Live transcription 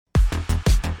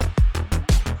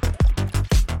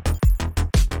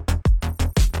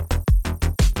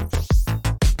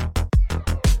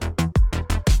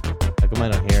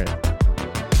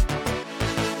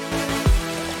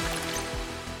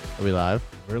Are we live?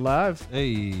 We're live.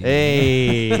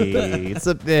 Hey, it's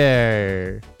up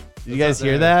there. Did you guys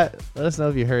hear that? Let us know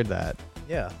if you heard that.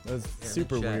 Yeah, that was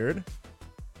super chat. weird.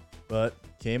 But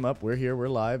came up. We're here. We're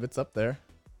live. It's up there.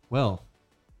 Well,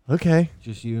 Okay.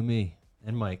 just you and me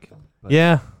and Mike. But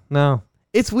Yeah, no.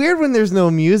 It's weird when there's no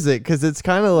music because it's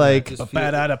kind of like, just feels-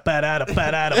 yeah.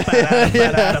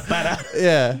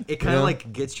 it kind of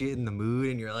like gets you in the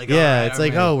mood, and you're like, Yeah, "All right, it's I'm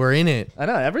like, ready." oh, we're in it. I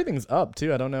know everything's up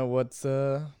too. I don't know what's.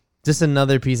 Just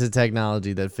another piece of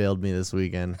technology that failed me this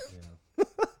weekend. All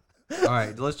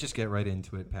right, let's just get right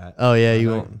into it, Pat. Oh, yeah, I you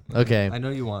know- won't. Okay. I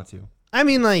know you want to. I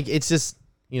mean, like, it's just,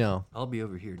 you know, I'll be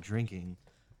over here drinking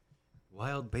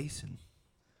Wild Basin,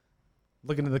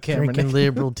 Looking at the camera. drinking Nick.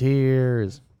 liberal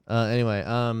tears. Anyway,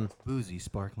 boozy,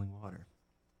 sparkling water.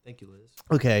 Thank you, Liz.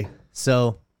 okay,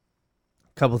 so,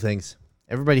 couple things.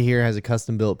 Everybody here has a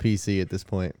custom-built PC at this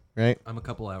point, right? I'm a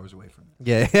couple hours away from it.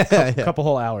 Yeah, A yeah. couple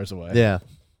whole hours away. Yeah.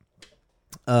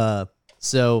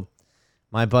 So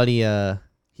my buddy,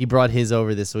 he brought his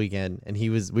over this weekend, and we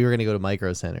were gonna go to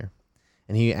Micro Center,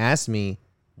 and he asked me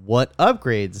what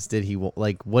upgrades did he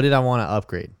like? What did I want to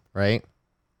upgrade? Right.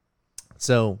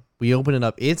 So we open it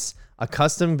up. It's a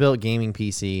custom built gaming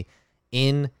PC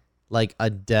in like a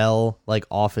Dell like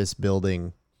office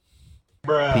building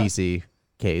PC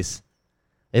case.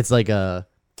 It's like a,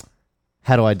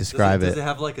 how do I describe Does it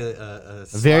have like a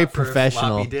very slot for a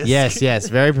professional. floppy disk? Yes,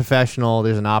 very professional.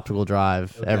 There's an optical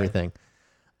drive, Okay. everything.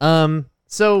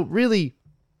 So really,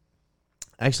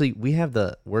 actually, we have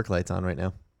the work lights on right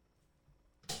now.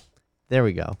 There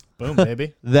we go. Boom,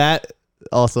 baby. That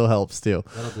also helps too.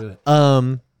 That'll do it.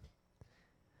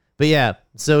 But yeah,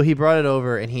 so he brought it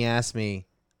over and he asked me,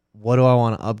 what do I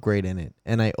want to upgrade in it?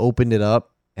 And I opened it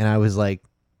up and I was like,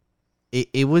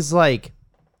 it was like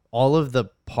all of the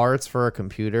parts for a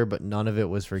computer, but none of it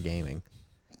was for gaming.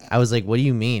 I was like, what do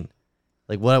you mean?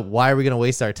 Like, why are we going to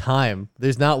waste our time?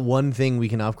 There's not one thing we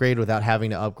can upgrade without having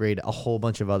to upgrade a whole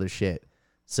bunch of other shit.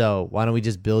 So why don't we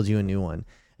just build you a new one?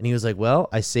 And he was like, well,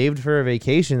 I saved for a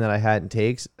vacation that I hadn't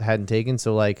taken.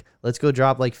 So like, let's go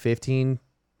drop like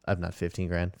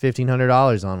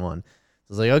 $1,500 on one. So I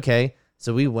was like, okay.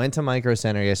 So we went to Micro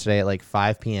Center yesterday at like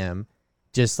 5 p.m.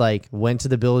 Just like went to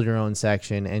the build your own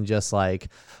section and just like,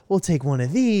 we'll take one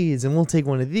of these and we'll take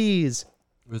one of these.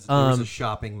 There was a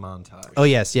shopping montage. Oh,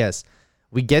 yes.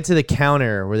 We get to the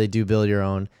counter where they do build your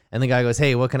own, and the guy goes,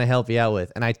 hey, what can I help you out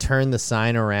with? And I turned the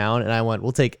sign around, and I went,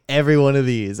 we'll take every one of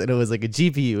these. And it was like a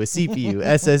GPU, a CPU,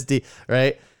 SSD,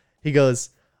 right? He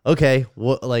goes, okay,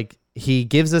 what? Like, he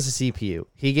gives us a CPU.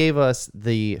 He gave us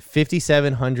the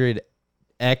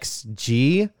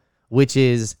 5700XG, which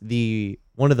is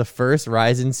one of the first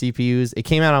Ryzen CPUs. It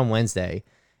came out on Wednesday.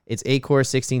 It's 8-core,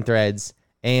 16 threads,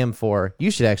 AM4.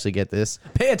 You should actually get this.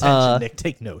 Pay attention, Nick.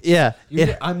 Take notes. Yeah.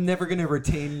 I'm never gonna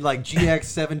retain like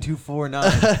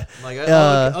GX7249. I'm like,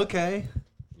 oh, okay.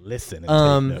 Listen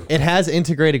and take notes. It has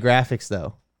integrated graphics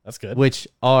though, That's good. which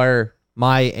are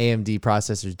my AMD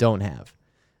processors don't have.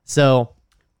 So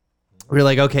we're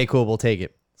like, okay, cool, we'll take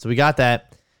it. So we got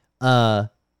that.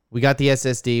 We got the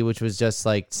SSD, which was just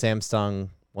like Samsung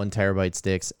 1 terabyte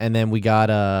sticks, and then we got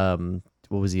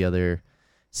what was the other?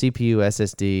 CPU,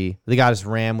 SSD. They got us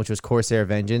RAM, which was Corsair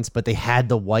Vengeance, but they had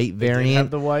the white variant,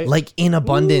 have the white? like in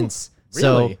abundance. Ooh,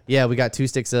 So really? yeah, we got 2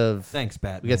 sticks of. Thanks,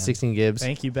 Batman. We got 16 gigs.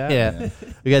 Thank you, Batman. Yeah,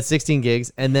 we got 16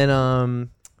 gigs, and then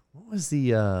what was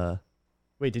the?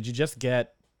 Wait, did you just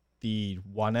get the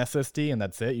one SSD and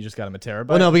that's it? You just got him a terabyte?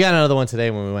 Well, no, we got another one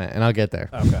today when we went, and I'll get there.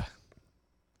 Okay.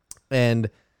 And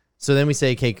so then we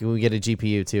say, okay, can we get a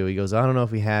GPU too? He goes, I don't know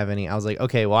if we have any. I was like,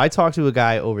 okay, well, I talked to a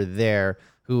guy over there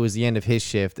who was the end of his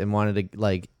shift and wanted to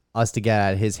like us to get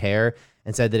out of his hair,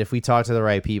 and said that if we talk to the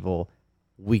right people,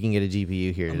 we can get a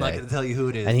GPU here I'm today. not gonna tell you who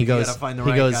it is. And he but you goes, gotta find the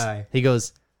right guy. he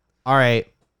goes, all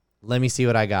right, let me see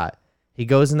what I got. He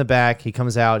goes in the back. He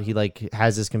comes out. He like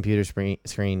has his computer screen,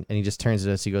 and he just turns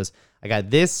to us. He goes, I got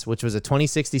this, which was a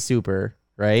 2060 Super,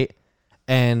 right?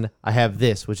 And I have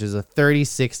this, which is a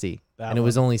 3060, That and it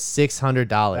was only $600.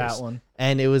 That one.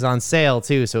 And it was on sale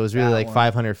too, so it was really That like one.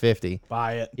 550.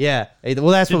 Buy it. Yeah, well,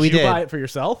 that's Did what we you did. buy it for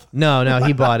yourself? No,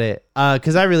 he bought it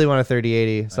because I really want a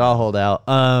 3080, so I'll hold out.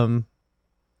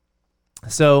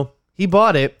 So he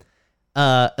bought it.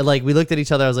 Like we looked at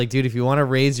each other. I was like, dude, if you want to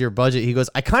raise your budget, he goes,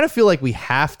 I kind of feel like we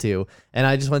have to. And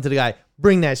I just went to the guy,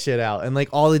 bring that shit out. And like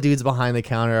all the dudes behind the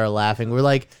counter are laughing. We're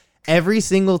like, every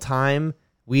single time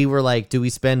we were like, do we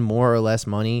spend more or less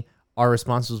money? Our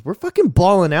response was, we're fucking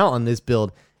balling out on this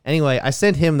build. Anyway, I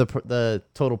sent him the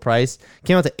total price.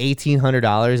 Came out to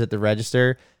 $1,800 at the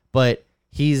register, but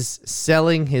he's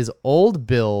selling his old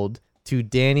build to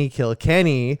Danny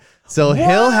Kilkenny, so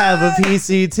he'll have a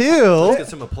PC Let's too. get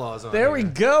some applause on There here.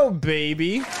 we go,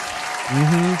 baby.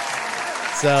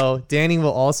 So Danny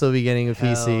will also be getting a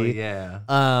Hell PC. yeah.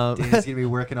 Yeah, Dan's gonna be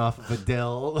working off of a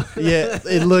Dell.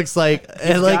 it looks like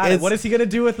and like Got it. it's, What is he gonna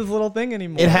do with his little thing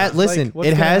anymore? it has. Like, Listen, what's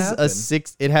it gonna has happen?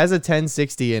 It has a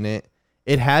 1060 in it.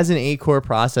 It has an 8-core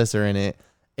processor in it.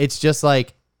 It's just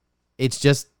like,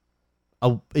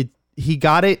 he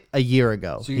got it a year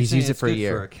ago. So you're He's saying used it it's for a good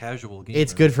year. For a casual gamer.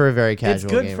 It's good for a very It's casual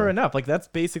good gamer. for enough. Like that's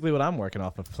basically what I'm working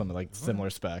off of. Something like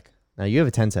similar spec. Now you have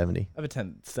a 1070, I have a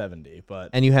 1070, but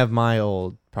and you have my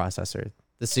old processor,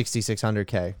 the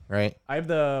 6600K, right? I have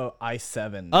the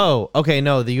i7, Oh, okay.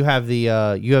 No, you have the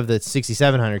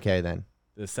 6700K then.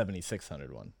 the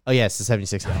 7600 one. Oh yes, the Oh,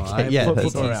 7600K. I have yeah. the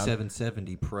that's- flip around.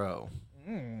 770 Pro.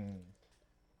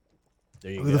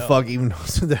 There you Who go. the fuck even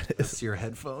knows what that is? It's your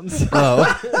headphones. Oh,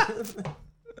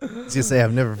 I was gonna say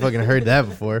I've never fucking heard that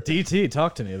before. DT,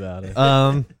 talk to me about it.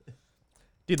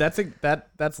 Dude, that's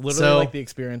literally So- like the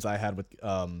experience I had with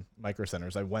Micro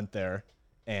Centers. I went there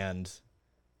and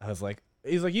I was like,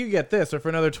 he's like, you can get this, or for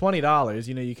another $20,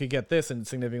 you could get this and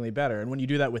significantly better. And when you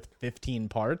do that with 15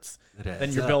 parts,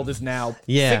 then your build is now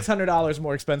Yeah. $600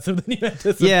 more expensive than you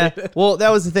anticipated. Yeah, well, that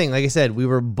was the thing. Like I said, we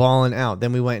were balling out.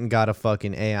 Then we went and got a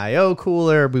fucking AIO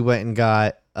cooler. We went and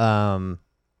got, I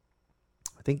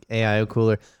think AIO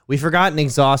cooler. We forgot an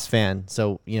exhaust fan,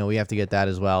 so we have to get that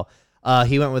as well.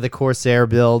 He went with a Corsair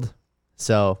build,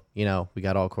 so we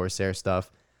got all Corsair stuff.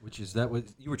 Which is that what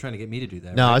you were trying to get me to do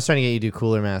that? No, I right? was trying to get you to do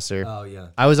Cooler Master. Oh yeah.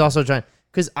 I was also trying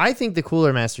because I think the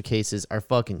Cooler Master cases are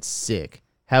fucking sick.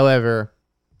 However,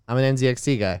 I'm an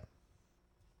NZXT guy.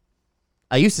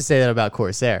 I used to say that about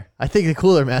Corsair. I think the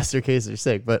Cooler Master cases are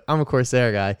sick, but I'm a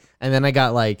Corsair guy. And then I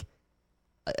got like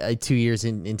 2 years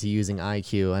into using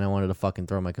IQ, and I wanted to fucking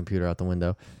throw my computer out the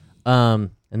window.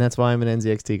 And that's why I'm an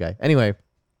NZXT guy. Anyway,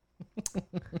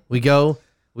 we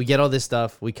get all this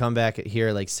stuff. We come back here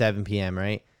at like 7 p.m.,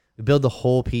 right? We build the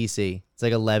whole PC. It's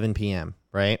like 11 p.m.,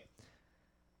 right?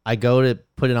 I go to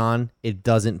put it on. It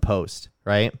doesn't post,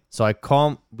 right? So I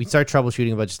call. We start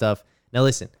troubleshooting a bunch of stuff. Now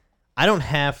listen, I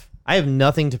have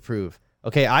nothing to prove.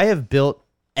 Okay, I have built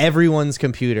everyone's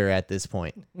computer at this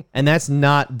point, and that's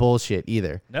not bullshit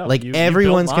either. No, like you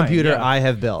everyone's built mine, computer yeah. I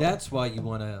have built. That's why you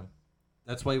want to.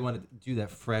 That's why you want to do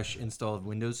that fresh install of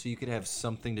Windows, so you could have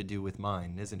something to do with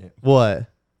mine, isn't it? What?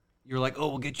 You're like, oh,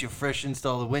 we'll get you a fresh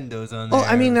install of Windows on there. Oh,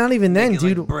 I mean, not even then, Make it,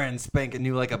 like, dude. brand spanking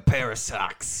new, like a pair of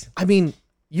socks. I mean,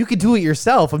 you could do it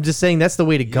yourself. I'm just saying that's the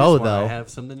way to You go, just wanna though. have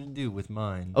something to do with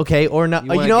mine. Okay, or not.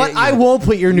 You You, wanna know what? get I your- won't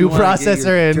put your You new wanna get your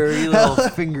processor in. Dirty little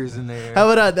fingers in there. How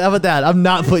about that? I'm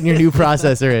not putting your new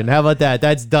processor in. How about that?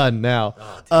 That's done now.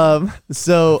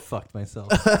 So Fucked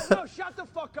myself.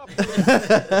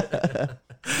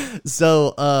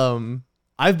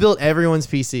 I've built everyone's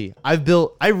PC.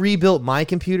 I rebuilt my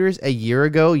computers a year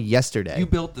ago yesterday. You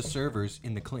built the servers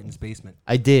in the Clintons' basement.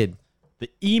 I did. The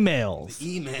emails.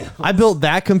 Email. I built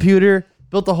that computer,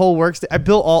 built the whole workstation. I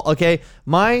built all, okay?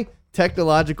 My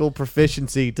technological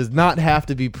proficiency does not have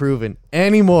to be proven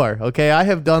anymore, okay? I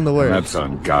have done the work. That's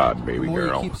on God, The baby more you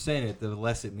girl. keep saying it, the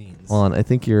less it means. Hold on, I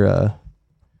think you're,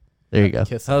 there you go.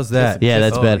 Kiss How's him. that? Yeah,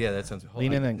 that's better. Yeah, that sounds. hold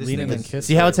Lean on. in and- This lean in thing and is- kiss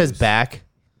See how it says loose. back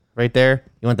right there?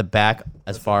 You want the back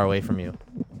as far away from you.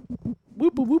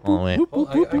 Oh, wait. Oh,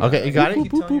 I Okay, you got it?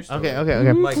 keep telling your story.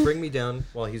 Okay. Mike, bring me down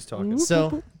while he's talking.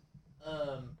 So,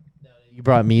 you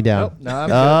brought me down. Nope, no, I'm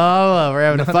good. Oh, we're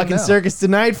having a No, fucking no. circus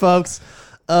tonight, folks.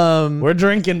 We're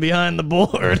drinking behind the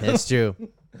board. That's true.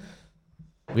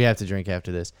 We have to drink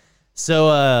after this.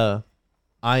 So,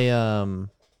 I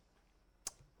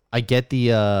get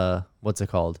the what's it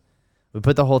called? We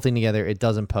put the whole thing together. It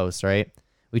doesn't post, right?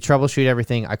 We troubleshoot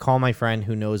everything. I call my friend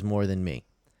who knows more than me,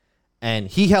 and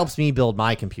he helps me build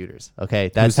my computers. Okay,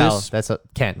 that's Who's this?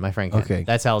 Kent, my friend Kent. Okay.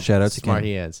 That's how Shout out to smart Kent.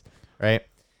 he is, right?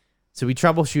 So we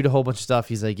troubleshoot a whole bunch of stuff.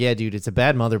 He's like, "Yeah, dude, it's a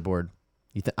bad motherboard."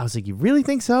 I was like, "You really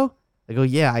think so?" I go,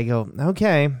 "Yeah." I go,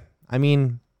 "Okay. I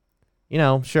mean,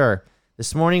 sure."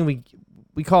 This morning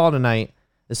we call it a night.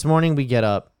 This morning we get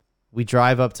up, we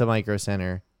drive up to Micro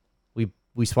Center,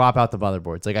 we swap out the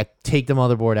motherboards. Like I take the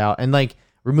motherboard out, and like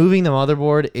removing the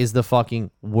motherboard is the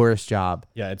fucking worst job.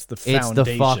 Yeah, it's the It's foundation.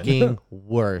 the fucking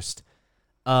worst.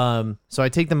 So I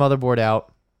take the motherboard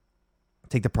out,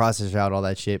 take the processor out, all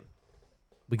that shit.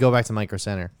 We go back to Micro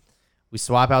Center. We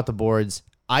swap out the boards.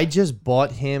 I just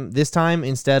bought him this time,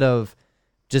 instead of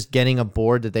just getting a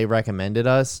board that they recommended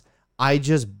us, I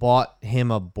just bought him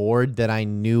a board that I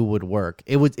knew would work.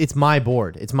 It's my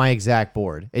board. It's my exact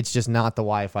board. It's just not the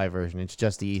Wi-Fi version. It's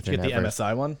just the Ethernet Get the version.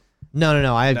 MSI one.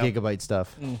 No. I have No. gigabyte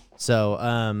stuff.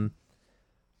 So,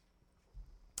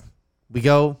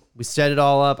 we We set it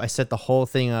all up. I set the whole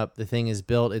thing up. The thing is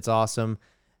built. It's awesome.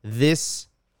 This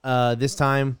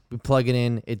time we plug it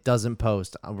in. It doesn't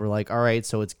post. We're like, all right,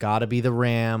 so it's got to be the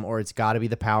RAM, or it's got to be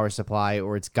the power supply,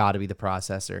 or it's got to be the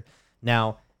processor.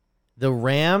 Now, the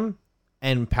RAM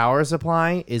and power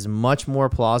supply is much more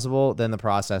plausible than the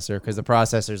processor, because the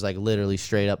processor is like literally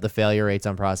straight up. The failure rates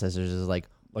on processors is like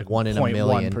 1 in a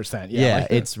million. 0.1%. Yeah,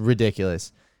 it's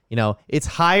ridiculous. You know, it's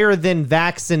higher than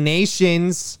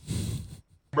vaccinations,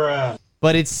 bruh,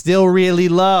 but it's still really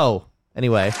low.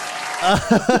 Anyway,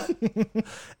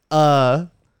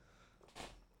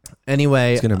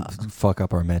 anyway, It's gonna fuck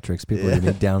up our metrics. People are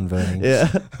gonna be downvoting.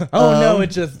 yeah. Oh no, it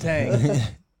just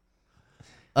tanked.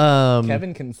 Um,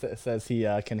 Kevin says he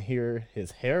can hear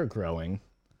his hair growing.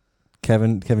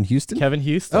 Kevin Houston. Kevin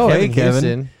Houston. Oh, hey, Kevin Kevin.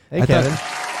 Houston. Hey, I Kevin.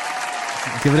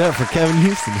 Give it up for Kevin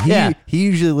Houston. He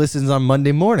usually listens on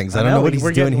Monday mornings. I don't know what he's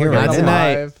doing here Not right now.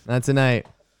 tonight. Not tonight.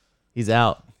 He's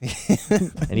out.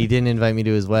 And he didn't invite me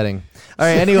to his wedding. All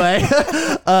right, anyway.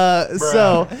 What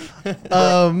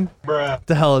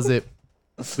the hell is it?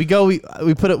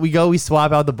 We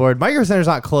swap out the board. Micro Center's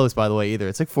not close, by the way, either.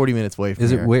 It's like 40 minutes away from Is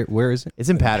here. it where is it? It's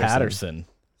in Patterson. Patterson.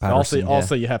 Patterson,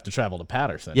 Also, you have to travel to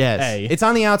Patterson. Yes. Hey. It's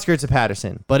on the outskirts of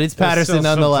Patterson, but it's It's Patterson still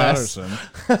nonetheless.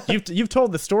 Patterson. You've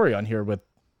told the story on here with.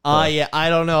 Yeah, I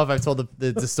don't know if I've told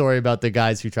the story about the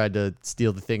guys who tried to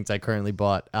steal the things I currently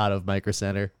bought out of Micro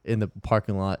Center in the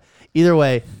parking lot. Either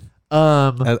way,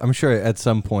 I'm sure at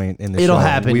some point in the it'll show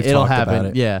happen. we've It'll talked about happen.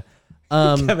 it. Yeah.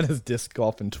 Kevin has disc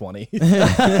golf in 20.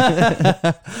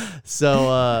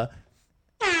 So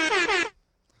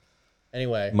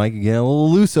anyway, Mike getting a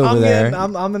little loose over I'm there.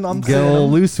 getting, I'm getting a little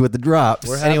saying, loose with the drops.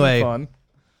 we're having Anyway. fun.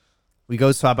 we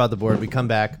go swap out the board. We come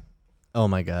back. Oh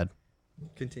my god.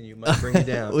 Continue, Mike. Bring me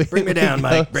down. We Bring me down, go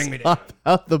Mike. Bring me down. swap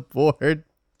out the board.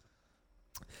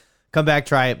 Come back,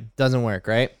 try it. Doesn't work,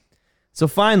 right? So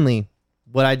finally,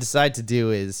 what I decide to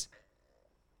do is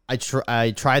I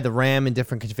try the RAM in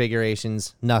different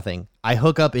configurations. Nothing. I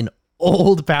hook up an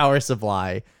old power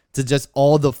supply to just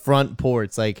all the front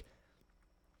ports, like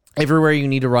everywhere you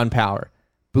need to run power.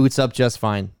 Boots up just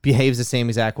fine. Behaves the same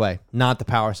exact way. Not the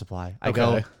power supply. I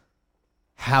go, Okay.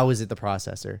 how is it the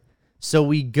processor? So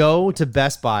we go to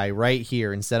Best Buy right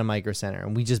here instead of Micro Center,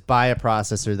 and we just buy a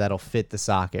processor that'll fit the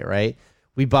socket, right?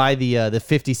 We buy the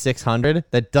 5600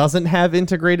 that doesn't have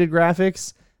integrated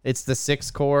graphics. It's the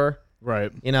 6-core.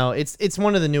 Right. You know, it's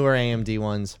one of the newer AMD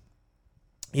ones.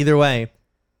 Either way,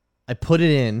 I put it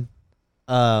in,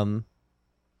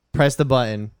 press the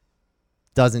button,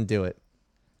 doesn't do it.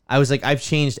 I was like, I've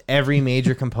changed every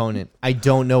major component. I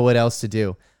don't know what else to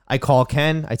do. I call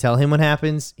Ken. I tell him what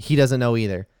happens. He doesn't know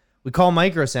either. We call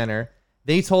Micro Center.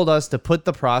 They told us to put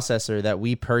the processor that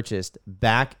we purchased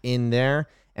back in there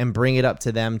and bring it up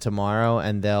to them tomorrow,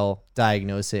 and they'll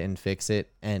diagnose it and fix it.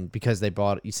 And because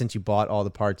since you bought all the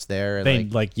parts there, They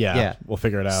yeah, we'll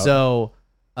figure it out. So,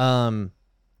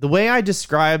 the way I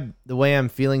describe the way I'm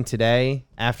feeling today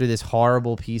after this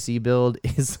horrible PC build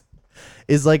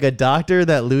is like a doctor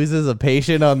that loses a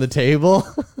patient on the table.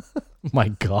 My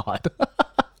God.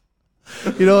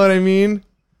 You know what I mean?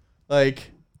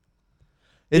 Like,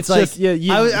 it's like, just,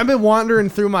 yeah, I've been wandering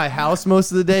through my house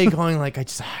most of the day going like,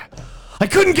 I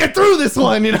couldn't get through this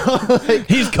one, you know? Like,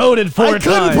 he's coded 4 times. I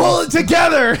couldn't pull it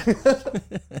together.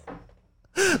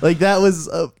 Like that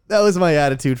was my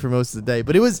attitude for most of the day,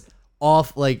 but it was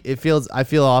off. Like I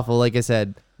feel awful. Like I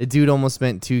said, the dude almost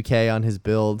spent $2,000 on his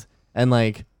build, and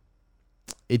like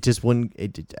it just wouldn't.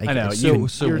 I know. So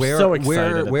You're where so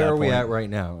excited where at are we that at point. right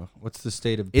now? What's the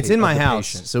state of It's pa- in of my the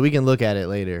house, patient? so we can look at it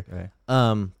later.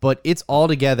 Okay. But it's all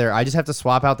together. I just have to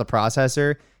swap out the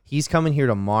processor. He's coming here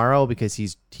tomorrow because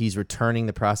he's returning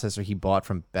the processor he bought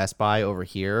from Best Buy over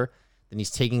here. Then he's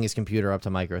taking his computer up to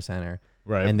Micro Center.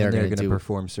 Right. And they're They're going to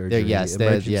perform surgery. yes,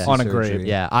 emergency yeah. On a surgery. grade.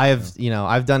 Yeah,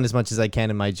 I've done as much as I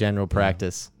can in my general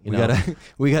practice. You We know?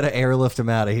 we gotta airlift him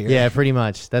out of here. Yeah, pretty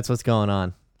much. That's what's going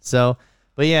on. So,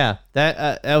 but yeah,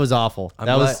 that was awful.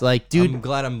 Was like, dude, I'm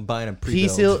glad I'm buying a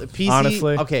pre-build. PC.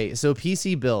 Honestly. Okay, so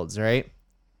PC builds, right?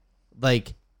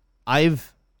 Like,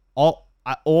 all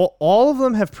of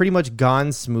them have pretty much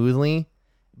gone smoothly,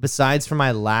 besides for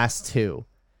my last two.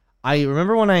 I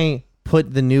remember when I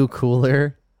put the new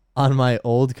cooler on my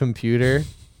old computer.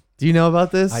 Do you know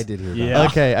about this? I did hear Yeah.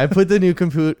 about Okay, I put the new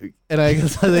computer, and I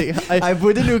put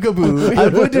the new computer. I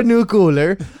put the new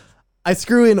cooler. I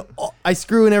screw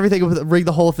in everything, rig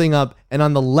the whole thing up, and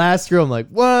on the last screw, I'm like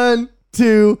 1,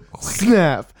 2,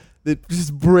 snap. It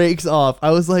just breaks off.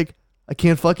 I was like, I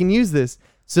can't fucking use this.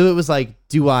 So it was like,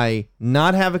 do I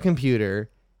not have a computer,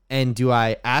 and do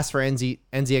I ask for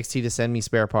NZXT to send me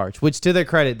spare parts? Which, to their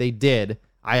credit, they did.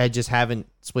 I just haven't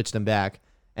switched them back.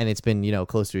 and it's been,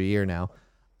 close to a year now.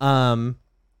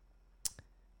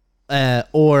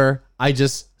 Or I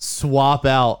just swap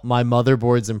out my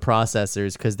motherboards and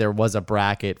processors because there was a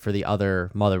bracket for the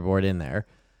other motherboard in there.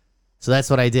 So that's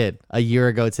what I did a year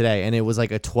ago today, and it was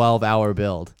like a 12-hour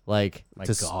build,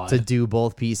 to do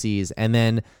both PCs. And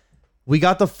then we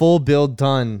got the full build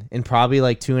done in probably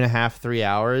like 2.5, 3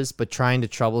 hours, but trying to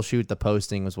troubleshoot the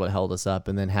posting was what held us up,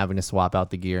 and then having to swap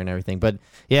out the gear and everything. But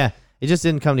yeah, it just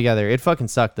didn't come together. It fucking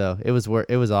sucked though. It was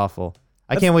awful.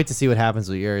 I can't wait to see what happens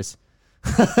with yours.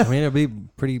 I mean, it'll be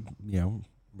pretty,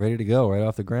 ready to go right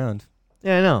off the ground.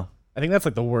 Yeah, I know. I think that's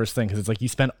like the worst thing because it's like you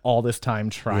spent all this time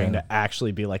trying to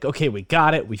actually be like, okay, we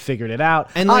got it, we figured it out,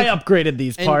 And I like- upgraded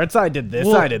these parts, I did this,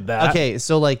 I did that. Okay,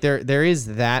 so like there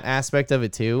is that aspect of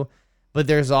it too, but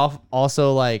there's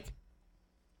also like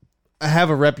I have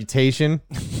a reputation,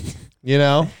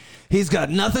 He's got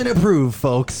nothing to prove,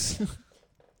 folks.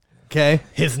 Okay,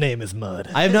 His name is Mud.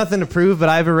 I have nothing to prove, but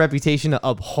I have a reputation to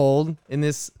uphold in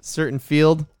this certain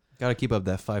field. Got to keep up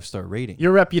that 5-star rating.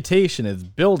 Your reputation is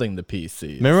building the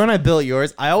PC. Remember when I built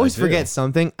yours? I always do. forget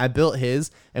something. I built his,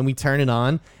 and we turn it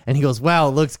on, and he goes, "Wow,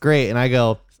 it looks great." And I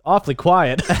go, Awfully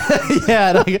quiet.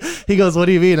 "Yeah." And he goes, "What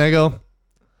do you mean?" I go,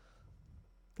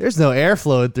 "There's no air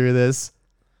flowing through this."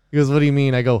 He goes, "What do you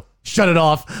mean?" I go, "Shut it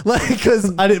off,"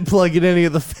 because I didn't plug in any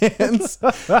of the fans.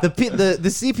 the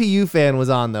CPU fan was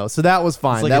on though, so that was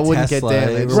fine. It's like that a wouldn't Tesla. get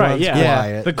It damaged. Right, runs yeah.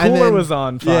 quiet. The And cooler then- was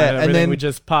on fine. yeah, and and everything. then, We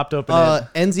just popped open it.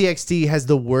 NZXT has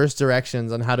the worst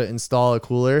directions on how to install a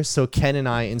cooler. So Ken and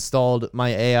I installed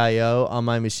my AIO on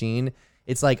my machine.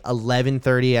 It's like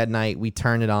 11:30 at night. We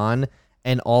turn it on,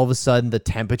 and all of a sudden the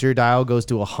temperature dial goes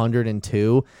to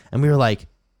 102, and we were like,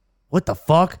 "What the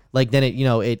fuck?" Like then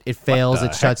it fails.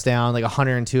 It shuts down like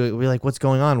 102. We're like, "What's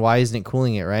going on? Why isn't it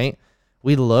cooling it?" Right?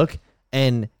 We look,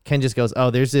 and Ken just goes, "Oh,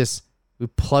 there's this." We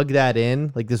plug that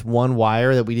in, like this one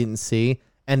wire that we didn't see,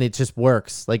 and it just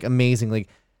works like amazing. Like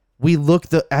we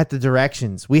looked at the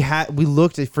directions. We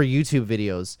looked for YouTube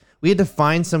videos. We had to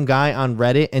find some guy on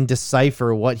Reddit and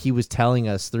decipher what he was telling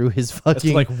us through his It's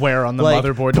fucking like where on the like,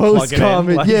 motherboard to plug post it in.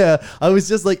 comment. Like, Yeah, I was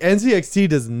just like, NZXT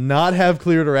does not have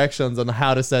clear directions on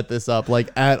how to set this up,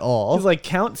 like at all. He's like,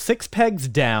 count 6 pegs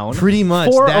down. Pretty much.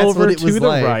 4 That's over what it to was the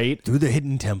like. right. Through the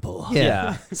hidden temple.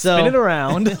 Yeah. So Spin it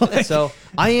around. so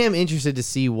I am interested to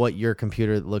see what your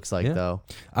computer looks like, Yeah. though.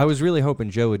 I was really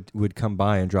hoping Joe would come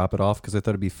by and drop it off because I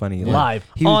thought it'd be funny. Like, Live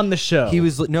he was- on the show. He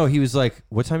was like,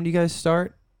 "What time do you guys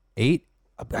start? 8?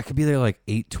 I could be there like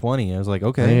 8:20." I was like,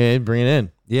 "Okay, Hey, bring it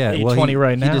in. yeah." Well, 8:20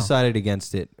 right He now. decided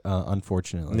against it,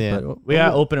 unfortunately. Yeah. But, we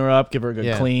gotta open her up, give her a good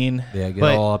Yeah. clean. yeah, get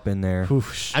But- all up in there.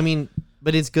 Oof. I mean,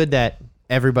 but it's good that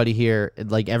everybody here,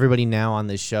 like everybody now on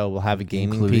this show, will have a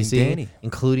gaming Including PC, Danny.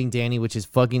 including Danny, which is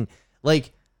fucking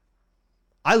like.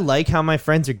 I like how my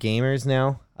friends are gamers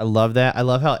now. I love that. I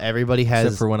love how everybody has.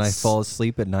 Except for when I fall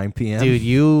asleep at 9 p.m.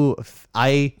 Dude,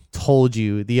 I told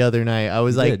you the other night. I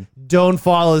was You like, did. "Don't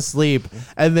fall asleep,"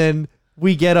 and then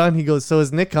we get on. He goes, "So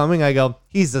is Nick coming?" I go,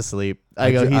 "He's asleep."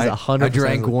 I go, "He's 100." I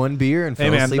drank one beer and Hey,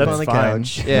 fell man, asleep that's on the fine.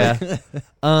 couch.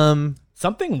 Yeah.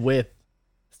 Something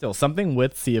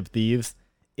with Sea of Thieves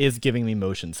is giving me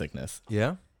motion sickness.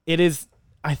 Yeah. It is.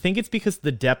 I think it's because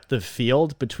the depth of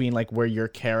field between like where your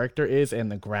character is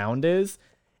and the ground is,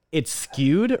 it's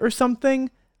skewed or something.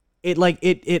 It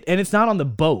and it's not on the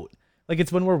boat. Like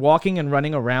it's when we're walking and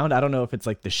running around. I don't know if it's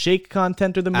like the shake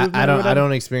content or the movement. I or don't. I whatever.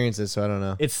 don't experience it, so I don't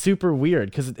know. It's super weird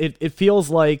because it feels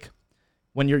like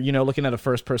when you're looking at a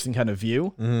first person kind of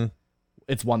view,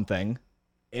 it's one thing.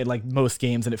 It like most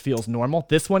games and it feels normal.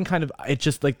 This one kind of it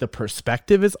just like the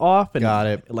perspective is off and Got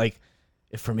it. Like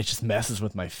for me, it just messes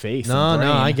with my face. No, and no,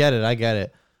 brain. I get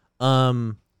it.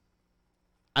 But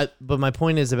my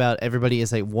point is about everybody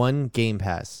is like 1, Game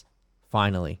Pass,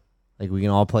 finally, like we can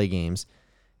all play games.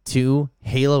 2,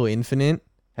 Halo Infinite.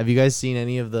 Have you guys seen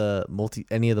any of the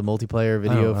multiplayer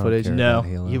video footage? No.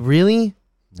 You really?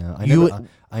 No,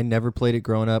 I never played it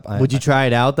growing up. Would you try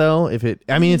it out though? If it,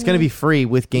 I mean, it's gonna be free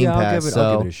with Game yeah, Pass. I'll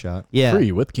so give it a shot. yeah,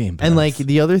 Free with Game Pass. and like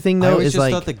the other thing I though always is just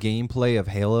like thought the gameplay of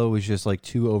Halo was just like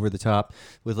too over the top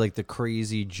with like the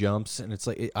crazy jumps, and it's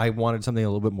like I wanted something a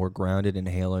little bit more grounded in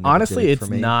Halo. never honestly, did it it's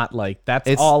for me. not like that's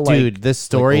it's all like dude the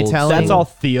storytelling. that's all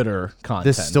theater content.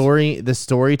 the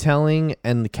storytelling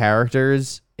and the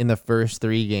characters in the first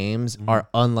 3 games are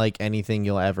unlike anything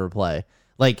you'll ever play.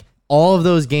 Like all of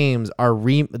those games are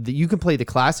you can play the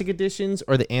classic editions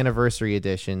or the anniversary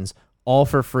editions all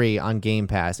for free on Game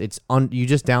Pass. You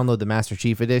just download the Master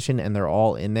Chief edition and they're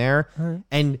all in there.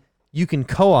 And you can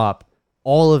co-op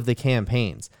all of the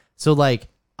campaigns. So like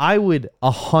I would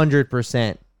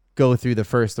 100% go through the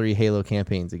first 3 Halo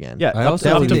campaigns again. Yeah, I up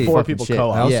also to think they 4 fucking people shit.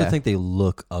 co-op. I also Yeah. think they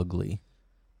look ugly.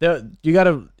 You got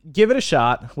to give it a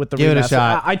shot with the Give it a remaster.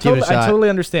 shot. I Give it a shot. totally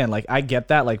understand. Like, I get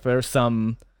that. Like, there are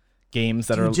some games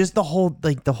that Dude, are just the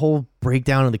whole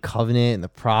breakdown of the Covenant and the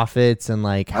Prophets and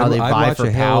like how they I'd vie watch for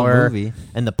a Halo power movie.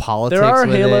 and the politics. there are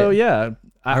with Halo. it. Yeah,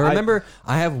 I remember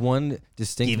I have one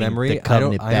distinct Giving memory. the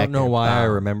Covenant I back don't know their why I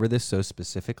power. remember this so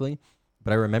specifically,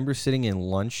 but I remember sitting in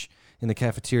lunch in the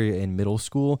cafeteria in middle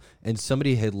school, and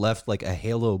somebody had left like a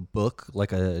Halo book,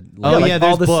 like a Oh, like yeah, all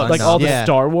there's the books. like all Yeah. the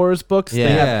Star Wars books. They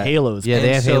Yeah. have Halos. Yeah, in they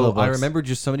it. have so Halo I books. remember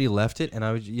just somebody left it, and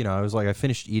I was, I was like, I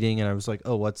finished eating, and I was like,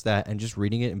 oh, what's that? And just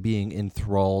reading it and being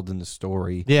enthralled in the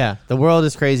story. Yeah, the world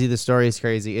is crazy. The story is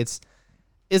crazy. It's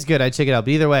good. I'd check it out.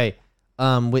 But either way,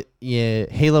 with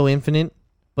Halo Infinite,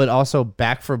 but also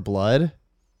Back for Blood.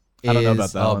 I don't know about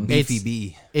is- that one. Beefy It's-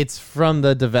 B. It's from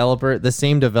the developer, the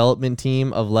same development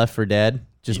team of Left 4 Dead,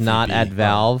 just not EFB. at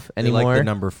Valve They anymore. like the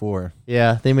number 4.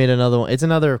 Yeah, they made another one. It's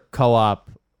another co-op.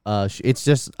 It's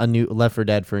just a new Left 4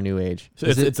 Dead for a new age. So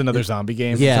it's another zombie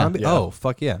game. Yeah. Zombie? Oh,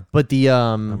 fuck yeah. But the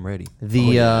I'm ready.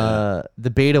 the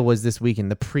beta was this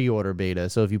weekend, the pre-order beta.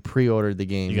 So if you pre-ordered the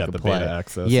game, you got could the play. beta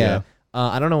access. Yeah.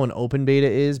 I don't know when open beta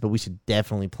is, but we should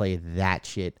definitely play that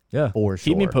shit. Yeah. For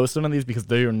Keep me sure. posted on these because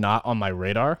they are not on my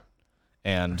radar,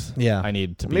 and Yeah. I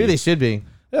need to be. Maybe they should be.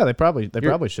 Yeah, they probably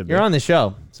should be. You're on the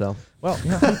show, so Well,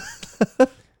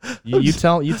 you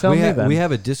tell me then. We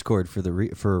have a Discord for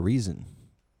for a reason.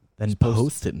 then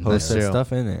post it. In Post there. that true.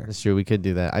 stuff in there. that's true. We could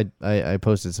do that. I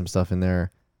posted some stuff in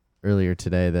there earlier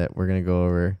today that we're gonna go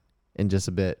over in just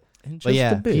a bit. In just But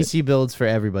yeah, a bit. PC builds for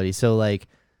everybody. So like,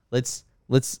 let's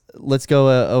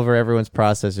go over everyone's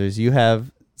processors. You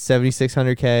have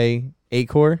 7600K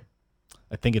 8-core.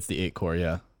 I think it's the 8-core.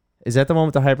 Yeah, Is that the one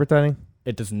with the hyper-threading?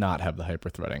 it does not have the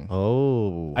hyper-threading.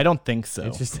 Oh, I don't think so.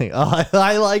 interesting. Oh,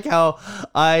 I like how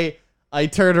I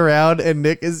turn around and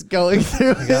Nick is going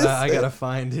through this. I gotta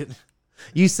find it.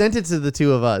 You sent it to the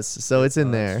two of us, so it's in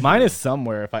there. Mine is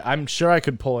somewhere. I'm sure I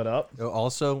could pull it up.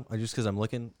 Also, just because I'm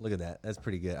looking, look at that. That's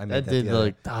pretty good. I made That that did together.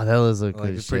 look. Oh, that was look Like,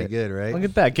 good it's pretty shit. good, right? Look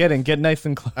at that. Get nice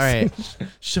and close. All right.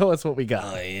 Show us what we got.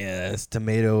 Oh yeah, it's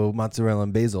tomato, mozzarella,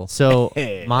 and basil. So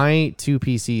Hey. my two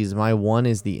PCs, my one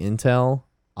is the Intel,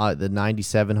 the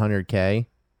 9700K,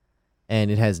 and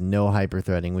it has no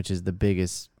hyper-threading, which is the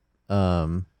biggest.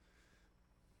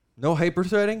 No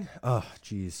hyper-threading? Oh,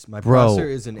 jeez. My Bro. processor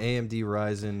is an AMD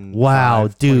Ryzen Wow,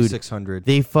 5 dude. 2600.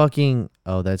 They fucking.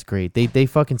 Oh, that's great. They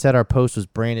fucking said our post was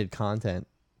branded content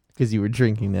because you were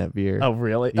drinking that beer. Oh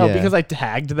really? Oh, Yeah. because I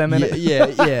tagged them in yeah,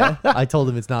 it. yeah. I told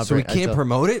him it's not. So we brand- can't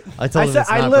promote it? I told him said it's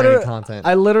not branded content.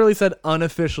 I literally said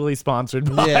unofficially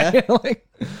sponsored by. Yeah. Like,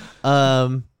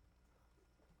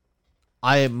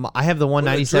 I have the What a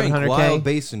drink, 19700K, Wild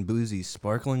Basin Boozy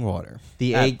Sparkling Water.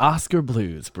 the at A Oscar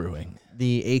Blues Brewing.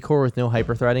 the A core with no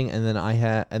hyper-threading, and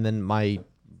then my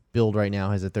build right now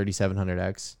has a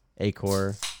 3700X A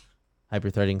core,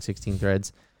 hyper-threading 16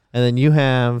 threads, and then you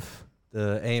have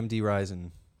The AMD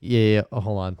Ryzen. yeah. Oh,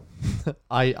 hold on,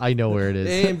 I know where it is.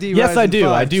 AMD Yes, Ryzen I do.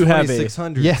 5 I do have a-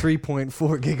 2600 Yeah.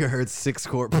 3.4 gigahertz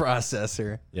 6-core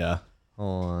processor. Yeah.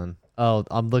 Hold on. Oh,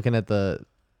 I'm looking at the.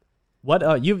 What?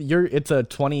 It's a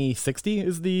 2060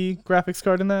 is the graphics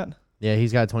card in that. Yeah,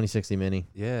 he's got a 2060 mini.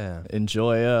 Yeah,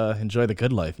 Enjoy the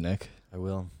good life, Nick. I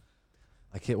will.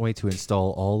 I can't wait to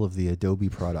install all of the Adobe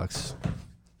products.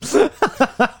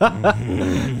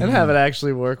 And have it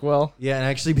actually work well. Yeah, and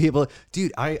actually be able to,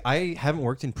 dude, I haven't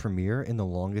worked in Premiere in the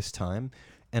longest time,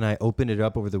 and I opened it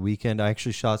up over the weekend. I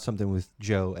actually shot something with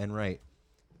Joe Enright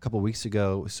a couple weeks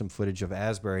ago, some footage of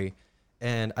Asbury,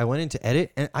 and I went in to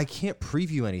edit, and I can't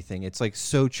preview anything. It's like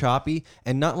so choppy,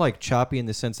 and not like choppy in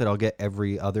the sense that I'll get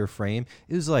every other frame.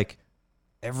 It was like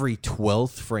every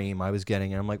 12th frame I was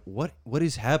getting, and I'm like, what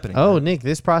is happening? Oh, Nick,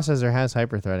 this processor has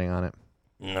hyper-threading on it.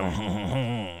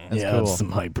 That's cool.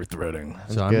 some hyper threading.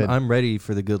 So good. I'm ready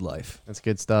for the good life. That's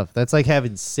good stuff. That's like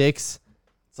having 6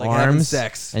 It's like having arms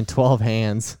sex. and 12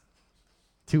 hands.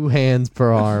 2 hands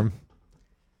per arm.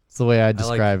 That's the way I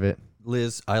describe it.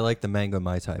 Liz, I like the mango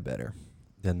Mai Tai better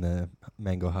than the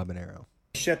mango habanero.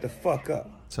 Shut the fuck up,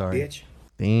 Sorry. bitch.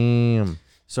 Damn.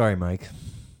 Sorry, Mike.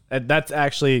 That's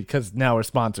actually because now we're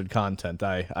sponsored content.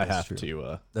 I have true.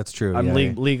 to. That's true. I'm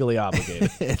yeah. legally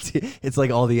obligated. It's like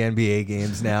all the NBA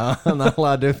games now. I'm not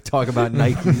allowed to talk about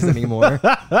Nikes anymore.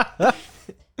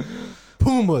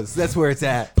 Pumas, that's where it's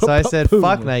at. So I said,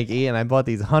 fuck Nike, and I bought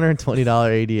these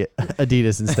 $120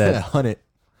 Adidas instead. Hunt it.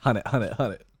 Hunt it.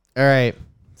 All right.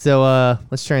 So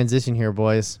let's transition here,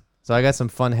 boys. So I got some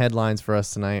fun headlines for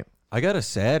us tonight. I got a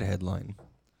sad headline.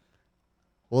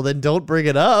 Well, then don't bring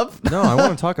it up. No, I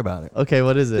want to talk about it. Okay,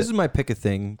 what is it? This is my pick a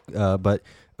thing, but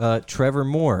Trevor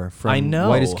Moore from I know.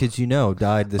 Whitest Kids You Know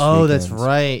died this Oh, weekend. that's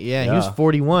right. Yeah, he was Yeah.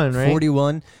 41, right?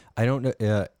 41. I don't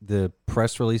know. The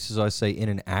press releases I say in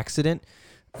an accident.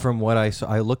 From what I saw,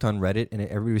 I looked on Reddit and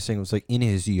everybody was saying it was like in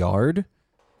his yard.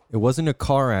 It wasn't a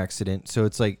car accident, so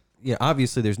it's like, yeah,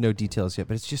 obviously there's no details yet,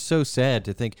 but it's just so sad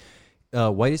to think.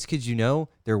 Whitest Kids You Know,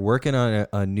 they're working on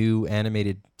a new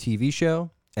animated TV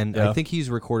show, and I think he's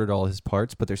recorded all his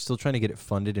parts, but they're still trying to get it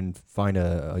funded and find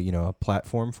a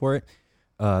platform for it.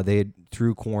 They had,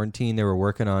 through quarantine, they were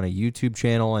working on a YouTube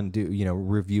channel and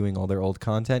reviewing all their old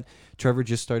content. Trevor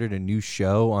just started a new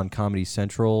show on Comedy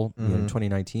Central in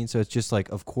 2019, so it's just like,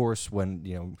 of course,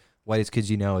 when Whitest Kids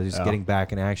You Know is just getting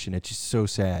back in action, it's just so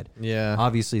sad. Yeah.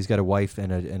 Obviously, he's got a wife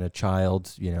and a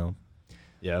child.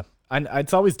 Yeah.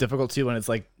 It's always difficult too when it's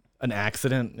like an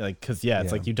accident, like because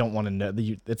it's like you don't want to know.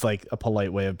 It's like a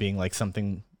polite way of being like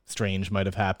something strange might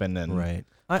have happened and Right.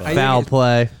 Foul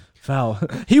play. foul.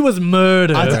 He was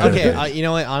murdered. Okay, you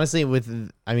know what? Honestly, we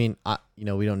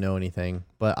don't know anything,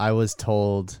 but I was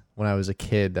told when I was a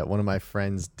kid that one of my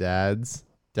friend's dads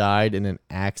died in an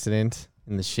accident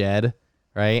in the shed,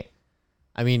 right?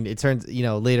 I mean, it turns,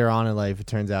 later on in life, it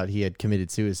turns out he had committed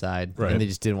suicide, Right. and they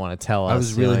just didn't want to tell us. I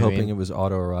was really what I hoping mean? it was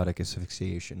autoerotic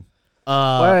asphyxiation.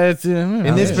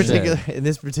 In this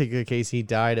shit. particular case, he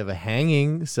died of a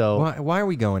hanging. So Why are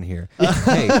we going here?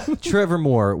 Hey, Trevor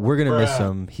Moore, we're gonna miss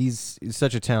him. He's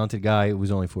such a talented guy who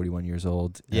was only 41 years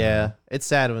old. yeah, it's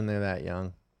sad when they're that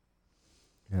young.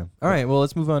 Yeah. All right. Well,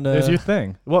 let's move on to. There's your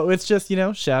thing. Well, it's just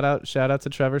shout out to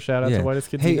Trevor, shout out Yeah. to Whitest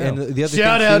Kids Hey, You Know. and the other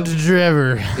Shout thing out too, to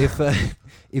Trevor.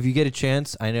 if you get a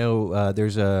chance, I know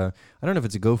there's I don't know if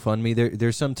it's a GoFundMe.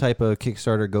 There's some type of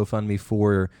Kickstarter GoFundMe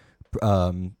for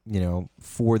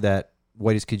for that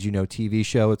Whitest Kids You Know TV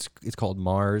show. It's called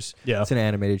Mars. Yeah. It's an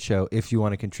animated show. If you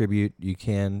want to contribute, you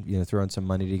can throw in some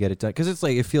money to get it done because it's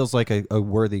like it feels like a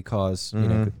worthy cause.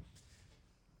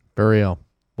 For real.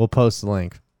 We'll post the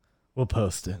link. We'll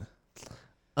post it.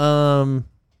 All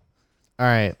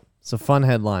right. So fun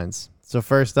headlines. So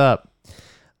first up,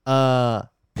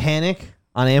 Panic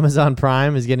on Amazon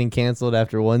Prime is getting canceled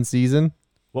after one season.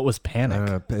 What was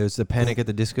Panic? It was the Panic at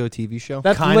the Disco TV show.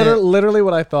 That's kinda- literally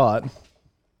what I thought.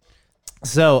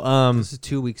 So This is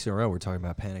 2 weeks in a row we're talking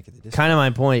about Panic at the Disco. kind of my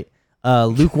point.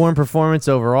 Lukewarm performance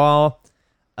overall.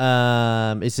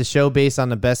 It's a show based on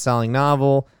the best-selling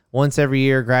novel. Once every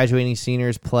year, graduating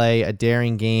seniors play a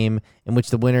daring game in which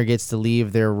the winner gets to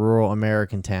leave their rural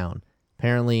American town.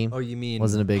 Apparently, Oh, you mean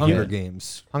Wasn't a big Hunger hit.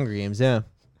 Games? Hunger Games, yeah.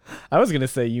 I was gonna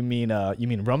say you mean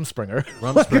Rumspringer.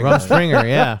 Rumspringer,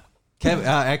 yeah.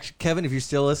 Kevin, if you're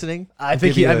still listening, I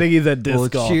think he's at disc well,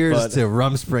 golf. cheers but- to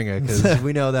Rumspringer because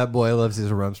we know that boy loves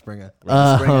his Rumspringer.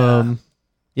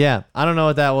 Yeah, I don't know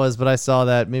what that was, but I saw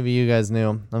that. Maybe you guys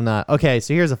knew. I'm not. Okay,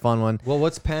 so here's a fun one. Well,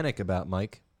 what's Panic about,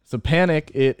 Mike? So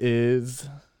Panic, it is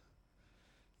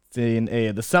in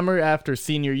the summer after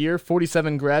senior year,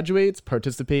 47 graduates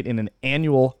participate in an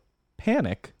annual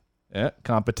Panic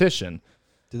competition.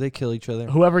 Do they kill each other?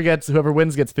 Whoever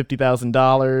wins gets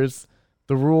 $50,000.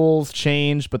 The rules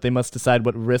change, but they must decide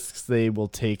what risks they will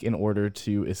take in order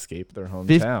to escape their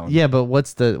hometown. Yeah, but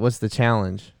what's the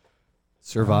challenge?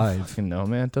 Survive Fucking no,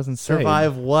 man. It doesn't say.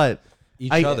 Survive what?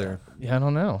 each I- other. Yeah, I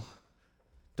don't know.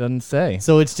 Doesn't say.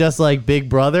 So it's just like Big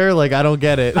Brother? Like, I don't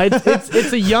get it.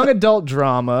 It's a young adult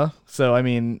drama, so I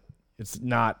mean, it's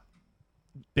not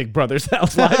Big Brother's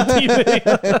House Live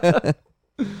TV.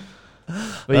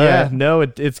 But yeah, right. no,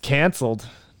 it's canceled.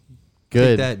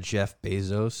 Good. Take that, Jeff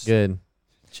Bezos. Good.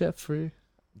 Jeffrey,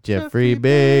 Jeffrey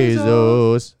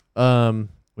Bezos.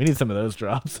 we need some of those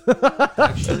drops.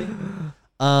 Actually,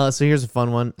 So here's a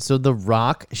fun one. So The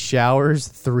Rock showers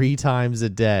 3 times a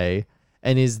day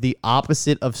and is the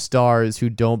opposite of stars who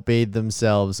don't bathe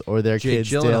themselves or their Jake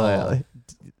kids Gyllenhaal. daily.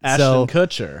 Ashton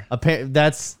Kutcher.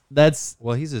 That's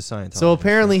well, he's a Scientologist. so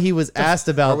apparently he was asked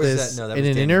about was this that- no, that in was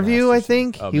an Danny interview. I Masterson.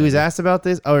 think Oh, he was maybe. asked about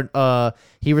this, or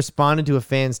he responded to a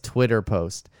fan's Twitter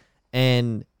post,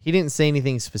 and he didn't say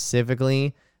anything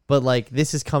specifically, but like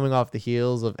this is coming off the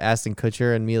heels of Ashton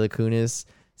Kutcher and Mila Kunis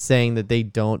saying that they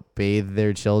don't bathe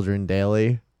their children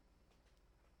daily.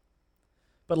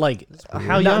 But like,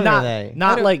 How young are they?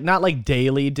 Not like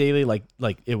daily, like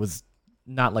it was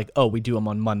not like, oh, we do them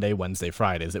on Monday, Wednesday,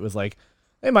 Fridays. It was like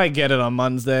they might get it on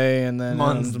Monday and then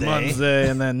Monday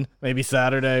and then maybe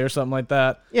Saturday or something like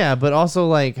that. Yeah, but also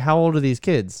like, how old are these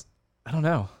kids? I don't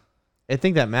know. I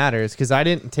think that matters because I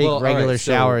didn't take Well, all right, regular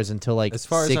so showers until like as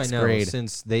far as sixth I know, grade.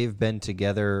 since they've been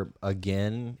together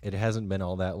again, it hasn't been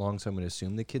all that long. So I'm going to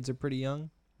assume the kids are pretty young.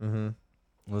 Mm-hmm.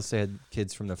 Unless they had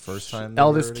kids from the first time. they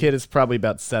Eldest were kid is probably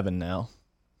about 7 now.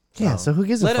 Yeah, so who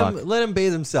gives a fuck? Let him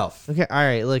bathe himself. Okay, all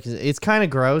right. Look, it's kind of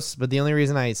gross, but the only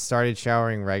reason I started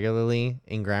showering regularly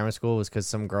in grammar school was because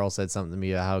some girl said something to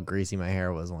me about how greasy my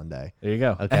hair was one day. There you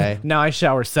go. Okay. Now I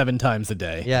shower 7 times a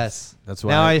day. Yes, That's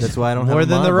Now why. That's why I don't more have a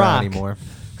than The monobrow Rock. anymore.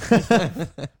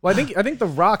 Well, I think The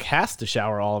Rock has to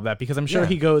shower all of that because I'm sure Yeah.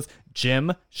 he goes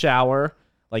gym, shower,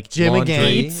 like Gym Laundry. again.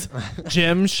 eats,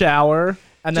 gym, shower,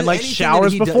 and then Just like anything that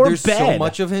showers he does- before there's bed. so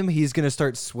much of him, he's gonna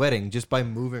start sweating just by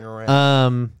moving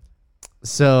around.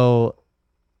 So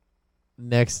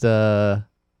next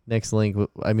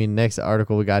next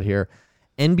article we got here.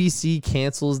 NBC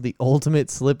cancels the ultimate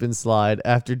slip and slide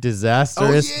after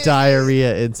disastrous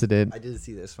diarrhea incident. I did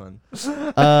see this one.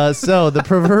 So the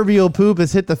proverbial poop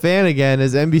has hit the fan again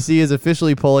as NBC is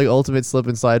officially pulling Ultimate Slip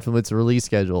and Slide from its release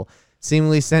schedule,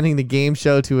 seemingly sending the game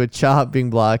show to a chopping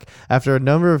block after a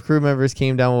number of crew members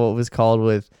came down with what was called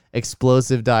with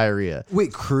explosive diarrhea.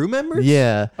 Wait, crew members?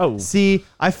 Yeah. Oh. See,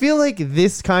 I feel like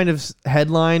this kind of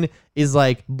headline is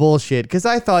like bullshit because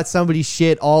I thought somebody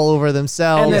shit all over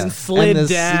themselves And then slid down.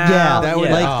 Yeah, That would-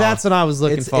 like that's what I was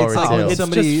looking forward like to. when It's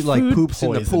somebody just like food poops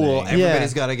in the pool. poisoning.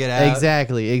 Everybody's got to get out.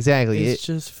 Exactly. It's It-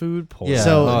 just food poisoning. Yeah.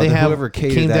 So Oh, they have whoever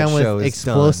catered came that down show with is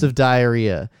explosive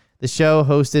diarrhea. The show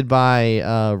hosted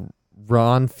by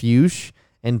Ron Fuchs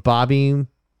and Bobby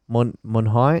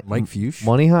Moynihan. Mike Fuchs.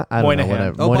 Moynihan? I don't Moynihan. know.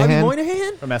 Whatever. Oh, Moynihan? Bobby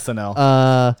Moynihan? from SNL.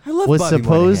 love Was Bobby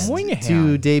supposed Moynihan.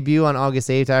 to debut on August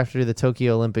 8th after the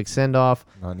Tokyo Olympic send-off.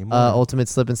 Not anymore. Ultimate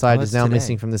Slip and Slide Oh, is that's now today.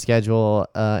 missing from the schedule.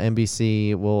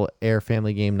 NBC will air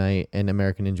Family Game Night and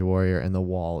American Ninja Warrior and The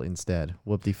Wall instead.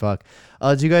 Whoop de fuck.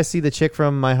 Did you guys see the chick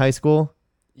from my high school?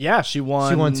 Yeah, she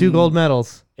won. She won 2 gold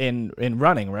medals. in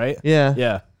running, right? Yeah.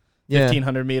 Yeah. Yeah.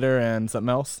 1500 meter and something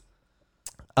else.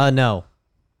 No.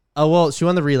 Oh, well, she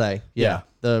won the relay. Yeah.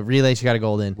 The relay, she got a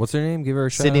gold in. What's her name? Give her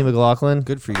a shout. Sydney McLaughlin,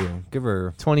 Good for you. Give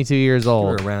her 22 years a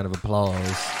old, round of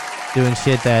applause. doing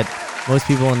shit that most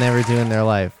people will never do in their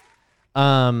life.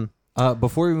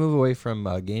 Before we move away from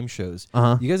game shows,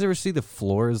 Uh-huh. you guys ever see The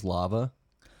Floor is Lava?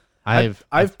 I've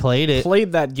played it.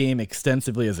 Played that game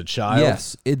extensively as a child.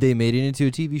 Yes, they made it into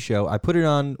a TV show. I put it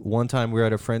on one time. We were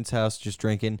at a friend's house just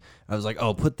drinking. I was like,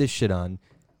 "Oh, put this shit on."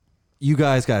 You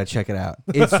guys got to check it out.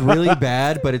 It's really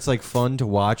bad, but it's like fun to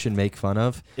watch and make fun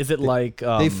of. Is it like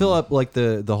They fill up like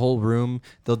the whole room.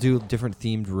 They'll do different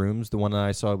themed rooms. The one that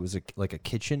I saw was like a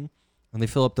kitchen, and they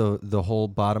fill up the whole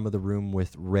bottom of the room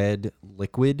with red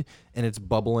liquid, and it's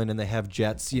bubbling. And they have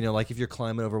jets. You know, like if you're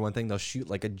climbing over one thing, they'll shoot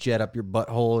like a jet up your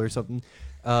butthole or something.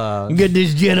 Get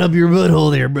this jet up your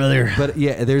butthole there, brother. But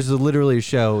yeah, there's literally a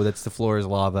show that's The Floor is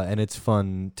Lava, and it's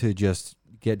fun to just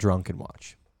get drunk and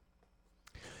watch.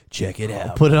 Check it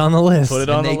out. Put it on the list. Put it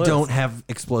And on they the list. don't have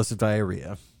explosive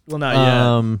diarrhea. Well,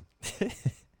 not yet.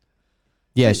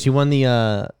 Yeah, she won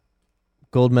the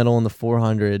gold medal in the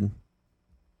 400.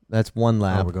 That's one Oh,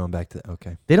 lap. we're going back to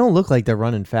okay. They don't look like they're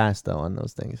running fast though on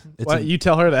those things. It's Why, you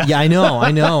tell her that. Yeah, I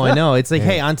know. It's like,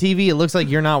 hey, on TV it looks like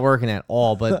you're not working at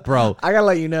all, but bro, I gotta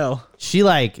let you know, she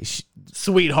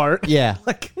sweetheart. yeah,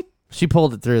 Like, she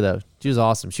pulled it through though. She was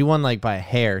awesome. She won like by a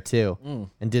hair too,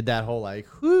 and did that whole like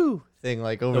whoo thing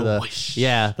like over The the wish.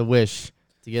 yeah the wish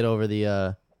to get over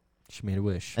the. she made a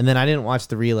wish. And then I didn't watch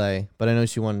the relay, but I know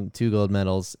she won 2 gold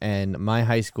medals. And my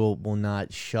high school will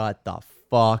not shut the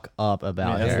fuck up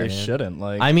about as her. they shouldn't.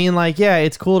 Like, I mean, like, yeah,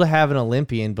 it's cool to have an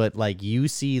Olympian, but like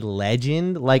UC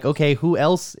legend, like, okay, who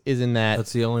else is in that?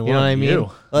 That's the only one. You know what I mean?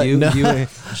 You. You,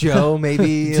 Joe,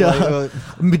 maybe. Joe.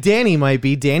 Danny might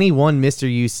be. Danny won Mr.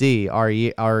 UC.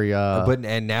 But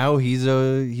and now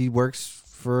he works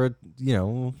for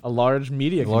a large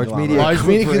media. Large conglomerate. media. large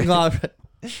media conglomerate.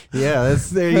 Yeah,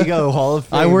 there you go. Hall of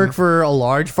Fame. I work for a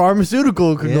large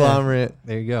pharmaceutical conglomerate.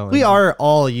 There you go. We are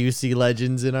all UC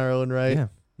legends in our own right. Yeah.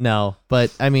 No,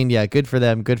 but I mean, yeah, good for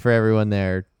them. Good for everyone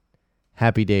there.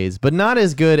 Happy days. But not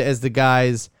as good as the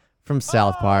guys from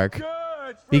South Park.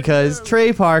 Because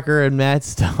Trey Parker and Matt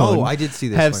Stone Oh, I did see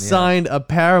this have one, yeah. signed a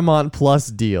Paramount Plus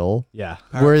deal Yeah.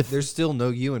 worth There's still no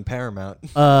you in Paramount.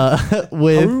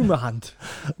 with Hunt.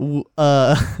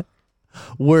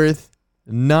 worth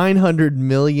 $900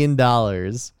 million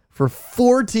for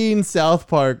 14 South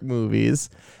Park movies.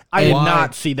 I did Why?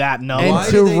 not see that. No. And Why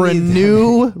to do they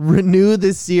need renew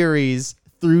the series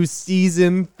through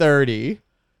season 30.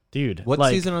 Dude. What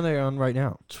like, season are they on right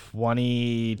now?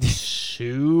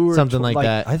 22 or Something like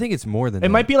that. I think it's more than It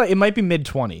that. might be mid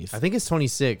 20s. I think it's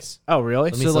 26. Oh,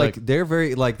 really? Let me So select- like they're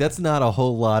very like that's not a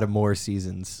whole lot of more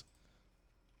seasons.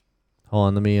 Hold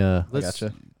on, let me Let's-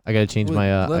 gotcha. I got to change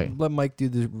my let Mike do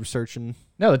the researching.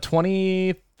 No, the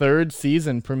 23rd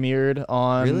season premiered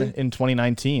on Really? in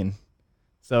 2019.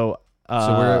 So we're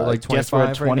at, like, guess we're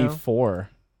at 25 right now? 24.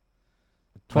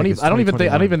 20. it's I don't even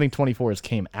 2021. think 24 has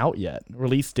came out yet.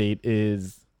 Release date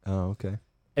is. Oh, okay.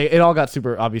 It all got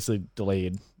super obviously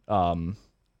delayed.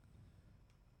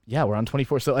 Yeah, we're on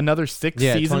 24. So another 6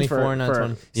 Yeah, seasons 24, not for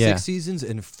 20. Yeah. 6 seasons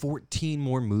and 14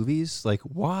 more movies. Like,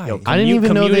 why? Yo, I didn't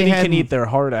even know they Community had- can eat their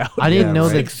heart out. I didn't Yeah, know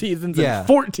right. 6 seasons Yeah. and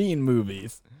 14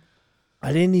 movies.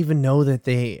 I didn't even know that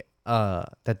they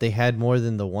had more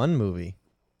than the one movie.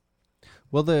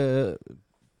 Well, the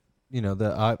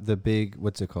big,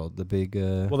 what's it called? The big.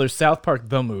 Well, there's South Park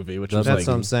the movie, which was That's like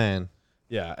what I'm saying.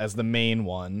 yeah, as the main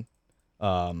one.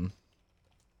 I'm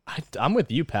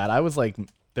with you, Pat. I was like,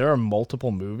 there are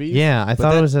multiple movies. Yeah, I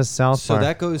thought that- it was a South So Park.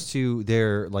 that goes to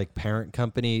their like parent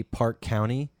company, Park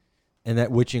County, and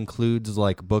that which includes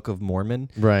like Book of Mormon.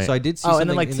 Right. So I did see. Oh, something and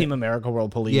then like in Team the, America,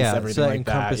 World Police, yeah, everything so that like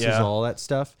that. encompasses Yeah. all that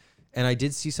stuff. And I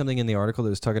did see something in the article that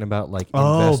was talking about like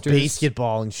oh, investors.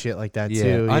 basketball and shit like that Yeah,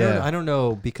 too. I don't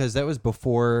know because that was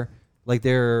before like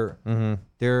their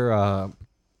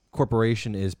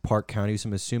corporation is Park County. So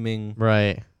I'm assuming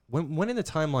Right. when in the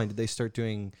timeline did they start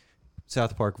doing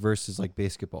South Park versus like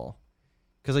basketball?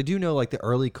 Because I do know like the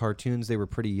early cartoons they were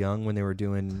pretty young when they were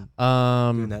doing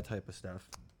that type of stuff.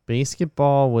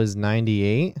 Basketball was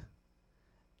 98, So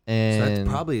and that's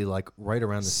probably like right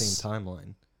around the same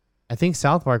timeline. I think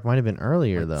South Park might have been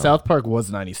earlier though. South Park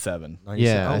was 97. 97.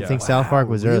 Yeah, I yeah. think South Park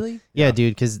was early. really? Yeah,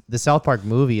 dude, because the South Park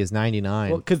movie is 99.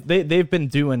 Well, because they've been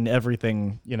doing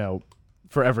everything,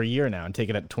 for every year now and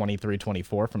taking it 23,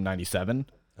 24 from 97.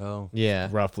 Oh, yeah.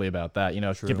 Roughly about that,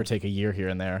 True. give or take a year here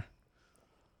and there.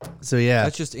 So yeah,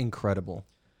 that's just incredible.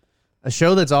 a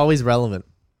show that's always relevant.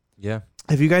 Yeah.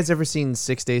 Have you guys ever seen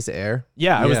 6 Days to Air?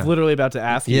 Yeah, I was Yeah. literally about to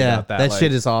ask you about that. that like,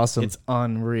 shit is awesome. It's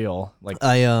unreal. Like,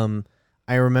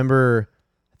 I remember,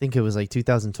 I think it was like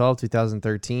 2012,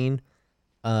 2013.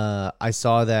 I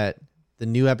saw that the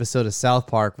new episode of South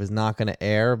Park was not going to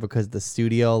air because the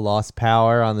studio lost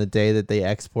power on the day that they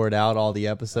export out all the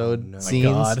episode no. My scenes.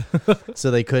 God.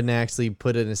 So they couldn't actually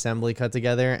put an assembly cut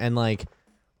together. And like,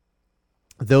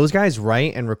 those guys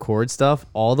write and record stuff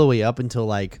all the way up until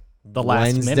like The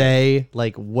last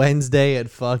Wednesday at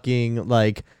fucking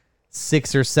like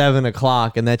 6 or 7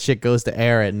 o'clock, and that shit goes to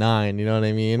air at 9. You know what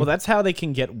I mean? Well, that's how they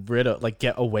can get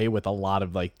away with a lot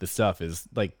of like the stuff is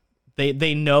like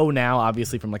they know now,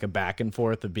 obviously, from like a back and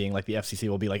forth of being like the FCC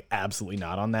will be like absolutely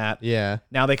not on that. yeah.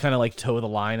 Now they kind of like toe the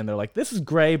line and they're like, this is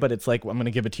gray, but it's like I'm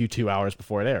gonna give it to you 2 hours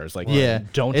before it airs. Like, Yeah.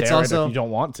 don't It's air also- it if you don't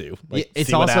want to. Like, It's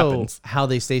see what also happens. how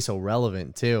they stay so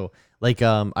relevant too. Like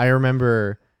I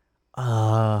remember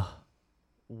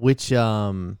which it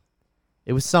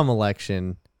was some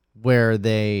election where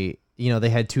they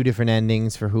had 2 different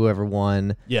endings for whoever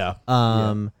won. Yeah.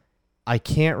 I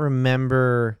can't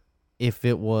remember if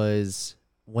it was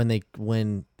when they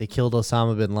killed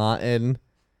Osama bin Laden.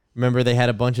 Remember they had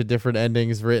a bunch of different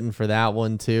endings written for that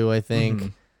one too, I think.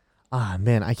 Mhm. Ah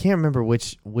man, I can't remember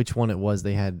which one it was.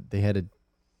 It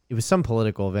was some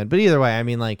political event. But either way, I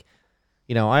mean like,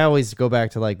 I always go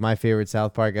back to like my favorite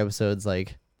South Park episodes,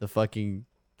 like the fucking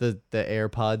the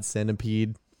AirPod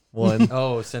centipede one.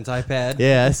 Oh, Sentai Pad.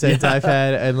 Yeah, Sentai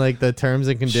Pad and like the terms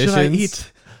and conditions. Should I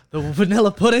eat the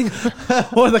vanilla pudding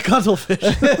or the cuttlefish?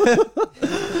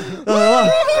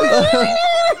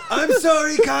 I'm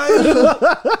sorry,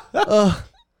 Kyle.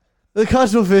 The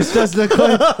cuttlefish does look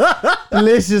quite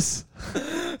delicious.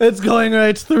 It's going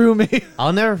right through me.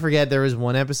 I'll never forget there was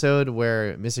one episode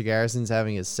where Mr. Garrison's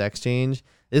having his sex change.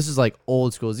 This is like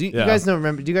old school. You Yeah. guys don't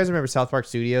remember? Do you guys remember South Park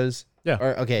Studios? Yeah.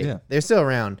 Or, okay, Yeah. they're still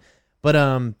around.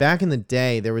 But back in the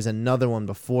day, there was another one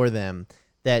before them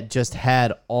that just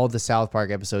had all the South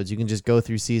Park episodes. You can just go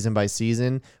through season by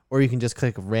season, or you can just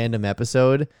click a random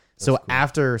episode. So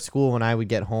after school, when I would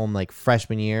get home, like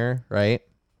freshman year, right,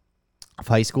 of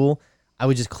high school, I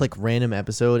would just click random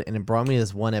episode, and it brought me to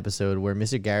this one episode where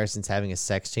Mr. Garrison's having a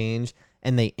sex change,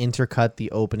 and they intercut the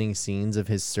opening scenes of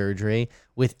his surgery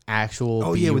with actual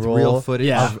Oh, yeah, with B-roll real footage.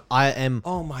 Yeah. of- I am.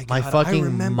 Oh my God. My I fucking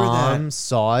remember mom that.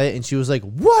 saw it, and she was like,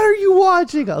 "What are you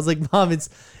watching?" I was like, "Mom, it's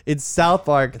South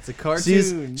Park. It's a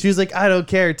cartoon." She was like, "I don't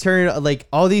care." Turn like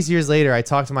all these years later, I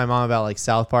talked to my mom about like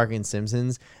South Park and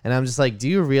Simpsons, and I'm just like, "Do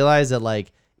you realize that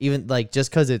like even like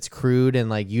just because it's crude and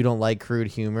like you don't like crude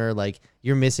humor, like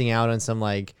you're missing out on some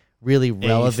like really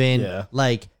relevant yeah.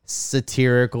 like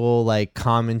satirical like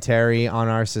commentary on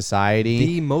our society."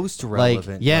 The most Like,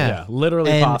 relevant. yeah. Yeah,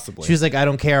 literally, And possibly. she was like, "I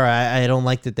don't care. I don't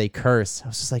like that they curse." I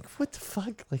was just like, "What the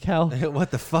fuck? Like how?"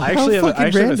 What the fuck? I actually have, fucking I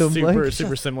actually have random, a like-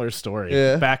 super similar story.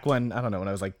 Yeah. Back when, I don't know, when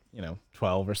I was like,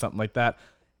 12 or something like that.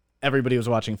 everybody was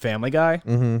watching Family Guy,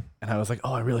 Mm-hmm. and I was like,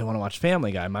 oh, I really want to watch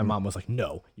Family Guy. My mom was like,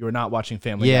 no, you are not watching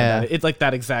Family Yeah. Guy. It's like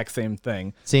that exact same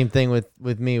thing. Same thing with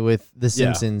me with The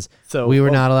Simpsons. So we were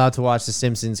not allowed to watch The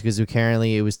Simpsons because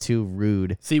apparently it was too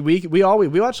rude. See, we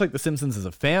watched like The Simpsons as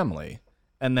a family,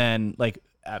 and then like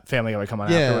at Family Guy would come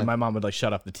on Yeah. afterward. My mom would like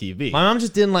shut off the TV. My mom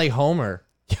just didn't like Homer.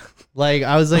 Like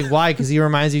I was like, why? Because he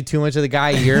reminds you too much of the guy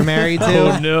you're married to.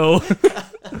 Oh no!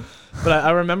 But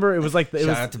I remember it was like it Shout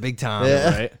was out to Big Tom.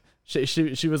 Yeah. right.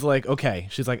 She was like, okay.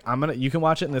 She's like, you can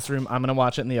watch it in this room. I'm gonna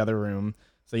watch it in the other room.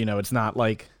 So it's not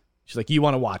like she's like, you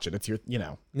want to watch it. It's your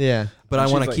Yeah. But I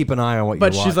She's want to like- keep an eye on what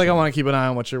But you're she's like, I watching. want to keep an eye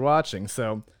on what you're watching.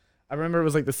 So I remember it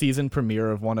was like the season premiere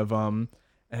of one of them.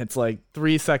 And it's like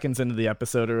 3 seconds into the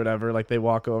episode or whatever, like they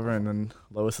walk over and then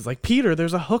Lois is like, Peter,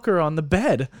 there's a hooker on the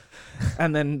bed.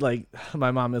 And then like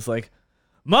my mom is like,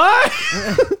 Mike,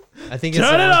 I think it's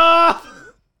turn it off.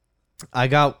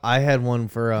 I had one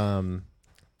for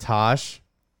Tosh.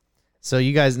 So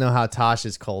you guys know how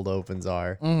Tosh's cold opens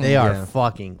are. They are Yeah.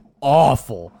 fucking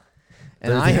awful.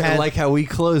 And I had like how we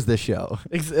close the show.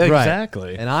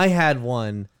 Exactly. And I had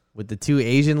one with the two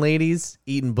Asian ladies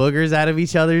eating boogers out of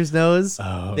each other's nose.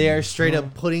 Oh, They are straight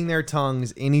up putting their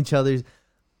tongues in each other's,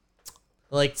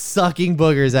 like sucking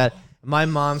boogers at. My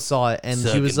mom saw it and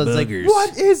she was Sucking like, boogers.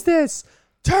 "What is this?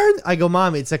 Turn!" I go,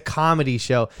 "Mom, it's a comedy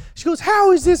show." She goes,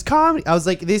 "How is this comedy?" I was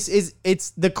like,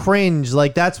 it's the cringe.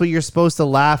 Like that's what you're supposed to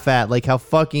laugh at. Like how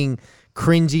fucking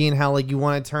cringy and how like you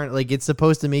want to turn. Like it's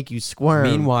supposed to make you squirm.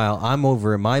 Meanwhile, I'm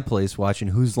over at my place watching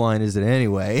Whose Line Is It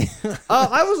Anyway?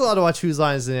 I was allowed to watch Whose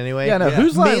Line Is It Anyway. Yeah, no,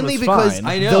 Whose Line mainly was because fine.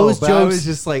 I know. those but jokes. I was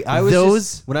just like,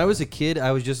 those- when I was a kid,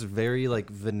 I was just very like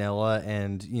vanilla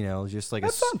and just like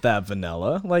That's not that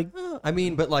vanilla. Like, I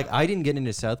mean, but like I didn't get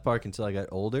into South Park until I got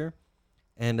older,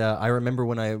 and I remember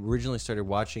when I originally started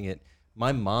watching it,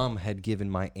 my mom had given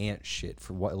my aunt shit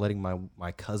for letting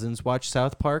my cousins watch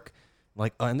South Park.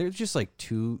 Like, and they're just like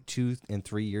 2 and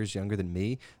 3 years younger than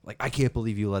me. Like, I can't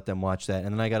believe you let them watch that.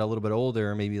 And then I got a little bit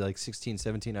older, maybe like 16,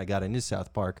 17, I got into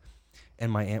South Park.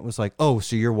 And my aunt was like, "Oh,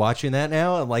 so you're watching that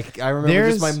now?" And like, I remember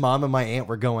just my mom and my aunt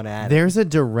were going at it. There's a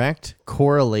direct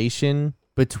correlation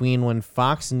between when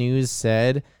Fox News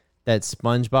said that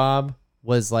SpongeBob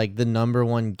was like the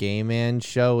 #1 gay man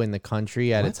show in the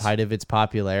country at its height of its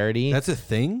popularity That's a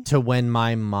thing? to when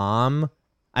my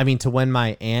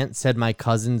aunt said my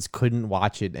cousins couldn't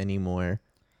watch it anymore.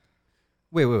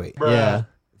 Wait. Yeah.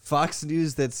 Fox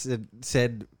News that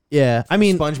said Yeah. I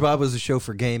mean, SpongeBob was a show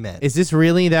for gay men. is this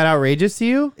really that outrageous to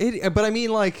you? But I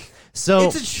mean, like, So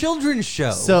it's a children's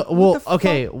show. So, What well, the fuck?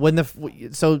 okay.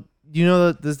 So you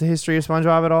know the history of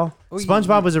SpongeBob at all? Oh,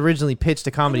 SpongeBob was originally pitched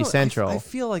to Comedy I don't- Central. I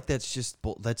feel like that's just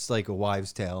that's like a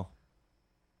wives' tale.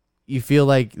 You feel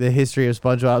like the history of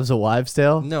SpongeBob's a wives'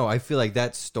 tale? No, I feel like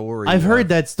that story. I've heard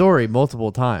that story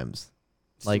multiple times,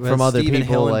 like when from other Steven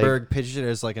people. Like, Hillenburg pitched it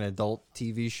as like an adult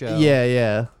TV show.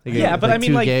 yeah. Like, yeah, but I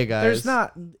mean, two like, gay guys. there's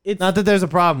not. It's Not that there's a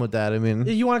problem with that. I mean,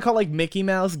 you want to call like Mickey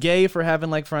Mouse gay for having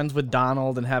like friends with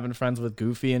Donald and having friends with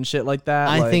Goofy and shit like that.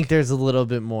 I Like, think there's a little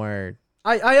bit more.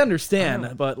 I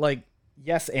understand, but like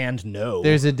yes and no.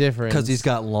 There's a difference because he's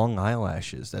got long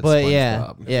eyelashes. That's But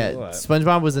SpongeBob. yeah. What?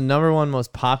 SpongeBob was the #1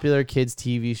 most popular kids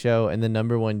TV show and the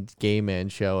 #1 gay man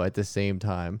show at the same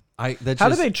time. That's How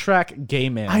do just, they track gay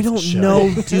man? I don't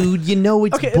know, dude. You know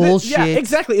it's Okay, bullshit. yeah,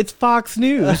 exactly. It's Fox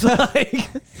News. like,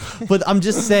 But I'm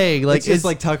just saying, like, It's just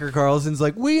like Tucker Carlson's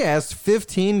like, we asked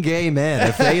 15 gay men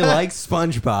if they like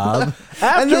SpongeBob.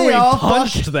 after they we all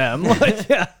punched them. Like,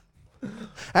 yeah.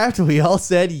 after they all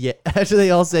said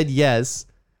yes,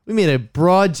 we made a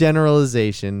broad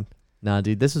generalization. Nah,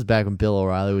 dude, this was back when Bill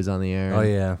O'Reilly was on the air. Oh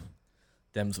yeah,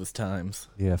 Dems was times.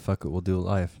 yeah. Fuck it, we'll do it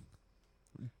live.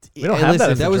 We don't have that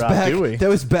as a That was drop, back. do we? That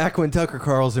was back when Tucker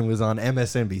Carlson was on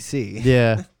MSNBC.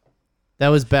 Yeah, that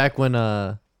was back when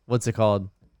what's it called?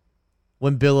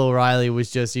 When Bill O'Reilly was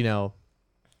just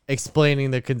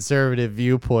explaining the conservative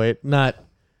viewpoint, not.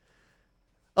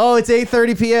 Oh, it's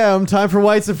 8:30 p.m. Time for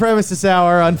White Supremacist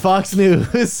Hour on Fox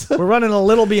News. We're running a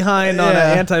little behind on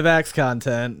Yeah. anti-vax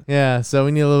content. Yeah, so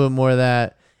we need a little bit more of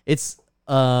that. It's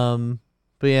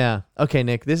but yeah. Okay,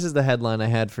 Nick, this is the headline I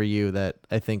had for you that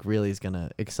I think really is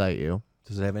gonna excite you.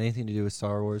 Does it have anything to do with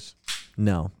Star Wars?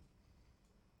 No.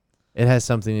 It has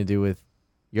something to do with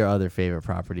your other favorite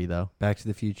property though. Back to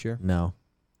the Future. No.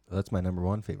 That's my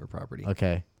 #1 favorite property.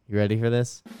 Okay. You ready for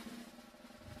this?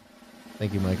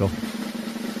 Thank you, Michael.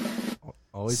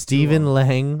 Always too Stephen long.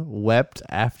 Lang wept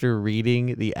after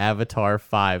reading the Avatar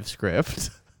 5 script.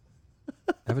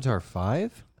 Avatar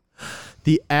 5.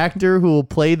 The actor who will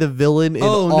play the villain in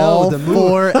Oh, no, all the movie.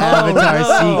 4 Avatar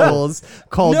no. sequels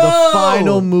called No. the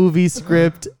final movie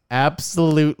script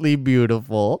absolutely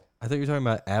beautiful. I thought you were talking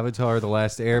about Avatar: The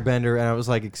Last Airbender, and I was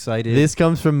like excited. This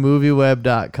comes from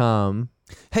MovieWeb.com.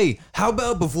 Hey, how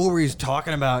about before we was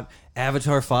talking about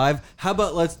Avatar 5, how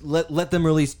about let them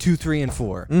release 2, 3, and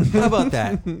 4? How about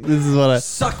that? This is what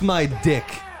Suck my dick.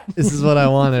 this is what I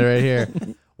wanted right here.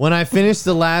 When I finished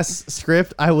the last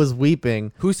script, I was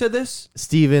weeping. Who said this?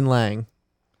 Stephen Lang.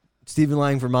 Stephen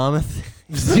Lang for Monmouth.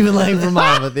 Stephen Lang from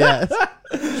Monmouth, yes.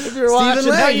 If you're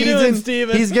watching, how you doing,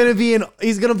 Steven? He's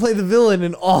gonna play the villain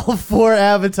in all 4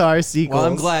 Avatar sequels. Well,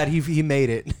 I'm glad he made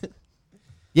it.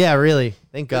 Yeah, really.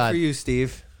 Thank Good God. for you,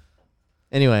 Steve.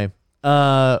 Anyway,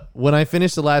 when I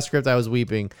finished the last script, I was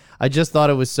weeping. I just thought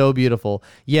it was so beautiful.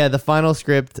 Yeah, the final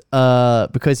script,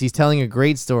 because he's telling a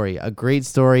great story,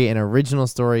 an original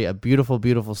story, a beautiful,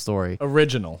 beautiful story.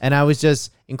 Original. And I was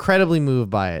just incredibly moved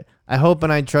by it. I hope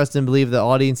and I trust and believe the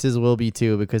audiences will be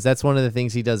too, because that's one of the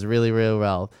things he does really, really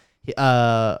well.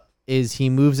 Is he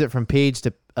moves it from page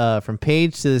to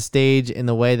the stage in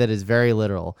the way that is very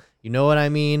literal. You know what I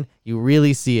mean? You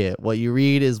really see it. What you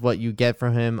read is what you get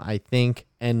from him, I think,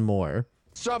 and more.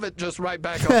 Shove it just right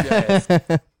back up your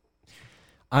ass.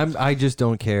 I just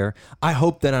don't care. I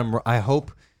hope that I'm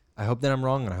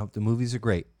wrong, and I hope the movies are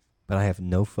great, but I have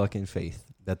no fucking faith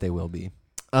that they will be.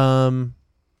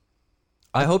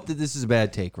 I hope that this is a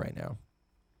bad take right now.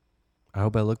 I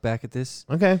hope I look back at this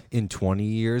Okay. in 20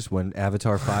 years when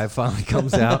Avatar 5 finally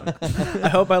comes out. I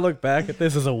hope I look back at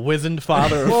this as a wizened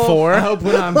father of 4. I hope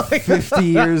when I'm 50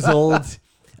 years old,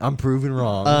 I'm proven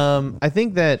wrong. I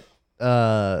think that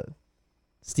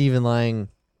Stephen Lang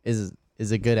is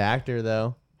a good actor,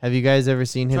 though. Have you guys ever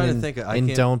seen him Trying to in, think, I in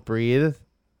can't- Don't Breathe?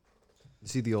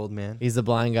 See the old man? He's the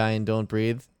blind guy in Don't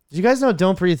Breathe. Did you guys know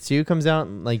Don't Breathe 2 comes out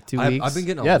in like 2 weeks? I've been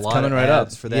getting Yeah, a it's lot coming of right up.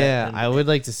 ads for that. Yeah, and I would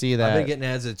like to see that. I've been getting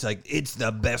ads. It's like it's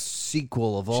the best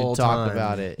sequel of all Should talk time.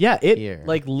 about it. Yeah, it here.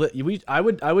 like I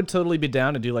would totally be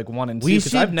down to do like 1 and 2 we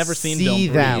because should I've never seen see Don't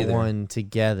Breathe that either. one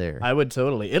together. I would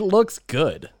totally. It looks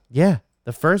good. Yeah,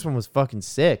 the first one was fucking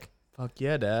sick. Fuck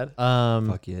yeah, Dad.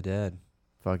 Fuck yeah, Dad.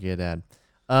 Fuck yeah, Dad.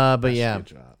 But yeah, Good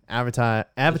job. Avatar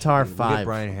We'll get 5.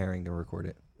 Brian Herring to record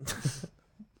it.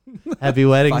 Happy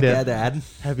wedding, Fuck yeah, Dylan. Dad.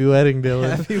 Happy wedding,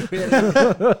 Dylan.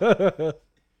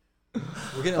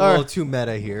 We're getting a little too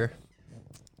meta here.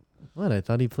 What? I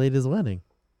thought he played his wedding.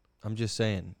 I'm just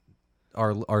saying.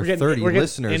 Our getting- 30 we're getting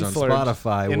listeners on influred-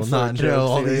 Spotify will influred not know jokes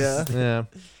all here, these. yeah.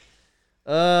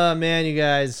 Yeah. Man, you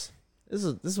guys,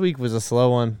 this week was a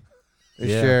slow one for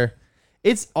Yeah. sure.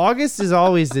 August is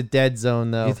always the dead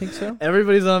zone though. You think so?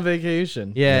 Everybody's on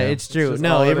vacation. Yeah, Yeah. it's true. just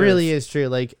No, all it it really is true.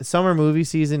 Like summer movie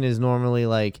season is normally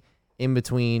like in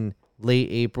between late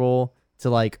April to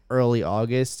like early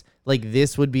August. Like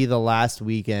this would be the last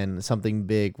weekend something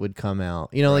big would come out.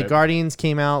 You know, like Right. Guardians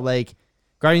came out, like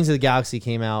Guardians of the Galaxy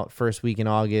came out first week in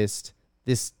August.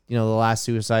 This, the last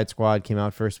Suicide Squad came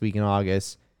out first week in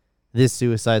August. This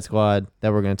Suicide Squad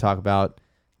that we're going to talk about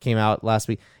came out last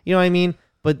week. You know what I mean?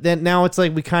 But then now it's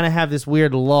like we kind of have this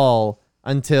weird lull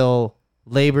until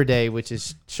Labor Day, which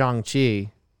is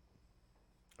Shang-Chi.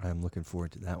 I'm looking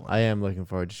forward to that one. I am looking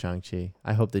forward to Shang-Chi.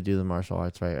 I hope they do the martial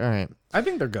arts right. All right. I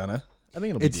think they're gonna. I think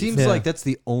it'll be It seems Yeah. like that's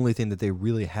the only thing that they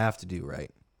really have to do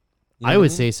right. You know I what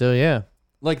would mean? say so, yeah.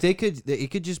 Like it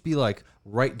could just be like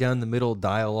right down the middle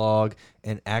dialogue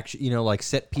and action, like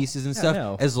set pieces and stuff.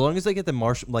 no. As long as they get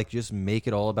the just make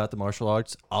it all about the martial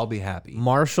arts, I'll be happy.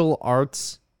 Martial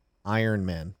arts Iron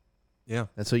Man. Yeah.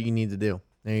 That's what you need to do.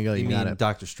 There you go. You, You got mean it.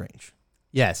 Doctor Strange?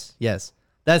 Yes.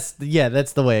 That's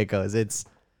the way it goes. It's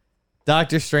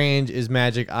Doctor Strange is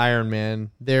magic Iron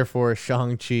Man. Therefore,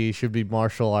 Shang-Chi should be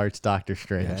martial arts Doctor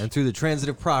Strange. Yeah, and through the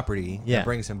transitive property, Yeah. that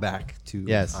brings him back to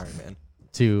Yes. Iron Man.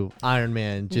 To Iron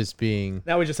Man just being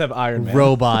Now we just have Iron Man.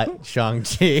 robot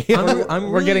Shang-Chi.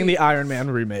 We're getting the Iron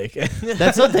Man remake.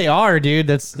 That's what they are, dude.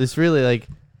 That's really like,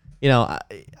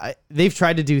 they've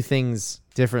tried to do things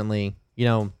differently,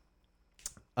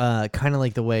 kind of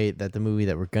like the way that the movie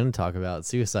that we're going to talk about,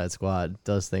 Suicide Squad,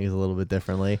 does things a little bit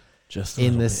differently. Just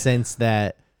In the sense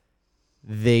that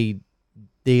they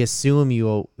assume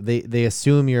they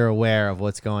assume you're aware of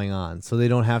what's going on, so they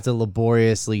don't have to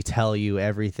laboriously tell you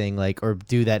everything, like, or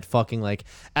do that fucking like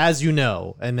as and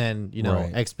then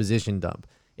Right. exposition dump.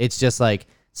 It's just like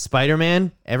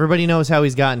Spider-Man. Everybody knows how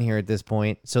he's gotten here at this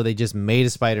point, so they just made a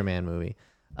Spider-Man movie.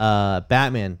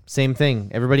 Batman, same thing.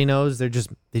 Everybody knows they just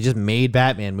made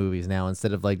Batman movies now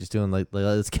instead of like just doing like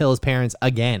let's kill his parents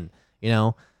again.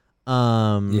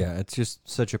 Yeah, it's just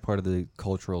such a part of the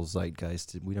cultural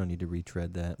zeitgeist. We don't need to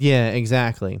retread that. Yeah,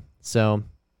 exactly. So,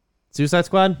 Suicide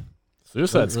Squad.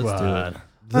 Suicide Let's do Squad.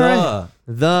 The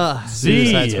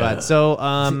Suicide Squad.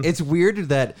 So It's weird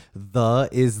that the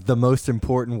is the most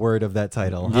important word of that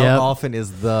title. How Yep. often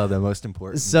is the most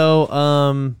important?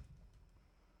 So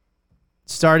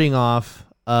starting off,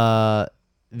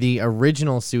 the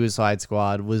original Suicide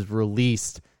Squad was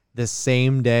released the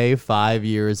same day 5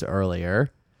 years earlier.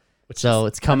 So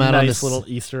it's come out on nice this little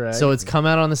Easter egg. So it's come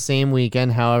out on the same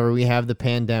weekend. However, we have the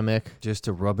pandemic. Just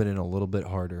to rub it in a little bit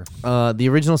harder. The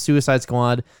original Suicide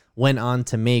Squad went on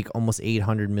to make almost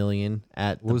 800 million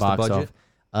at What the was the box budget?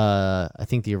 office. I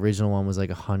think the original one was like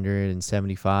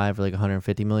 175 or like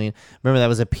 150 million. Remember, that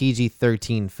was a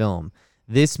PG-13 film.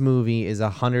 This movie is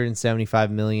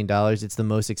 $175 million. It's the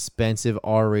most expensive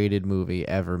R-rated movie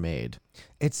ever made.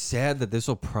 It's sad that this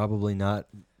will probably not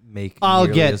make. I'll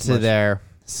nearly get as to much. there.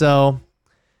 So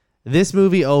this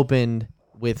movie opened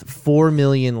with $4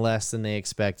 million less than they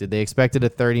expected. They expected a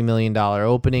 $30 million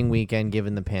opening weekend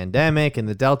given the pandemic and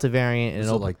the Delta variant, and Is it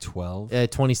it opened like 12?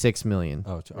 $26 million.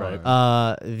 Oh, Right.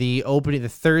 alright. The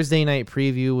Thursday night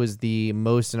preview was the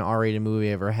most an R-rated movie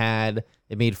ever had.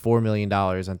 It made $4 million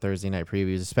on Thursday night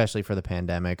previews, especially for the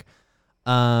pandemic.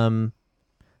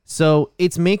 So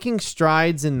it's making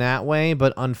strides in that way,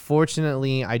 but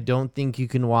unfortunately, I don't think you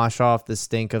can wash off the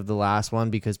stink of the last one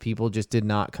because people just did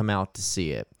not come out to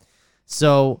see it.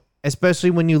 So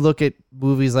especially when you look at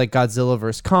movies like Godzilla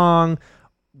vs. Kong,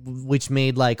 which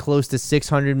made like close to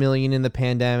 600 million in the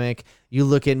pandemic. You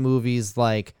look at movies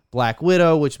like Black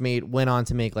Widow, which went on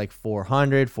to make like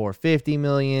 450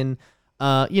 million.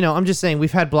 I'm just saying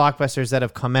we've had blockbusters that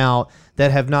have come out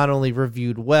that have not only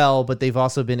reviewed well, but they've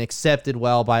also been accepted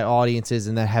well by audiences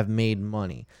and that have made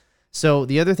money. So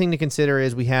the other thing to consider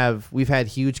is we've had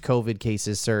huge COVID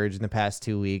cases surge in the past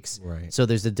 2 weeks. Right. So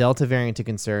there's the Delta variant to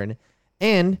concern.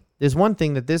 And there's one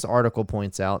thing that this article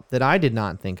points out that I did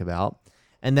not think about,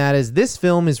 and that is this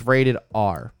film is rated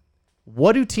R.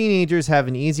 What do teenagers have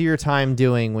an easier time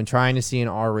doing when trying to see an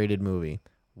R-rated movie?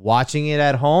 Watching it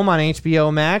at home on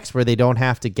HBO Max, where they don't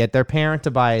have to get their parent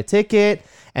to buy a ticket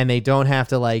and they don't have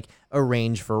to like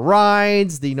arrange for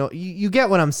rides. You get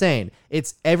what I'm saying.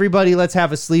 It's everybody, let's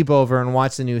have a sleepover and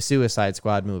watch the new Suicide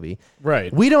Squad movie.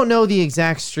 Right. We don't know the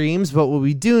exact streams, but what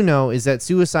we do know is that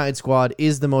Suicide Squad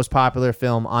is the most popular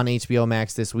film on HBO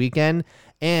Max this weekend,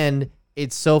 and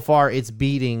it's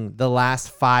beating the last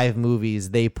 5 movies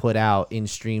they put out in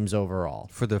streams overall.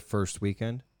 For the first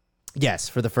weekend? Yes,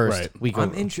 for the first Right. week.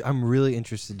 I'm really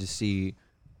interested to see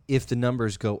if the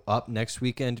numbers go up next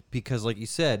weekend because, like you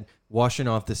said, washing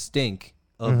off the stink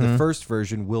of the first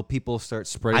version, will people start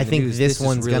spreading I the think news? this is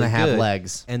one's really gonna have good,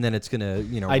 legs. and then it's gonna,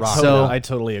 I rock. totally, I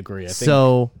totally agree. I think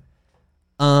So,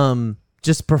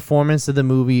 just performance of the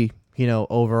movie,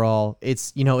 overall,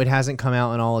 it's, it hasn't come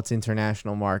out in all its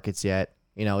international markets yet.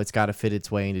 It's got to fit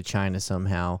its way into China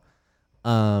somehow.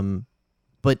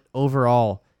 But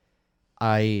overall,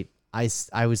 I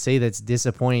would say that's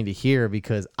disappointing to hear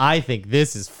because I think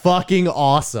this is fucking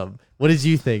awesome. What did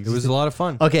you think? It was a lot of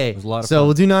fun. Okay, It was a lot of so fun.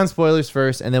 we'll do non-spoilers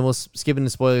first, and then we'll skip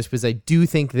into spoilers because I do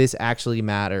think this actually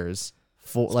matters.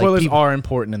 spoilers are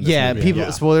important in this Yeah,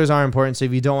 movie. spoilers are important. So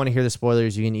if you don't want to hear the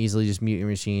spoilers, you can easily just mute your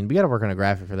machine. We got to work on a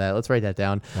graphic for that. Let's write that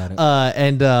down. Got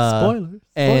it. Spoilers.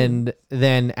 And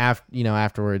then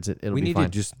afterwards, it'll We be needed fine.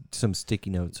 just some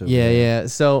sticky notes. Over Yeah, there. yeah.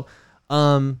 So,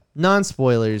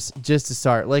 non-spoilers, just to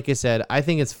start, like I said, I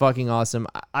think it's fucking awesome.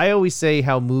 I always say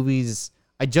how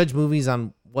I judge movies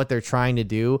on what they're trying to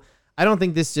do. I don't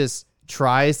think this just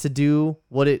tries to do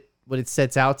what it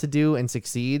sets out to do and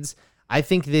succeeds. I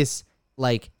think this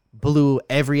blew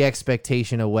every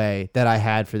expectation away that I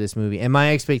had for this movie. And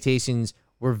my expectations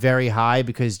were very high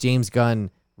because James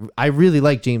Gunn, I really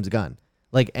like James Gunn.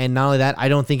 And not only that, I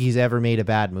don't think he's ever made a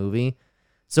bad movie.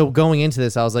 So going into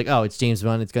this, I was like, oh, it's James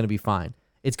Gunn. It's going to be fine.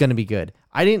 It's going to be good.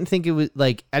 I didn't think it was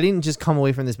I didn't just come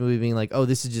away from this movie being like, oh,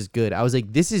 this is just good. I was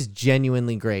like, this is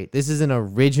genuinely great. This is an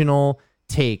original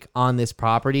take on this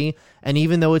property. And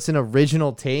even though it's an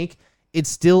original take, it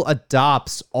still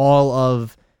adopts all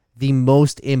of the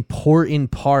most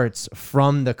important parts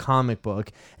from the comic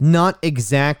book. Not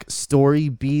exact story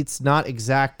beats, not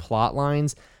exact plot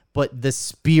lines, but the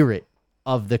spirit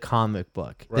of the comic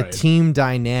book, the Right. team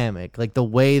dynamic, the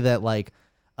way that Waller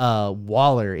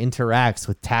interacts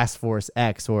with Task Force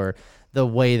X, or the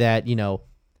way that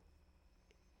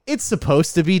it's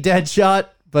supposed to be Deadshot,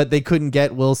 but they couldn't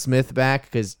get Will Smith back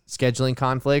because scheduling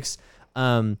conflicts.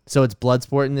 So it's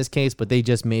Bloodsport in this case, but they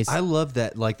just made. I love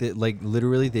that.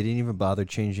 Literally, they didn't even bother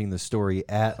changing the story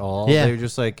at all. Yeah. They were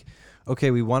just like,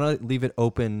 okay, we want to leave it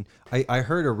open. I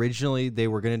heard originally they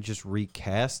were going to just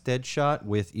recast Deadshot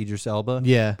with Idris Elba.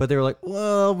 Yeah. But they were like,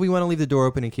 well, we want to leave the door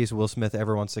open in case Will Smith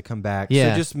ever wants to come back.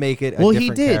 Yeah. So just make it a Well,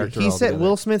 different he did. character He said altogether.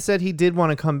 Will Smith said he did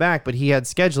want to come back, but he had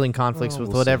scheduling conflicts with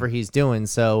we'll whatever he's doing.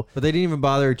 So But they didn't even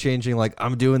bother changing, like,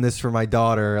 I'm doing this for my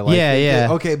daughter. Like, Yeah.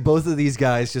 Okay, both of these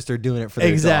guys just are doing it for their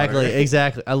daughter.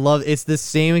 Exactly. I love it's the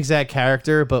same exact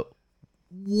character, but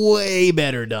way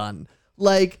better done.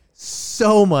 Like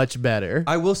so much better.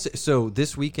 I will say, so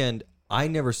this weekend, I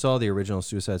never saw the original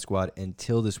Suicide Squad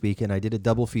until this weekend. I did a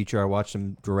double feature. I watched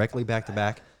them directly back to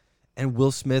back, and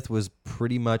Will Smith was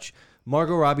pretty much,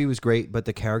 Margot Robbie was great, but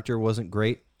the character wasn't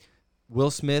great.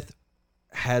 Will Smith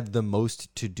had the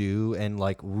most to do, and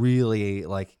like really,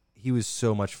 like he was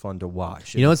so much fun to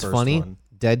watch. You in know the what's first funny? one.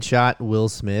 Deadshot Will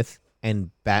Smith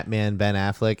and Batman Ben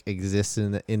Affleck exist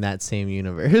in that same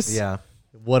universe. Yeah.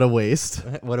 What a waste.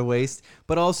 What a waste.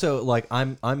 But also, like,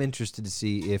 I'm interested to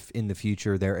see if in the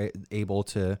future they're able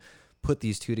to put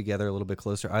these two together a little bit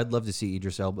closer. I'd love to see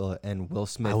Idris Elba and Will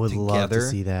Smith I would together. love to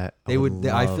see that. I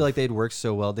feel like they'd work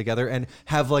so well together and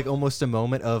have like almost a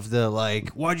moment of the like,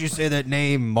 why'd you say that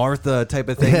name, Martha type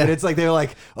of thing. But it's like they're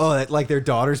like, oh, that like their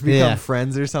daughters become Yeah.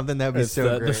 friends or something. That'd be It's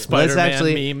so the great. Spider-Man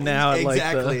actually- meme now.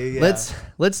 Exactly. Yeah.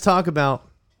 Let's talk about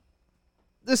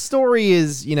the story.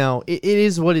 Is it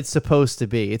is what it's supposed to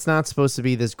be. It's not supposed to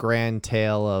be this grand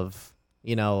tale of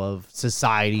of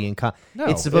society and No,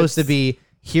 it's supposed to it's- be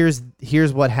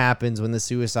here's what happens when the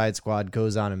Suicide Squad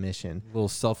goes on a mission. little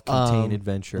self-contained Um,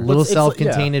 adventure. Little It's-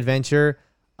 self-contained adventure.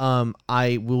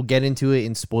 I will get into it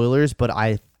in spoilers, but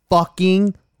I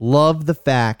fucking love the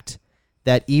fact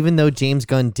that even though James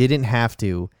Gunn didn't have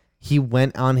to, he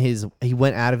went out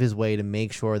of his way to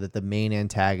make sure that the main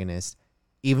antagonist,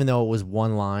 even though it was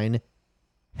one line,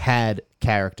 had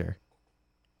character.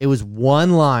 It was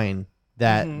one line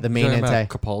that the main Talking about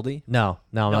antagonist. Capaldi? No,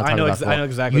 I'm not I talking know about I know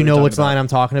exactly. You what know you're which talking line I'm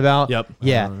talking about? Yep.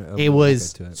 Yeah, I'll it look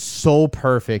was into it. so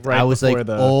perfect. Right I was like,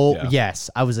 before yeah.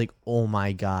 yes. I was like, oh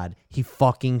my God. He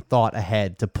fucking thought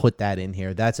ahead to put that in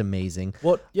here. That's amazing.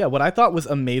 Well, yeah, what I thought was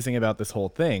amazing about this whole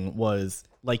thing was,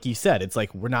 like you said, it's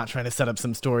like we're not trying to set up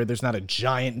some story. There's not a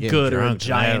giant good or a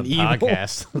giant evil.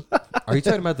 Are you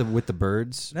talking about with the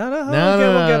birds? No,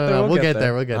 No, we'll get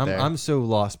there. We'll get there. I'm so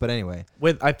lost, but anyway.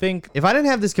 I think If I didn't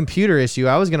have this computer issue,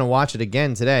 I was going to watch it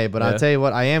again today. But I'll Yeah. tell you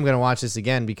what, I am going to watch this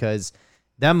again because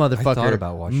that thought motherfucker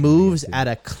about watching it moves again, too. at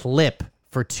a clip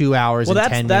for 2 hours Well, and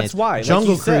that's- 10 that's minutes. why, like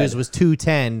Jungle you said. Cruise was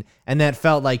 2:10, and that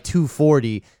felt like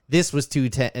 2:40. This was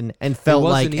 2:10 and felt It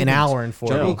like wasn't an even- hour and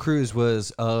 40. Jungle Cruise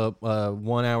was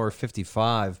 1 hour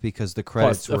 55 because the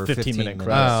credits a were 15-minute minutes.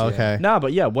 credits. Oh, yeah. okay. No,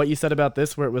 but yeah, what you said about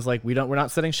this, where it was like we're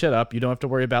not setting shit up. You don't have to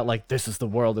worry about like this is the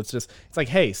world. It's like,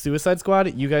 hey, Suicide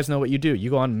Squad, you guys know what you do. You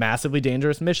go on massively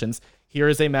dangerous missions. Here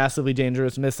is a massively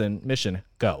dangerous mission.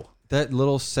 Go. That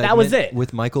little segment was it.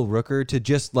 with Michael Rooker to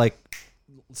just like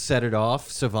set it off,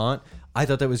 Savant. I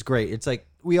thought that was great. It's like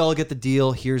we all get the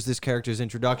deal. Here's this character's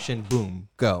introduction. Boom,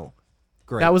 go.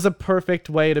 Great. That was a perfect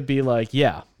way to be like,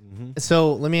 yeah,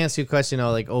 So let me ask you a question,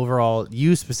 though, like overall,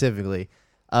 you specifically,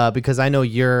 because I know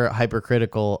you're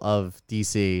hypercritical of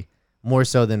DC more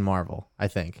so than Marvel, I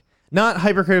think. Not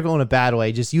hypercritical in a bad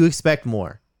way, just you expect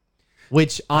more.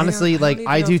 Which honestly, I don't like even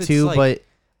I know do if it's too, like-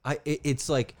 but It's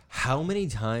like how many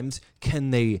times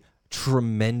can they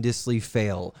tremendously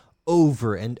fail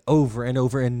over and over and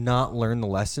over and not learn the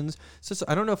lessons? So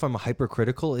I don't know if I'm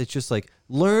hypercritical. It's just like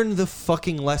learn the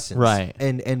fucking lessons, Right.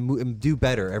 and do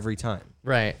better every time.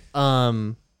 right.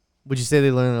 Would you say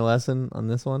they learned a lesson on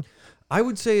this one? I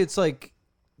would say it's like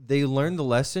they learned the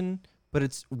lesson, but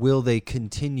it's will they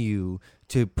continue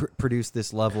to produce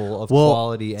this level of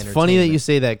quality? It's funny that you entertainment?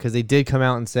 say that because they did come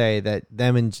out and say that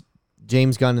them and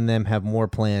James Gunn and them have more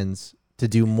plans to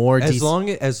do more. as long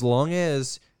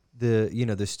as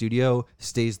the studio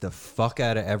stays the fuck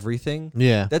out of everything.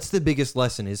 Yeah. That's the biggest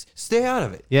lesson is stay out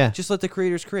of it. Yeah. Just let the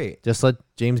creators create. Just let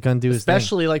James Gunn do his thing.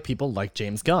 especially like people like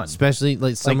James Gunn. Especially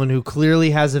like someone who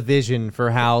clearly has a vision for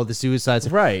how the Suicide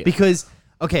Squad. Right. Because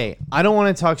okay, I don't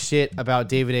want to talk shit about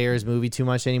David Ayer's movie too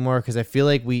much anymore because I feel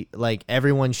like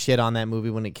everyone shit on that movie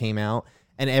when it came out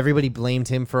and everybody blamed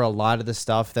him for a lot of the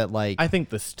stuff that like I think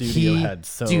the studio had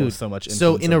so much influence.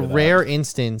 So in a over that. rare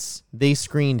instance, they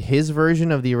screened his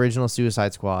version of the original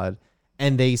Suicide Squad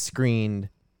and they screened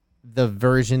the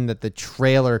version that the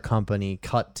trailer company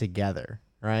cut together,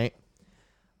 right?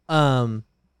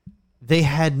 They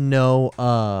had no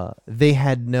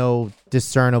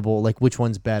discernible like which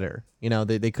one's better.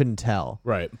 They couldn't tell.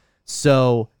 right.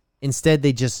 So instead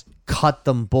they just cut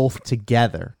them both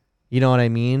together You know what I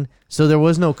mean? So there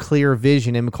was no clear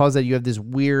vision, and because of that, you have this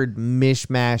weird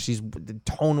mishmash, these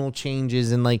tonal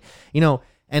changes, and like, you know,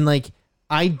 and like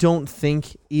I don't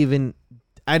think David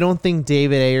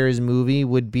Ayer's movie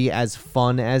would be as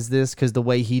fun as this, because the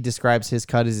way he describes his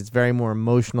cut is it's very more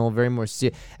emotional, very more.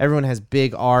 Everyone has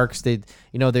big arcs.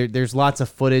 There's lots of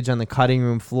footage on the cutting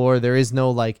room floor. There is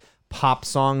no like pop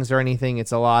songs or anything.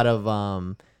 It's a lot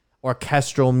of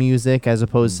orchestral music as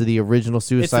opposed to the original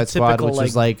Suicide Squad, which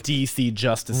is like DC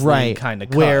Justice right League kind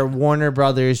of where Warner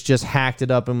Brothers just hacked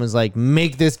it up and was like,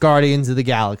 make this Guardians of the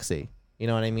Galaxy. You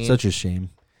know what I mean? Such a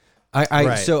shame.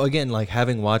 So again, like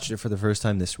having watched it for the first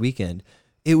time this weekend,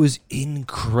 it was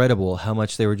incredible how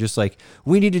much they were just like,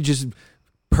 we need to just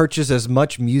purchase as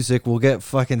much music. We'll get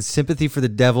fucking Sympathy for the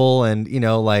Devil and, you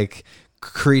know, like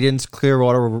Creedence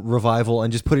Clearwater Revival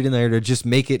and just put it in there to just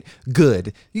make it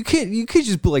good. You can't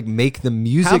just like make the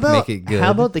music make it good.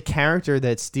 How about the character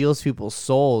that steals people's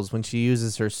souls when she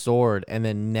uses her sword and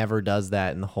then never does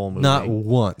that in the whole movie? Not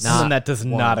once. that does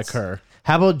not occur.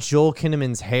 How about Joel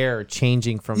Kinnaman's hair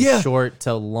changing from short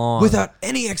to long without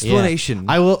any explanation?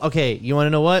 I will. Okay, you want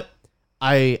to know what?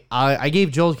 I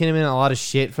gave Joel Kinnaman a lot of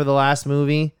shit for the last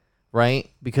movie, right?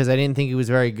 Because I didn't think he was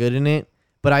very good in it.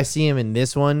 But I see him in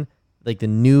this one, like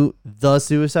the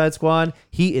Suicide Squad.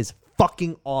 He is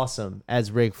fucking awesome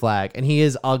as Rick Flag, and he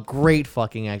is a great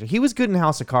fucking actor. He was good in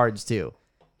House of Cards too.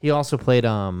 He also played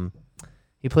the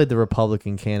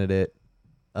Republican candidate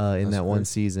in that one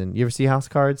season. You ever see House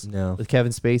of Cards? No. With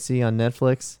Kevin Spacey on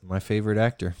Netflix? My favorite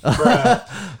actor.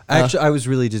 Actually, I was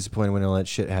really disappointed when all that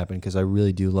shit happened because I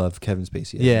really do love Kevin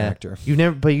Spacey as an actor. You've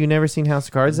never seen House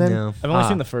of Cards then? No. I've only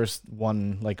seen the first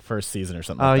season or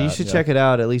something. You should check it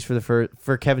out, at least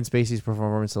for Kevin Spacey's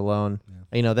performance alone. Yeah.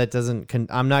 You know, that doesn't.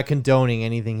 I'm not condoning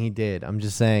anything he did. I'm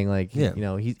just saying, like, you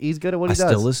know, he's good at what he does. I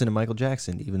still listen to Michael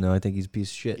Jackson, even though I think he's a piece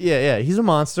of shit. Yeah, he's a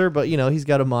monster, but you know, he's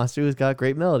got a monster who's got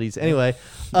great melodies. Anyway,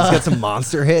 he's got some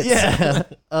monster hits. Yeah.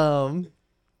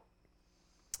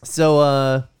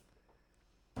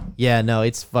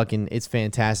 It's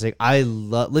fantastic.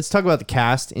 Let's talk about the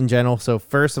cast in general. So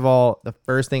first of all, the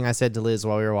first thing I said to Liz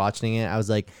while we were watching it, I was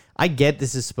like, I get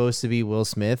this is supposed to be Will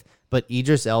Smith, but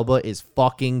Idris Elba is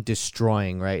fucking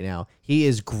destroying right now. He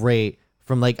is great.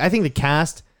 I think the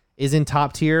cast is in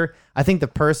top tier. I think the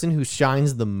person who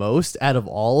shines the most out of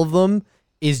all of them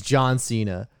is John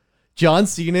Cena. John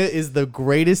Cena is the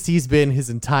greatest he's been his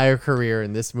entire career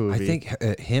in this movie. I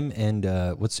think him and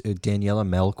Daniela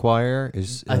Melchior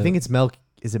is. I think it's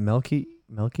Is it Melchior?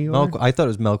 I thought it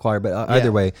was Melchior, but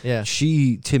either way, yeah.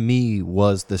 She to me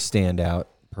was the standout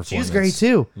performance. She was great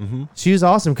too. Mm-hmm. She was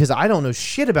awesome because I don't know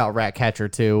shit about Ratcatcher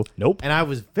 2. Nope. And I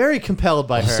was very compelled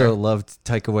by her. Also loved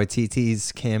Taika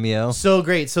Waititi's cameo. So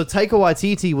great. So Taika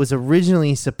Waititi was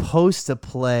originally supposed to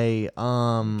play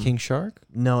King Shark.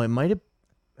 No, it might have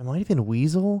been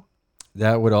Weasel.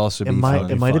 That would also be fun.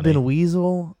 It might have been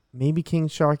Weasel, maybe King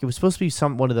Shark. It was supposed to be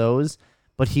one of those,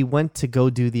 but he went to go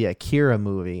do the Akira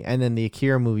movie, and then the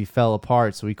Akira movie fell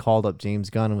apart. So he called up James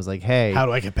Gunn and was like, "Hey, how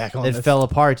do I get back on it this? Fell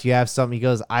apart. Do you have something?" He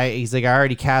goes, "He's like, I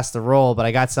already cast the role, but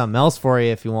I got something else for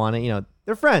you if you want it." You know,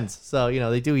 they're friends, so you know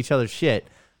they do each other's shit.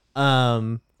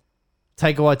 Taika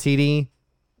Waititi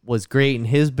was great in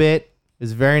his bit. It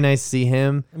was very nice to see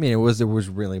him. I mean, there was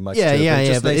really much. Yeah, to it,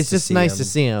 yeah, but it's just nice to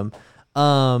see him.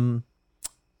 Margot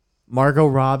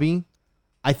Robbie,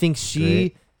 I think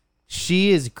she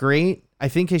is great. I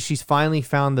think she's finally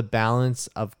found the balance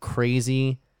of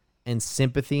crazy and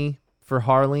sympathy for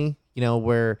Harley, you know,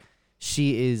 where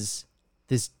she is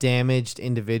this damaged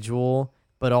individual,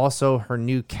 but also her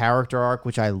new character arc,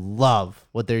 which I love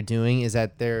what they're doing, is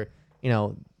that they're, you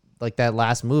know, like that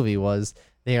last movie was,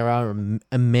 they are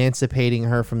emancipating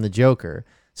her from the Joker.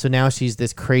 So now she's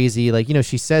this crazy, like, you know,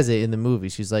 she says it in the movie.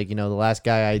 She's like, you know, the last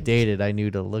guy I dated, I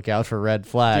knew to look out for red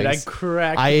flags. Dude, I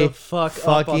cracked the fuck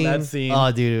up on that scene.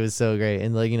 Oh, dude, it was so great.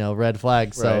 And like, you know, red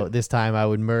flags. So this time I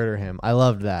would murder him. I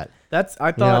loved that.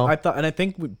 I thought, and I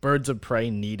think Birds of Prey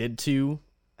needed to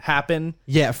happen.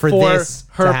 Yeah, for this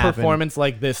her performance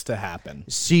like this to happen.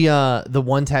 She, the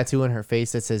one tattoo on her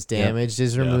face that says "damaged"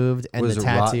 is removed, and Was the it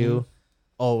tattoo. rotten?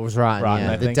 Oh, it was rotten.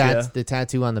 Yeah, I think, the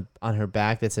tattoo on her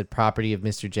back that said "property of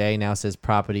Mr. J" now says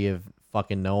 "property of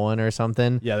fucking no one" or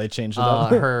something. Yeah, they changed it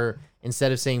up. Her,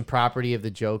 instead of saying "property of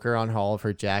the Joker" on all of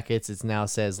her jackets, it now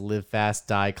says "live fast,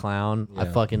 die clown." Yeah. I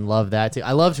fucking love that too.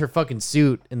 I loved her fucking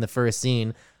suit in the first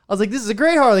scene. I was like, this is a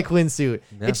great Harley Quinn suit.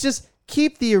 Yeah. It's just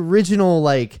keep the original,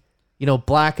 like,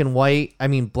 black and white. I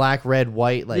mean, black, red,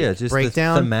 white, like Yeah, just the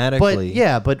breakdown.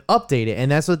 thematically. But update it,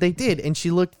 and that's what they did. And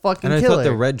she looked fucking And I killer. thought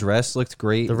the red dress looked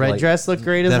great. The red like, dress looked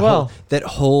great as that well. that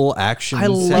whole action. I set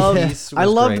love piece I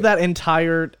was loved great. that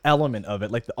entire element of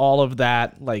it, like all of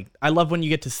that. Like I love when you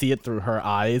get to see it through her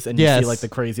eyes and you Yes. see like the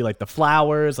crazy, like the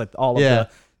flowers, like all of Yeah. the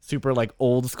super like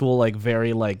old school, like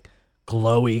very like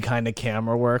glowy kind of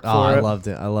camera work. Oh, for I it. loved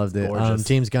it. I loved it. Gorgeous.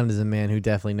 James Gunn is a man who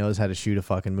definitely knows how to shoot a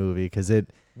fucking movie because it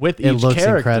with it each looks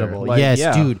character. incredible. Like, yes,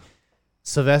 yeah. dude.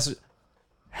 Sylvester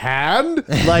hand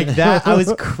like that. I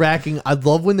was cracking. I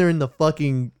love when they're in the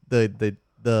fucking the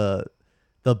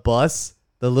bus,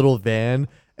 the little van,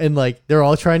 and like they're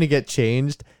all trying to get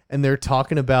changed, and they're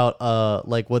talking about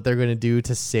like what they're gonna do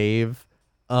to save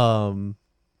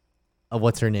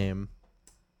what's her name,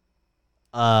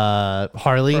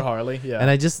 Harley. For Harley, yeah.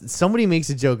 And somebody makes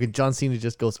a joke and John Cena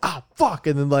just goes, fuck.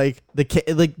 And then like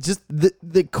just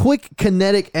the quick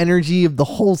kinetic energy of the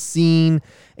whole scene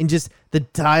and just the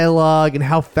dialogue and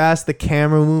how fast the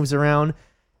camera moves around.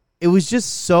 It was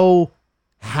just so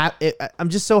I'm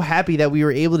just so happy that we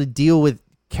were able to deal with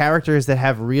characters that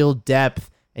have real depth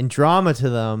and drama to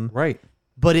them. Right.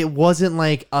 But it wasn't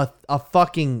like a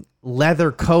fucking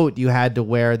leather coat you had to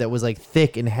wear that was like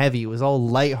thick and heavy. It was all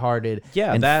lighthearted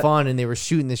and fun, and they were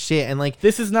shooting the shit. And like,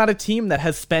 this is not a team that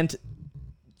has spent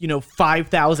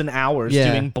 5,000 hours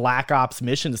doing Black Ops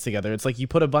missions together. It's like you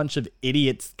put a bunch of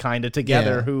idiots kind of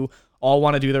together who all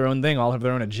want to do their own thing, all have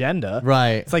their own agenda.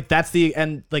 Right. It's like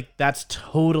that's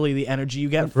totally the energy you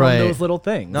get from those little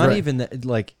things. Not even that.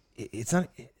 Like it's not.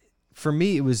 For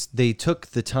me, it was they took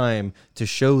the time to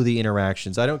show the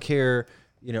interactions. I don't care,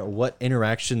 what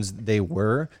interactions they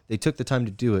were. They took the time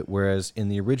to do it. Whereas in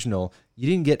the original, you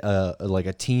didn't get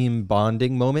a team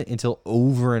bonding moment until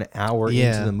over an hour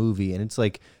into the movie, and it's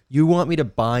like, you want me to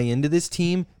buy into this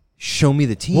team? Show me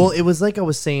the team. Well, it was like I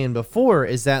was saying before,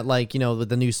 is that like, with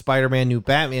the new Spider-Man, new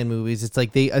Batman movies, it's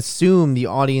like they assume the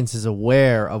audience is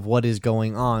aware of what is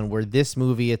going on. Where this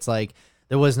movie, it's like,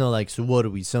 there was no like, so what are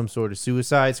we, some sort of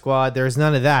Suicide Squad? There's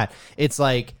none of that. It's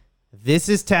like, this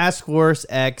is Task Force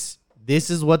X. This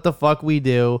is what the fuck we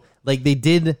do. Like they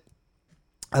did.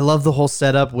 I love the whole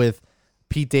setup with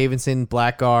Pete Davidson,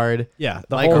 Blackguard. Yeah,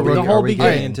 Like, the are we whole we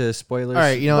getting beginning. into spoilers? All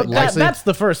right, But that's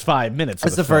the first 5 minutes.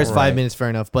 That's of the first film. 5 minutes, fair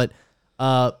enough. But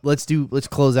let's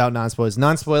close out non-spoilers.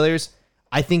 Non-spoilers,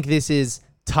 I think this is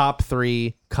top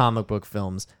 3 comic book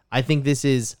films. I think this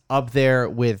is up there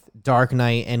with Dark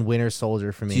Knight and Winter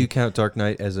Soldier for me. Do you count Dark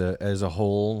Knight as a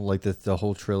whole, like the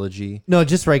whole trilogy? No,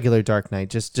 just regular Dark Knight,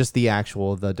 just the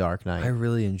actual The Dark Knight. I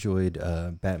really enjoyed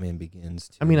Batman Begins.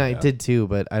 Too. I mean, I did too,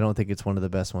 but I don't think it's one of the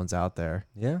best ones out there.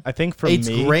 Yeah. I think for It's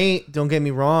me, great, don't get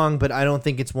me wrong, but I don't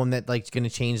think it's one that like is going to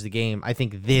change the game. I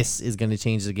think this is going to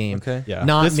change the game. Okay. Yeah,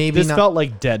 Not this, maybe this not. felt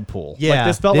like Deadpool. Yeah, like,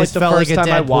 this felt this like the felt first like a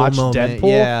time I Deadpool watched moment. Deadpool.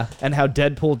 Yeah. And how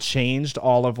Deadpool changed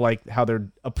all of like how they're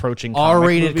approaching comic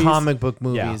R-rated movies. comic book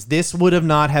movies. Yeah. This would have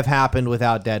not have happened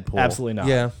without Deadpool. Absolutely not.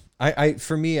 Yeah.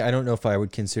 For me, I don't know if I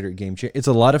would consider it game changer. It's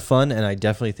a lot of fun, and I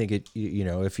definitely think it.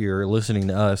 If you're listening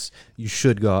to us, you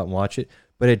should go out and watch it.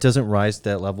 But it doesn't rise to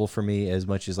that level for me as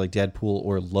much as like Deadpool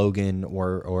or Logan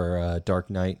or Dark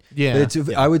Knight. Yeah.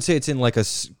 But I would say it's in like a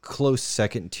close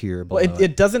second tier. Well, below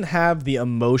it doesn't have the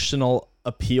emotional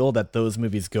appeal that those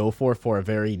movies go for a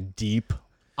very deep.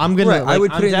 I'm gonna. Right, I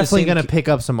would I'm put it in the definitely same gonna ca- pick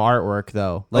up some artwork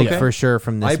though, like Okay. for sure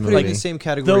from this I put movie. it in the same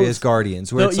category Those- as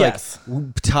Guardians, where it's yes.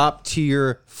 like top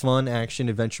tier fun action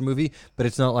adventure movie, but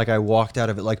it's not like I walked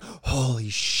out of it like, holy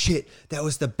shit, that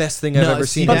was the best thing I've ever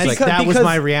see, seen. that's- It's like, that was because-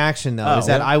 my reaction though. Is Oh.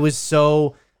 that I was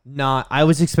so not. I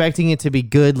was expecting it to be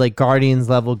good, like Guardians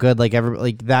level good, like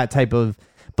that type of.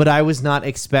 But I was not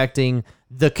expecting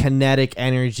the kinetic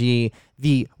energy,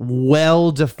 the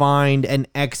well-defined and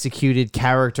executed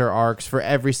character arcs for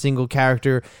every single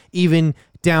character, even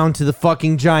down to the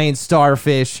fucking giant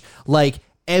starfish. Like,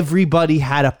 everybody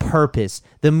had a purpose.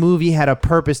 The movie had a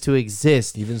purpose to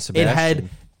exist. Even It had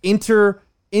inter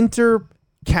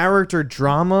character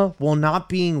drama while not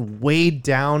being weighed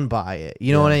down by it.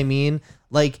 You know what I mean?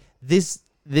 Like, this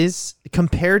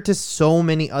compared to so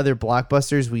many other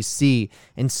blockbusters we see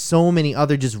and so many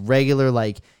other just regular,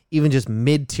 like, even just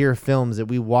mid-tier films that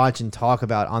we watch and talk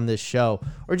about on this show,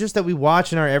 or just that we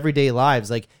watch in our everyday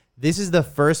lives. Like, this is the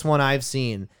first one I've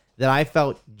seen that I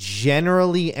felt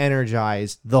generally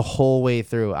energized the whole way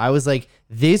through. I was like,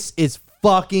 this is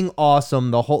fucking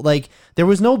awesome. The whole, like, there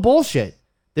was no bullshit.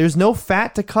 There's no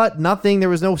fat to cut, nothing. There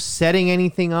was no setting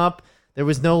anything up. There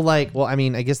was no, like, well, I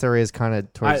mean, I guess there is kind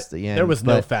of towards the end. There was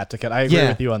no but fat to cut. I agree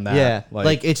with you on that. Yeah.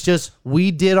 Like, it's just,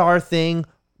 we did our thing.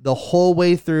 the whole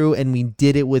way through, and we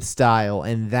did it with style,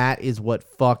 and that is what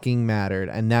fucking mattered,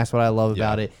 and that's what I love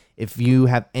about it. If you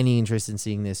have any interest in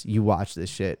seeing this, you watch this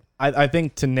shit. I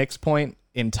think to Nick's point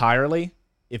entirely,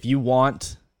 if you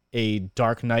want a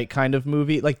Dark Knight kind of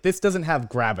movie, like this doesn't have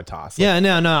gravitas. Yeah,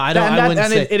 no, I don't. I wouldn't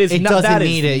say it is it not, doesn't that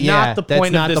need is it. not Yeah, the that's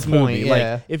point not of this the point, movie.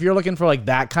 yeah. Like if you're looking for like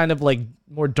that kind of like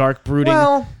more dark brooding.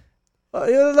 Well,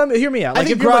 Hear me out. I Like,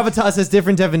 think if you're gravitas has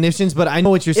different definitions, but I know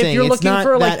what you're if saying. you're It's looking not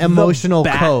for like that emotional the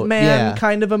coat. Batman Yeah.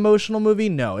 kind of emotional movie,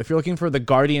 no. If you're looking for the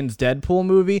Guardians Deadpool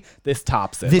movie, this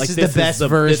tops it. This Like, is the best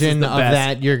version the of best.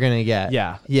 that you're gonna get.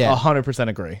 Yeah, yeah. 100%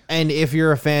 agree. And if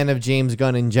you're a fan of James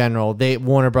Gunn in general,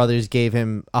 Warner Brothers gave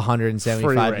him Free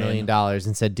 $175 reign. million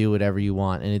and said, "Do whatever you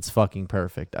want," and it's fucking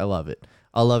perfect. I love it.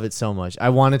 I love it so much. I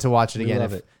wanted to watch it again.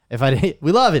 love it. If I didn't,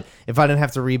 we love it. If I didn't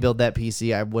have to rebuild that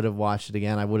PC, I would have watched it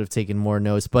again. I would have taken more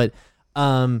notes. But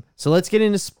so let's get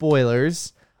into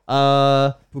spoilers.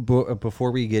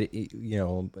 Before we get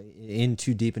in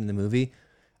too deep into the movie,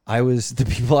 the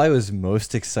people I was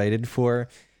most excited for.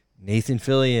 Nathan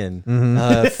Fillion,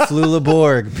 Flula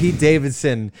Borg, Pete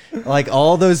Davidson, like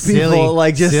all those people, Silly.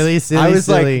 like just Silly, I was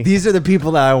silly. like, these are the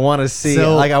people that I want to see.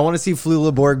 So- Like I want to see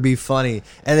Flula Borg be funny,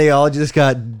 and they all just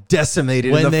got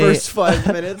decimated in the first 5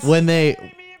 minutes.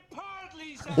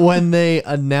 When they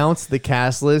announced the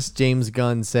cast list, James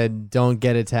Gunn said, "Don't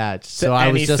get attached." So I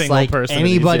any was just single like, person of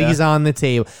these, anybody's yeah. on the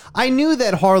table. I knew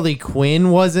that Harley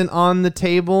Quinn wasn't on the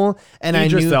table, and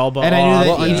Idris I knew Elba. and I knew that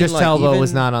Well, I mean, Idris like, Elba was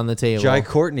even not on the table. Jai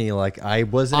Courtney, like I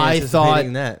wasn't I thought,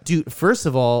 anticipating that. dude. First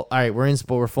of all right, we're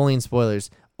fully in spoilers.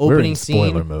 Opening in scene,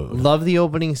 spoiler mode. love the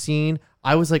opening scene.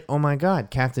 I was like, oh my god,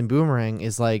 Captain Boomerang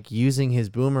is like using his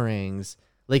boomerangs.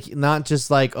 Like, not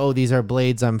just like, oh, these are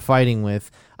blades I'm fighting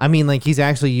with. I mean, like, he's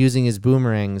actually using his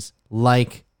boomerangs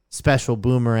like special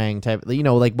boomerang type,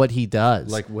 like what he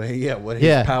does. Like, what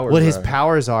his powers what his are.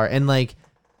 powers are. And, like,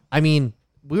 I mean,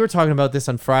 we were talking about this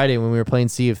on Friday when we were playing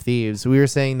Sea of Thieves. We were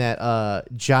saying that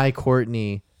Jai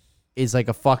Courtney is like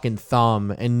a fucking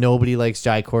thumb, and nobody likes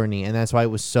Jai Courtney. And that's why it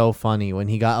was so funny when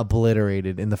he got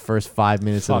obliterated in the first 5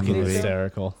 minutes of the Fucking movie.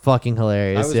 hysterical. Fucking I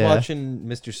hilarious. was yeah. watching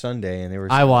Mr. Sunday, and they were.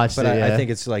 I watched but it, yeah. I think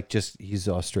it's like just he's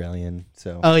Australian,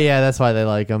 so. Oh yeah, that's why they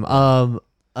like him.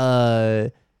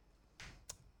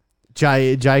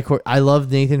 Jai Court. I love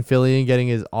Nathan Fillion getting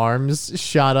his arms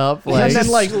shot up. Like, And then,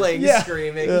 like, yeah.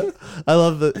 screaming. I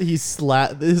love that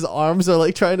his arms are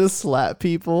like trying to slap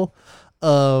people.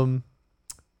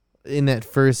 In that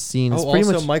first scene, it's pretty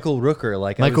also much Michael Rooker.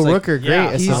 Like Michael I was like, Rooker, great. yeah,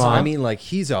 as He's, Savant. I mean, like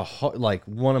he's like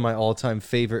one of my all-time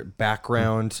favorite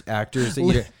background actors. That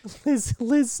you,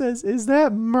 Liz says, "Is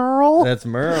that Merle?" that's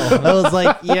Merle. I was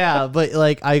like, yeah, but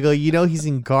like I go, he's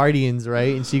in Guardians,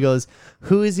 right? And she goes,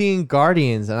 who is he in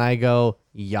Guardians? And I go,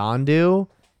 Yondu.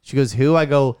 She goes, who? I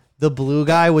go, the blue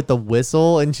guy with the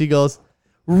whistle. And she goes,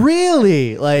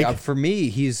 really? Like, For me,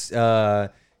 he's I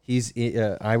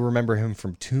remember him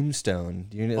from Tombstone.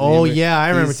 Do you know? Oh, yeah, I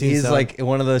remember He's Tombstone. like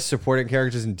one of the supporting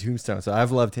characters in Tombstone. So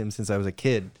I've loved him since I was a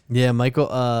kid. yeah, Michael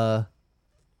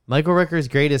Rooker is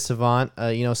great as Savant.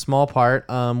 Small part.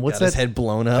 What's Got that? his head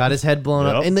blown up. Got his head blown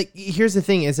up. Yep. And like, here's the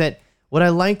thing: is that what I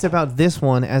liked about this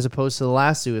one, as opposed to the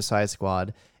last Suicide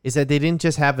Squad, is that they didn't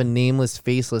just have a nameless,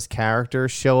 faceless character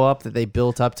show up that they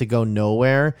built up to go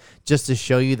nowhere just to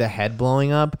show you the head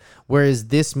blowing up. Whereas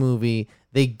this movie,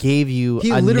 they gave you He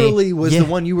a literally was Yeah. the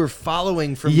one you were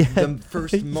following from Yeah. the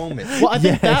first moment. Well, I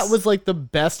think Yes. that was like the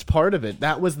best part of it.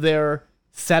 That was their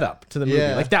setup to the movie.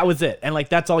 Yeah. Like that was it, and like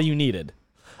that's all you needed.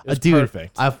 It was Dude,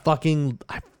 perfect.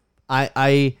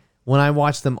 I when I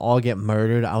watched them all get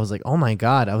murdered, I was like, oh my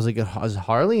god! I was like, is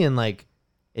Harley and like,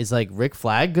 is like Rick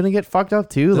Flag gonna get fucked up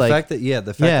too? The like, fact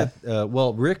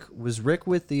that Rick was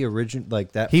with the original,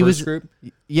 like that he first was group.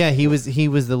 Yeah, he was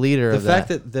the leader of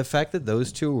that. The fact that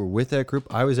those two were with that group,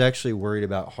 I was actually worried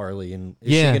about Harley and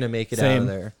is Yeah, she gonna make it out same. of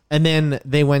there? And then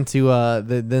they went to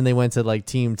then they went to like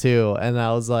Team 2, and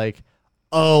I was like,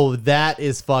 oh, that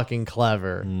is fucking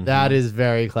clever. That is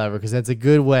very clever, because that's a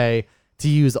good way to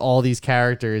use all these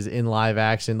characters in live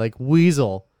action. Like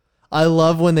Weasel, I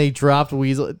love when they dropped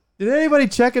Weasel. Did anybody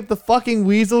check if the fucking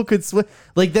Weasel could swim?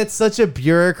 Like, that's such a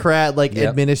bureaucrat Yep.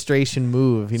 administration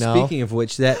move, you know? Speaking of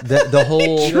which, that the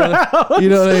whole You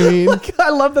know what I mean?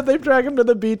 I love that they drag him to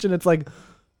the beach, and it's like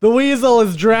the weasel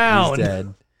is drowned. he's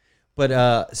dead.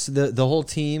 But so the whole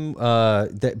team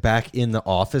that back in the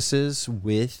offices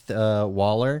with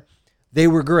Waller, they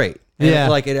were great. And Yeah.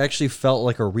 like it actually felt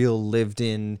like a real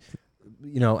lived-in,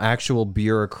 actual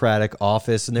bureaucratic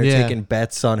office, and they're Yeah. taking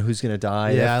bets on who's gonna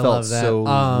die. Yeah, That I felt love that.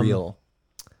 so real.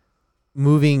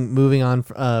 Moving on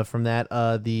from that,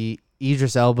 the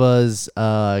Idris Elba's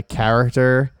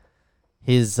character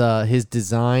his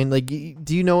design. Like,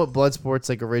 do you know what Bloodsport's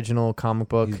like original comic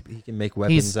book? He can make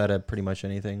weapons out of pretty much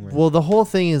anything. Right? Well, the whole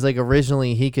thing is like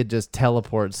originally he could just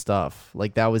teleport stuff.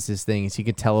 Like that was his thing, is he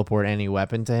could teleport any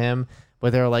weapon to him.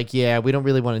 But they're like, yeah, we don't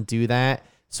really want to do that.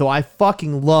 So I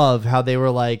fucking love how they were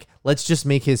like, let's just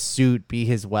make his suit be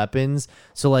his weapons.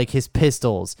 So like his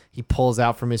pistols, he pulls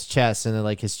out from his chest, and then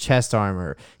like his chest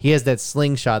armor. He has that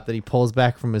slingshot that he pulls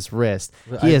back from his wrist.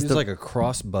 He has like a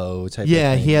crossbow type.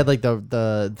 yeah, of thing. he had like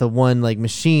the one like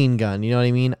machine gun. You know what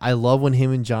I mean? I love when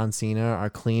him and John Cena are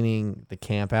cleaning the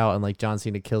camp out, and like John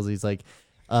Cena kills. He's like,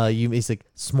 he's like,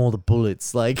 smell the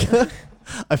bullets. Like,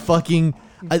 I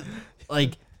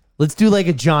like. Let's do like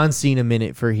a John Cena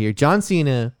minute for here. John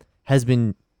Cena has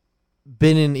been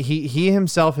in. He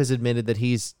himself has admitted that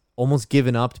he's almost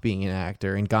given up to being an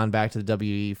actor and gone back to the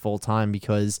WWE full time,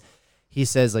 because he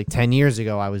says like 10 years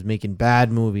ago I was making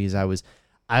bad movies. I was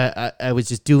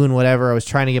just doing whatever. I was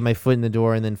trying to get my foot in the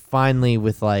door, and then finally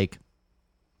with like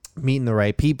meeting the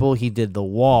right people, he did The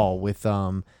Wall with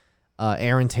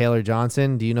Aaron Taylor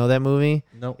Johnson. Do you know that movie?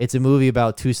 Nope. It's a movie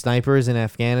about two snipers in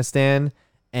Afghanistan.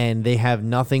 And they have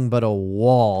nothing but a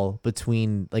wall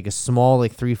between, like a small,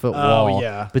 like 3-foot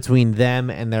wall between them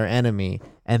and their enemy.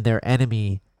 And their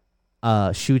enemy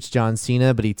shoots John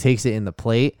Cena, but he takes it in the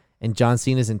plate. And John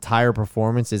Cena's entire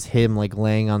performance is him like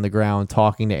laying on the ground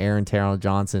talking to Aaron Taylor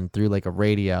Johnson through like a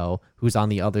radio, who's on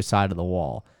the other side of the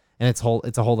wall. And it's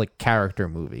a whole like character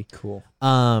movie. Cool.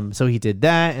 So he did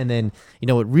that, and then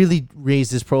what really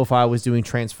raised his profile was doing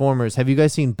Transformers. Have you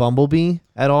guys seen Bumblebee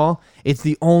at all? It's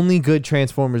the only good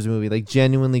Transformers movie, like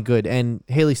genuinely good. And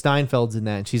Haley Steinfeld's in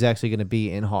that, and she's actually going to be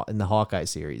in the Hawkeye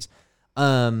series.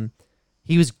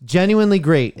 He was genuinely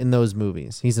great in those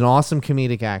movies. He's an awesome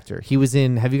comedic actor. He was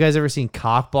in. Have you guys ever seen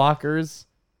Cock Blockers?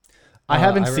 I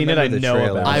haven't seen it. I know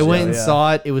about it. I went and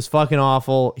saw it. It was fucking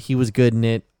awful. He was good in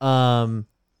it.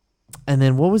 And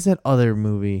then what was that other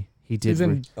movie he did?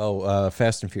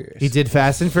 Fast and Furious. He did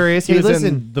Fast and Furious. He Hey, was in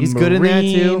listen, The he's good in that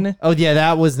too. Marine. Oh yeah,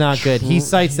 that was not good. He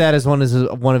cites that as one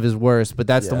of his worst, but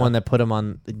that's the one that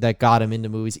that got him into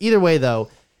movies. Either way, though,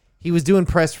 he was doing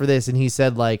press for this, and he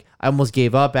said like, I almost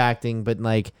gave up acting, but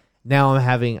like now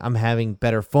I'm having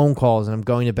better phone calls, and I'm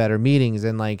going to better meetings,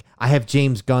 and like I have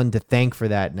James Gunn to thank for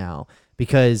that now,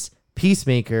 because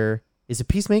Peacemaker. Is it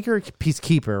Peacemaker or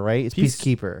Peacekeeper, right? It's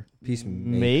Peacekeeper.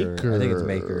 Peacemaker. I think it's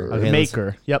Maker. Okay,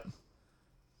 Maker. Yep.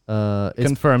 It's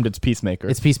Confirmed it's Peacemaker.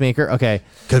 It's Peacemaker. Okay.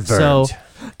 Confirmed. So,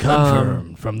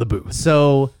 confirmed from the booth.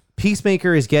 So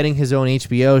Peacemaker is getting his own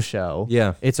HBO show.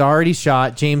 Yeah. It's already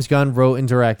shot. James Gunn wrote and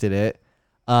directed it.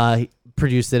 He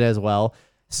produced it as well.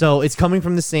 So it's coming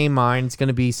from the same mind. It's going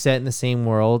to be set in the same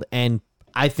world. And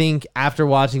I think after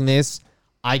watching this,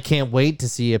 I can't wait to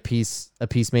see a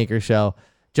Peacemaker show.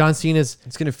 John Cena's.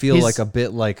 It's gonna feel like a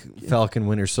bit like Falcon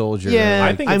Winter Soldier. Yeah,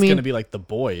 I think it's gonna be like The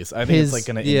Boys. I think it's like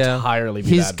gonna entirely be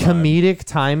his that vibe. comedic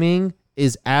timing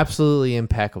is absolutely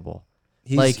impeccable.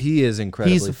 He is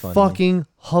incredibly he's funny. fucking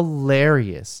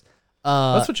hilarious.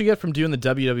 That's what you get from doing the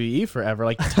WWE forever.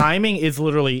 Like timing is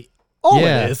literally all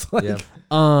it is. Like,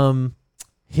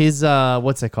 His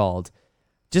what's it called?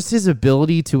 Just his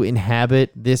ability to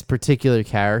inhabit this particular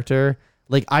character.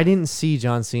 Like, I didn't see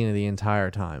John Cena the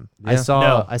entire time. Yeah. I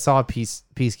saw a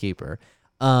Peacekeeper.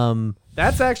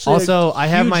 That's actually also I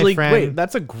have my friend. Wait,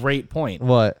 that's a great point.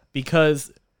 What?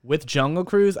 Because with Jungle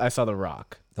Cruise, I saw The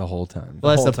Rock the whole time.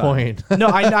 Well, that's whole the time. point. No,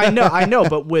 I know.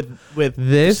 But with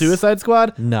this Suicide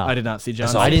Squad, no, I did not see John.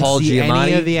 saw I didn't Paul see Giamatti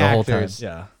any of the whole time. actors.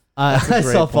 Yeah. I great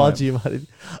saw Paul point.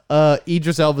 Giamatti.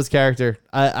 Idris Elba's character.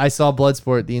 I saw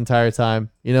Bloodsport the entire time.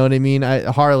 You know what I mean? I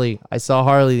saw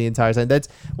Harley the entire time. That's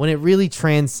when it really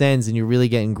transcends and you really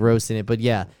get engrossed in it. But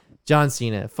yeah, John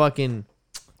Cena, fucking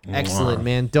excellent,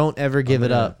 man. Don't ever give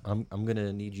it up. I'm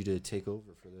gonna need you to take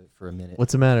over for a minute.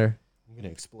 What's the matter? I'm gonna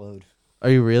explode. Are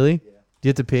you really? Yeah. Do you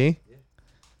have to pee? Yeah.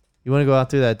 You want to go out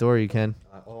through that door? You can.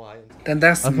 Then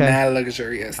that's Okay. mad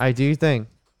luxurious. I do your thing.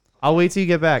 I'll wait till you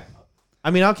get back. I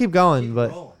mean, I'll keep going,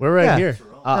 but We're right Yeah. here.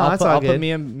 No, I'll that's put, all I'll put good.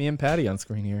 me and Patty on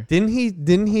screen here.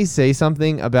 didn't he say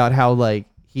something about how like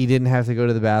he didn't have to go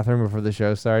to the bathroom before the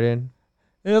show started?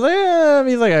 He was like, yeah.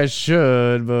 He's like, I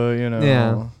should, but you know.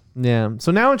 Yeah. Yeah.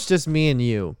 So now it's just me and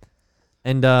you.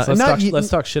 And So not let's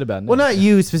talk shit about it. well, not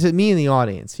you specifically, me and the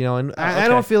audience, you know. And I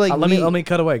don't feel like let me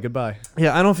cut away. Goodbye.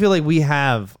 Yeah, I don't feel like we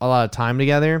have a lot of time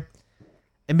together.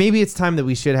 And maybe it's time that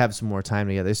we should have some more time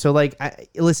together. So like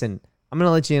listen, I'm going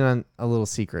to let you in on a little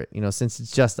secret, you know, since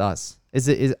it's just us.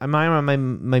 Am I on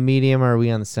my medium or are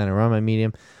we on the center? We're on my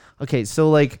medium. Okay, so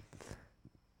like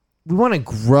we want to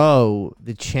grow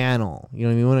the channel. You know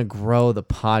what I mean? We want to grow the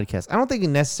podcast. I don't think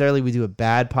necessarily we do a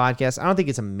bad podcast. I don't think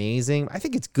it's amazing. I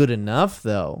think it's good enough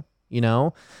though. you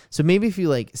know? So maybe if you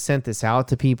like sent this out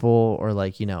to people, or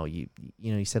like, you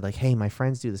said like, hey, my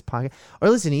friends do this podcast, or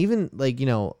listen, even like,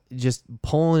 just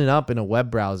pulling it up in a web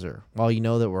browser while you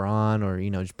know that we're on, or,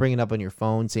 just bring it up on your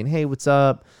phone saying, hey, what's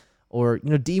up? Or,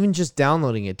 even just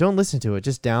downloading it. Don't listen to it.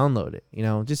 Just download it, we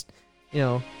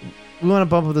want to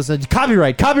bump up this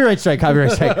copyright strike.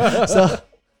 So,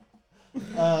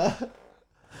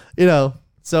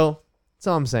 so that's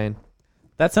all I'm saying.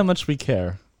 That's how much we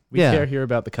care. We care here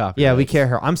about the copyright. Yeah, we care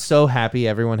here. I'm so happy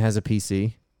everyone has a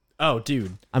PC. Oh,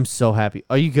 dude. I'm so happy.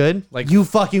 Are you good? Like, you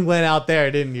fucking went out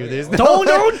there, didn't you? There's Don't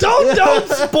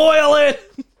spoil it.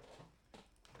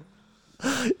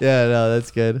 Yeah, no,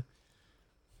 that's good.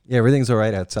 Yeah, everything's all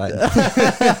right outside.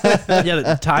 Yeah,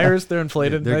 the tires, they're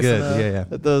inflated. They're nice good.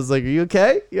 and, Yeah. I was like, are you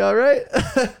okay? You all right?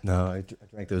 No, I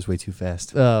drank those way too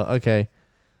fast. Oh, okay.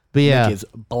 But yeah. Nick is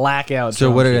blackout. So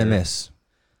drunk what did I here. miss?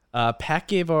 Pat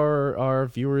gave our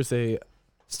viewers a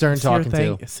Stern talking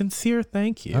to. sincere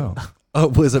thank you. Oh,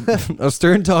 was a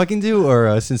stern talking to or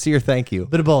a sincere thank you?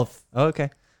 Bit of both. Oh, okay.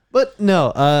 But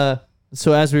no,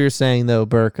 so as we were saying though,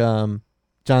 Burke, John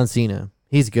Cena,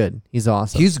 he's good. He's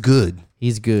awesome. He's good.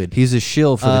 He's good. He's a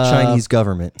shill for the Chinese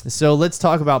government. So let's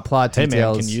talk about plot Hey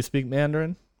details. man, can you speak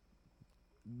Mandarin?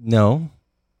 No.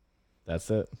 That's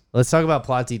it. Let's talk about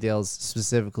plot details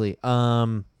specifically.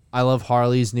 I love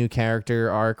Harley's new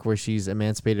character arc where she's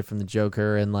emancipated from the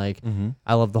Joker, and like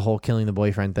I love the whole killing the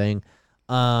boyfriend thing.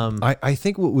 I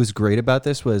think what was great about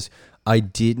this was I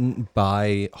didn't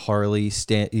buy Harley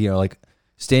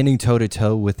standing toe to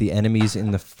toe with the enemies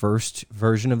in the first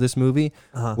version of this movie,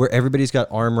 where everybody's got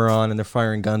armor on and they're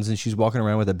firing guns, and she's walking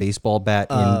around with a baseball bat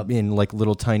in like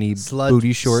little tiny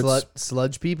booty shorts.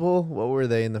 Sludge people. What were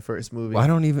they in the first movie? I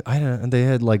don't. They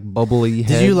had like bubbly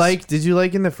heads. Did you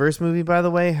like in the first movie, by the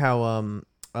way, how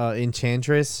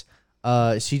Enchantress,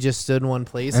 she just stood in one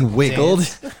place and wiggled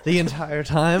danced the entire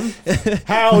time?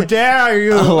 How dare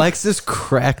you? Alexis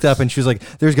cracked up and she was like,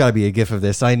 "There's got to be a gif of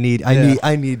this. I need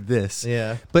this."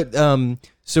 Yeah. But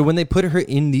so when they put her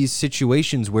in these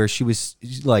situations where she was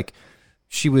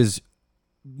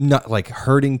not like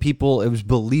hurting people, it was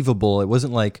believable. It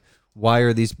wasn't like, why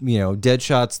are these dead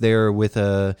shots there with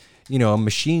a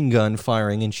machine gun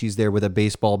firing, and she's there with a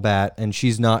baseball bat, and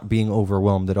she's not being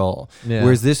overwhelmed at all. Yeah.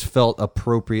 Whereas this felt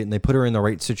appropriate, and they put her in the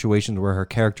right situations where her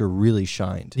character really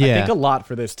shined. Yeah. I think a lot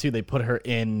for this too. They put her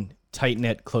in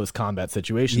tight-knit, close combat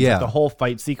situations. Yeah. Like the whole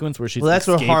fight sequence where she's That's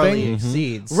escaping. where Harley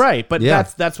exceeds. Right, but Yeah.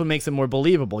 that's what makes it more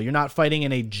believable. You're not fighting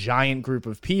in a giant group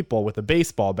of people with a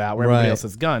baseball bat where Right. everybody else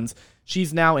has guns.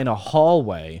 She's now in a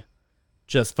hallway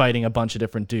just fighting a bunch of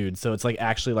different dudes. So it's like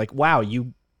actually like, wow,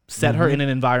 you set her in an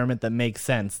environment that makes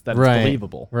sense, that it's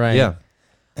believable. Right. Yeah.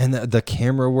 And the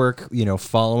camera work,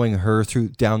 following her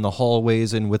down the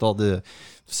hallways and with all the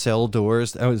cell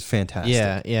doors, that was fantastic.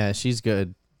 Yeah, she's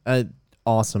good.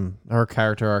 Awesome. Her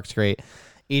character arc's great.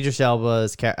 Idris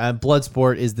Elba's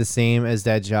Bloodsport is the same as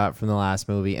Deadshot from the last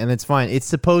movie, and it's fine. It's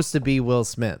supposed to be Will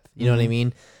Smith. You know what I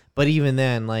mean? But even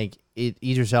then, like,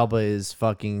 Idris Elba is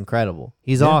fucking incredible.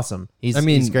 He's awesome.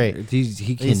 He's great.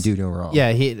 He can do no wrong. Yeah,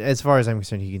 as far as I'm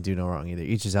concerned, he can do no wrong either.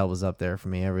 Idris Elba's up there for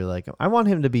me. I want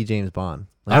him to be James Bond.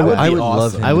 Like, I would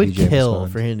love awesome. him. I to would be James kill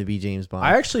Bond. for him to be James Bond.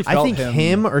 I actually felt think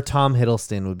him or Tom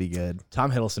Hiddleston would be good.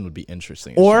 Tom Hiddleston would be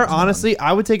interesting. as Or James Bond. honestly,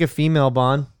 I would take a female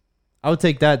Bond. I would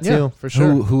take that yeah, too. for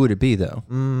sure. Who would it be though?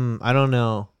 I don't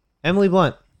know. Emily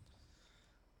Blunt.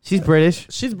 She's British.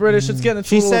 She's British. It's getting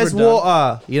She says,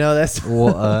 overdone. "Well, that's."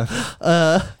 Well,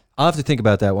 I'll have to think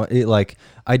about that one.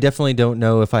 I definitely don't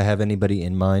know if I have anybody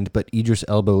in mind, but Idris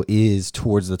Elba is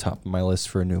towards the top of my list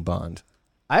for a new Bond.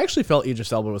 I actually felt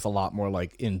Idris Elba was a lot more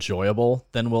like enjoyable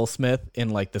than Will Smith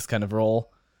in like this kind of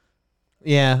role.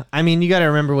 Yeah, I mean, you got to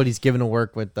remember what he's given to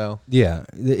work with, though. Yeah,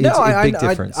 it's a big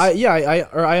difference.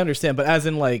 I understand, but as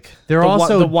in like They're the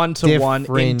also the one-to-one in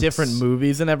different. different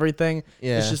movies and everything.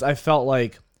 Yeah. It's just I felt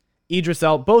like Idris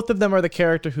Elba, both of them are the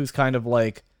character who's kind of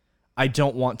like, I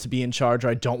don't want to be in charge, or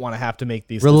I don't want to have to make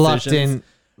these decisions. Reluctant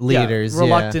leaders. Yeah,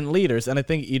 reluctant leaders, and I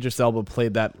think Idris Elba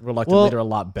played that reluctant leader a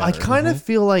lot better. I kind of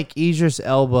feel like Idris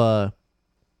Elba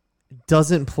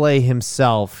doesn't play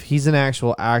himself. He's an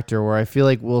actual actor, where I feel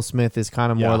like Will Smith is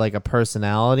kind of more like a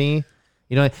personality.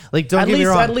 You know, like don't get me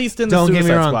wrong. At least in the don't get me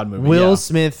Suicide wrong. Squad movie, Will yeah.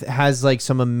 Smith has like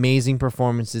some amazing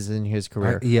performances in his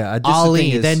career. just the Ali,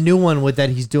 thing is- that new one that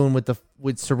he's doing with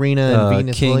Serena and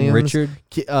Venus King Williams,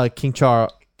 Richard? King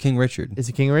Charles. King Richard. Is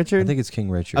it King Richard? I think it's King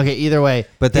Richard. Okay, either way.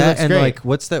 But he that looks and great. like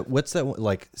what's that one,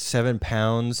 like 7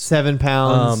 pounds 7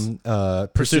 pounds. Pursuit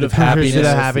of Pursuit Happiness. of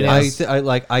Happiness.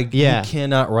 You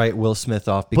cannot write Will Smith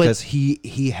off because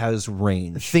he has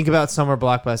range. Think about summer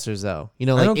blockbusters though. You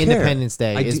know, I like don't care. Independence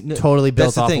Day I is do- no, totally built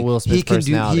that's the off thing. of Will Smith's he can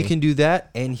personality. he can do that,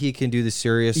 and he can do the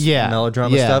serious Yeah,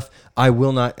 melodrama yeah. stuff. I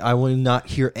will not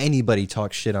hear anybody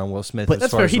talk shit on Will Smith. But as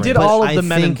That's far fair. as He range. did But all of I the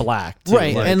Men in think- Black, too.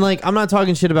 Right, and like I'm not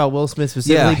talking shit about Will Smith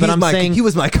specifically, but I'm saying he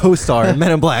was my co-star in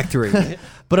Men in Black 3.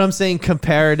 but I'm saying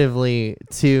comparatively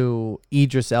to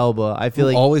Idris Elba, I feel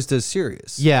Who like always does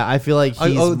serious. yeah, I feel like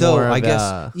he's Although more of I guess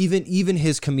a- even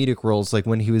his comedic roles, like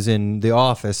when he was in The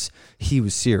Office, he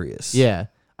was serious. yeah.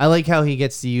 I like how he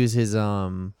gets to use his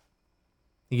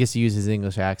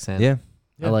English accent. yeah.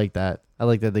 I like that. I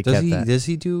like that they Does kept he? that. Does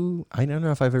he do? I don't know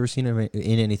if I've ever seen him in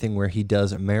anything where he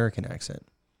does American accent.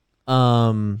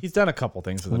 He's done a couple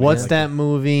things with it. What's Like- that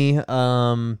movie?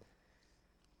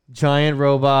 Giant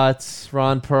robots.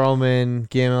 Ron Perlman,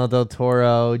 Guillermo del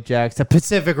Toro, Jackson.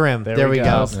 Pacific Rim. There we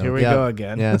go. Here we Yep. go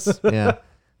again. Yes. Yeah.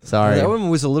 Sorry. That one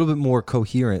was a little bit more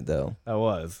coherent, though. That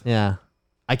was. Yeah.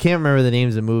 I can't remember the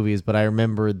names of movies, but I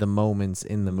remember the moments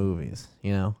in the movies.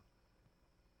 You know.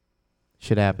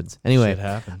 Shit happens. Anyway. Shit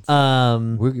happens.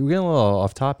 We're getting a little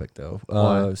off topic, though.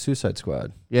 Why? Suicide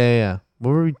Squad. Yeah. What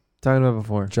were we talking about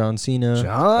before? John Cena.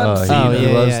 John He Cena. Oh, yeah,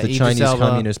 loves yeah. the Idris Chinese Elba.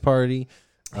 Communist Party.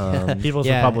 People's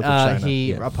Republic of China.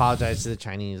 He Yeah. apologized to the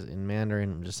Chinese in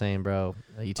Mandarin. I'm just saying, bro.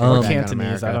 You Or turned Or back on Cantonese.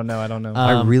 America. I don't know.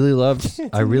 I Um, really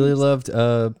loved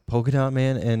Polka Dot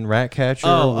Man and Ratcatcher.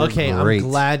 Oh, were okay. great. I'm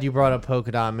glad you brought up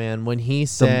Polka Dot Man when he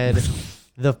said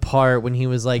the part when he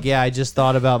was like, "Yeah, I just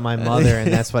thought about my mother,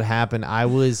 and that's what happened."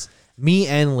 Me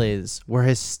and Liz were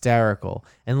hysterical,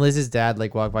 and Liz's dad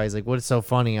like walked by. He's like, "What's so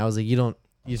funny?" I was like, "You don't."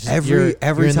 You just, Every you're in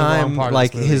the wrong time, part of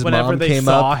like this movie." his Whenever mom they came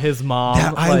saw up, his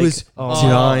mom, I like, was oh,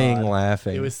 dying God.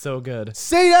 laughing. It was so good.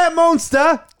 Say that,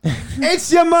 monster!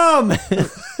 It's your mom.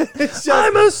 It's just,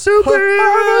 I'm a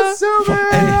superhero.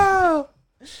 superhero.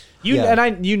 Yeah.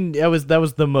 That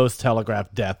was the most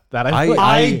telegraphed death that I.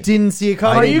 I didn't see it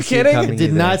coming. Are you didn't see it kidding? coming Did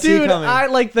either. not see it Dude, coming. I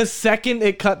like the second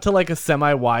it cut to like a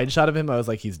semi-wide shot of him, I was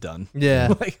like, he's done. Yeah.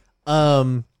 Like,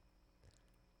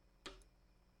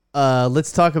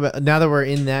 Let's talk about now that we're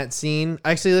in that scene.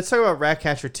 Actually, let's talk about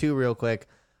Ratcatcher 2 real quick.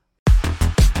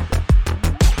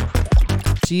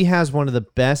 She has one of the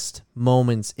best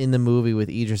moments in the movie with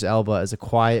Idris Elba as a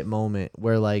quiet moment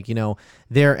where, like, you know,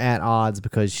 they're at odds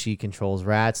because she controls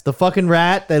rats. The fucking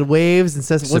rat that waves and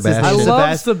says, "What's his name?" I Sebastian.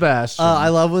 love Sebastian. I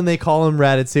love when they call him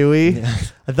Ratatouille.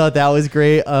 I thought that was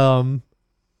great.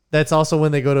 That's also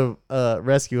when they go to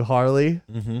rescue Harley.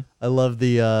 Mm-hmm. I love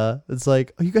the it's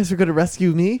like, "Oh, you guys are going to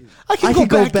rescue me? I can can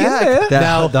go back in there."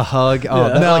 Now The hug. Oh,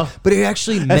 Yeah. that, No. like, but it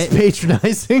actually that's meant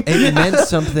patronizing. it meant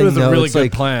something. It was a though. really It's good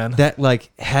like, plan. That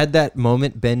like had that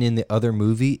moment been in the other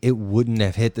movie, it wouldn't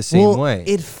have hit the same way.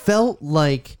 It felt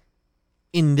like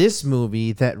in this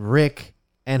movie that Rick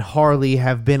and Harley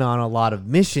have been on a lot of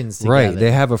missions together. right?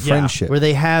 They have a friendship. where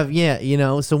they have, you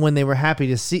know, so when they were happy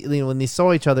to see, you know, when they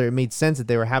saw each other, it made sense that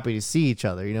they were happy to see each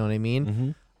other. You know what I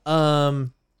mean? Mm-hmm.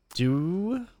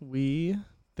 Do we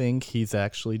think he's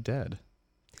actually dead?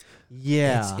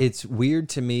 Yeah. It's weird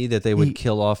to me that they would He-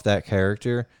 kill off that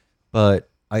character, but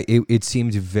it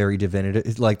seemed very definitive.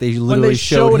 It's like they When literally they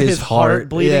showed his heart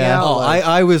bleeding Yeah. out. Oh, like-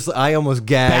 I almost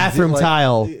gagged. bathroom like,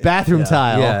 tile. Bathroom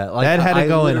tile. Yeah, like, that had I to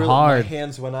go in literally- hard. My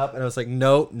hands went up, and I was like,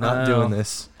 "Nope, not Oh. doing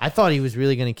this." I thought he was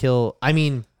really going to kill. I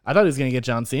mean, I thought he was gonna get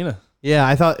John Cena. yeah,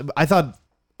 I thought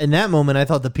in that moment, I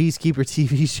thought the Peacekeeper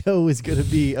TV show was going to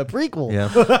be a prequel. Yeah,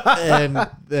 And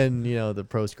then, you know, the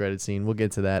post-credit scene. We'll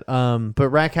get to that. But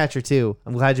Ratcatcher 2,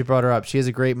 I'm glad you brought her up. She has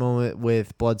a great moment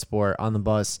with Bloodsport on the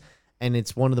bus, and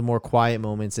it's one of the more quiet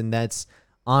moments, and that's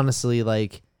honestly,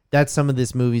 like, that's some of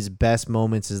this movie's best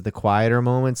moments is the quieter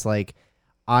moments. Like,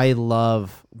 I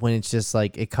love when it's just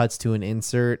like it cuts to an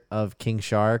insert of King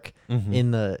Shark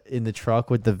in the truck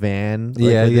with the van. Like,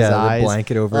 Yeah, with yeah, his the eyes.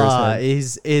 blanket over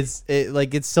his head.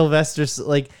 It's Sylvester,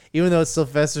 like, even though it's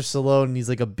Sylvester Stallone and he's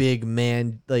like a big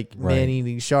man, like Right.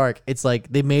 man-eating shark, it's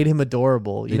like they made him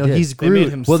adorable. You They know, did. he's They made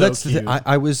Groot. him Well, so that's the cute. thing.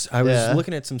 I was Yeah.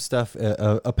 looking at some stuff.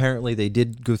 Apparently, they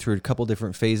did go through a couple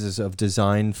different phases of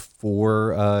design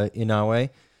for Inaue,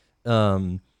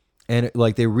 and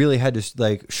like they really had to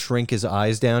like shrink his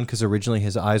eyes down because originally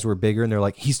his eyes were bigger, and they're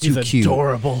like he's too He's cute.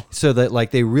 adorable. So that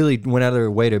like they really went out of their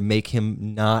way to make him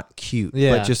not cute,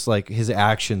 Yeah. but just like his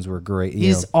actions were great. You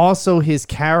He's know, also his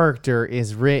character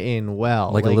is written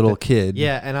well, like a little the- kid.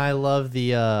 Yeah, and I love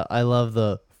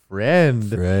the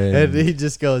friend. And he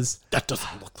just goes, That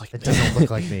doesn't look like it me. doesn't look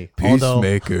like me.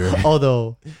 Peacemaker.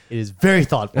 Although it is very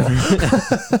thoughtful.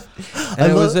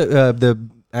 And it was the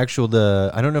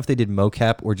I don't know if they did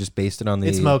mocap or just based it on the.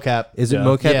 It's mocap. Is it Yeah.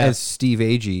 mocap Yeah. as Steve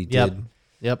Agee did?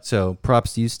 Yep. So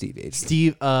props to you, Steve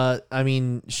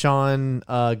Agee. Sean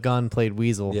Gunn played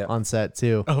Weasel Yeah. on set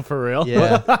too. Oh, for real?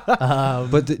 Yeah.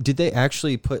 But did they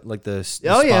actually put like the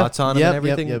Oh yeah, spots on them and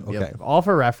everything? Yep, Okay. yep. All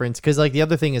for reference, because like the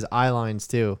other thing is eye lines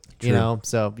too. You True. know,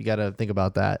 so you got to think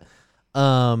about that.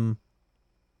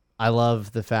 I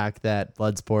love the fact that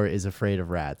Bloodsport is afraid of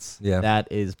rats. Yeah. that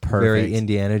is perfect. Very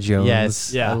Indiana Jones.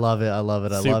 Yes, Yeah. I love it. I love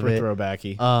it. I Super love it.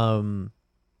 throwbacky.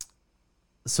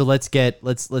 So let's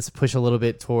push a little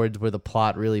bit towards where the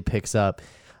plot really picks up.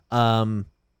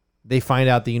 They find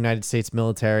out the United States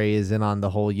military is in on the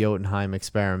whole Jotunheim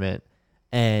experiment,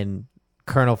 and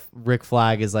Colonel Rick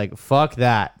Flag is like, "Fuck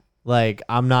that! Like,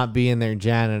 I'm not being their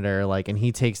janitor." Like, and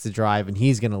he takes the drive, and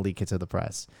he's gonna leak it to the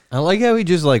press. I like how he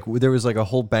just like there was like a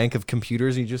whole bank of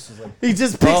computers. And he just was like, He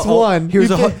just picks oh, one. Here's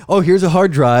You a can- here's a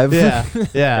hard drive. Yeah,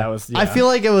 yeah. That was- I yeah. feel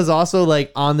like it was also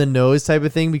like on the nose type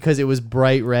of thing because it was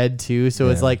bright red too. So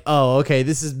it's Yeah. like, oh, okay,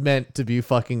 this is meant to be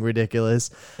fucking ridiculous.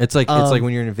 It's like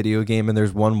when you're in a video game and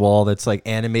there's one wall that's like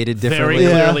animated Very differently.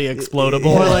 Yeah. clearly explodable.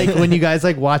 Or like when you guys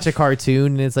like watch a cartoon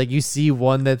and it's like you see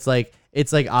one that's like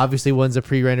it's like obviously one's a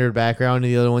pre-rendered background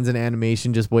and the other one's an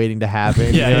animation just waiting to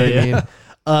happen. Yeah, you know yeah,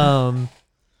 what I mean?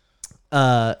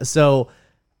 So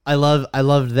I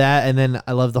loved that, and then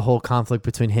I love the whole conflict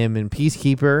between him and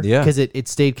Peacekeeper. Yeah. Because it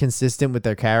stayed consistent with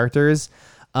their characters.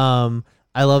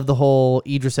 I love the whole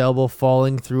Idris Elba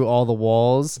falling through all the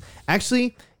walls.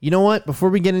 Actually, you know what? Before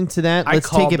we get into that, I let's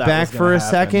take called it that back was for gonna a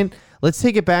happen. second. Let's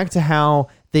take it back to how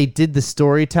they did the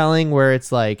storytelling where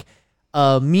it's like,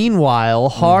 meanwhile,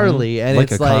 Harley, and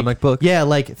Like it's a like, comic book? yeah,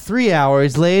 like 3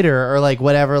 hours later or like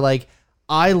whatever, like,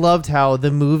 I loved how the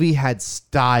movie had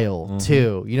style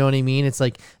too. You know what I mean? It's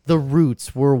like the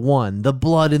roots were one, the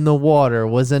blood in the water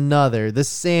was another, the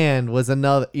sand was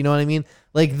another. You know what I mean?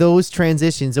 Like those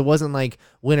transitions. It wasn't like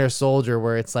Winter Soldier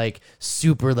where it's like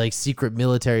super like secret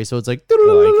military. So it's like,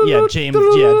 James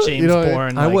You know,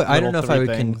 Bourne. I like, don't know if I little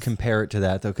would things. compare it to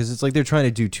that though, because it's like they're trying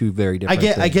to do two very I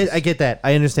different. get that.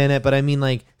 I understand that, but I mean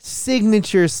like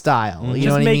signature style. You know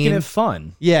Just what I making mean? it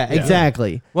fun. Yeah,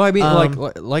 exactly. Well, I mean,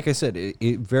 Um, like I said,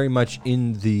 it very much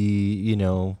in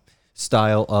the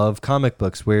style of comic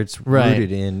books where it's Right.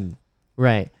 rooted in.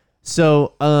 Right.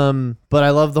 So, but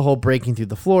I love the whole breaking through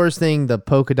the floors thing. The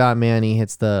polka dot man, he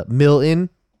hits the Milton.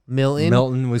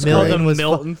 Milton was Milton great. The was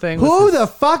Milton thing. Who was the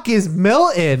fuck is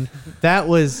Milton? That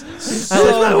was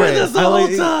So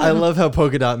great. I love how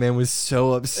Polka Dot Man was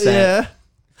so upset. yeah.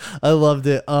 I loved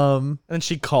it. and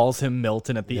she calls him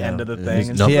Milton at the end of the His thing.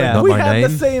 And number, she's Yeah. not we my had name.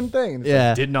 the same thing. And it's Yeah.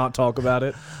 like, did not talk about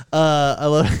it. I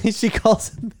love she calls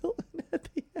him Milton at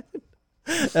the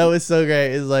end. That was so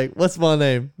great. It's like, what's my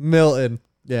name? Milton.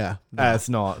 Yeah. That's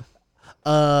not.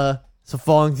 So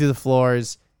falling through the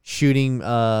floors, shooting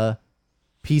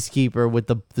Peacekeeper with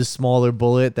the smaller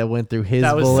bullet that went through his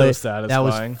That was so bullet. That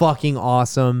satisfying. was fucking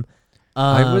awesome.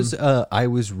 I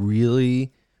was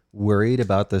really worried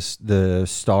about the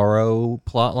Starro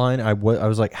plot line. I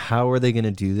was like, how are they going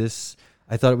to do this?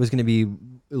 I thought it was going to be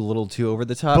a little too over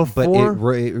the top, but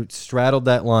it straddled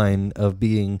that line of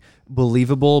being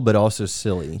believable but also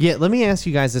silly. Yeah, let me ask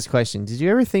you guys this question. Did you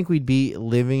ever think we'd be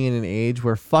living in an age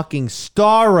where fucking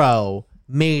Starro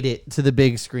made it to the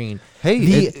big screen?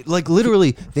 Hey, like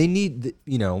literally, they need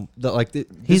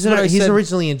He's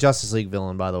originally in Justice League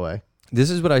villain, by the way. This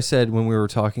is what I said when we were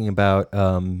talking about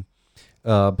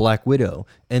Black Widow,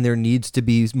 and there needs to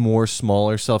be more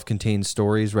smaller, self-contained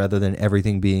stories rather than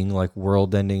everything being like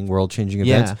world-ending, world-changing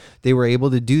events. Yeah. They were able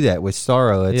to do that with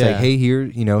Starro. It's Yeah. like, hey,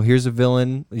 here's a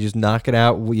villain. You just knock it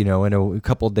out, in a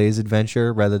couple days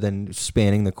adventure, rather than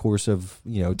spanning the course of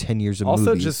 10 years of Also,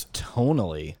 movies. just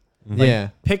tonally. Yeah.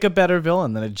 Pick a better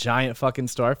villain than a giant fucking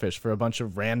starfish for a bunch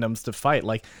of randoms to fight.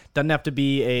 Like, doesn't have to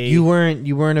be a. You weren't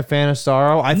a fan of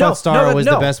Starro? I thought Starro was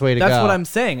the best way to go. That's what I'm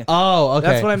saying. Oh, okay.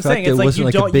 That's what I'm The fact saying. that It's it like wasn't you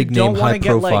like a don't big you don't name, want to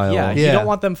high get like profile. you Yeah. don't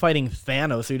want them fighting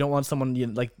Thanos. So you don't want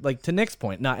someone like to Nick's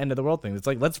point, not end of the world thing. It's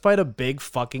like let's fight a big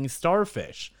fucking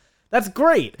starfish. That's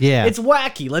great. Yeah. it's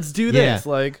wacky. Let's do this.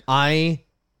 Like I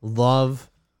love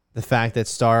the fact that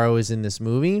Starro is in this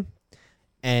movie.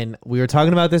 And we were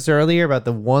talking about this earlier about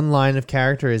the one line of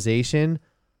characterization.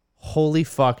 Holy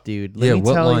fuck, dude. Let yeah, me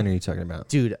what tell line you, are you talking about?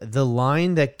 dude, the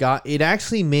line that it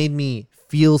actually made me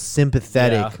feel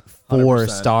sympathetic Yeah, for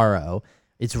 100%. Starro.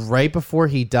 It's right before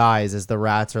he dies, as the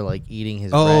rats are like eating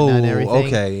his Oh, retina and everything.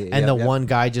 okay. And Yep, the yep. one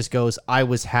guy just goes, "I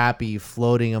was happy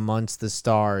floating amongst the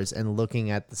stars and looking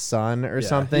at the sun," or Yeah.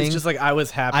 something. He's just like, I was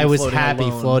happy. I was floating happy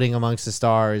alone. floating amongst the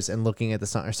stars and looking at the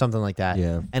sun, or something like that.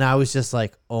 Yeah. And I was just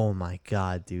like, "Oh my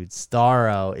god, dude,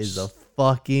 Starro is a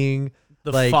fucking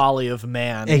The like folly of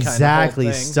man. exactly.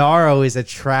 Kind of whole thing. Starro is a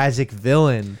tragic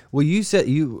villain." Well, you said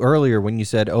earlier when you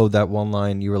said, "Oh, that one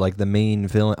line," you were like the main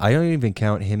villain. I don't even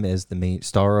count him as the main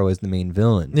Starro as the main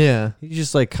villain. Yeah. He's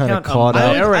just like kind of Count caught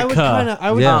up. America.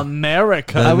 I would, Yeah.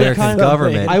 America. The I would American kind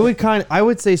government. I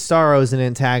would say Starro is an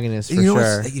antagonist for You know,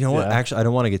 sure. you know what? Yeah. Actually, I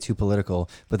don't want to get too political,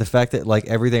 but the fact that like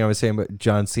everything I was saying about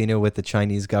John Cena with the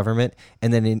Chinese government,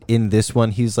 and then in this one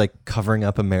he's like covering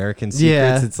up American secrets.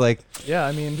 Yeah. It's like, Yeah,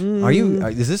 I mean,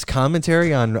 is this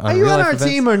commentary on Are you real on life our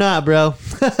events? team or not, bro?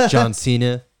 John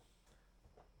Cena.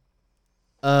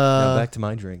 Now Uh, back to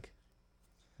my drink.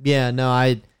 yeah, no,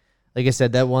 like I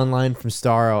said, that one line from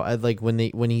Starro, I like when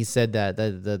he said that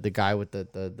the guy with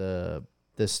the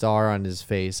star on his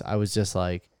face, I was just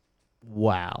like,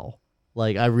 wow.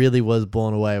 Like I really was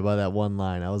blown away by that one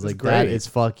line. I was like, that great. is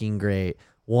fucking great.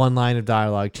 One line of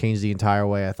dialogue changed the entire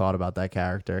way I thought about that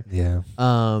character. Yeah.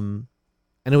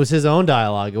 And it was his own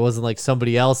dialogue. It wasn't like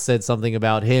somebody else said something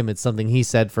about him. It's something he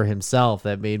said for himself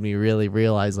that made me really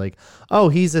realize, like, oh,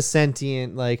 he's a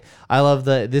sentient. Like, I love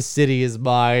this city is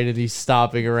mine, and he's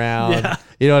stopping around. Yeah.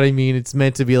 You know what I mean? It's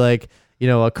meant to be like, you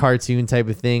know, a cartoon type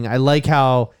of thing. I like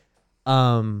how,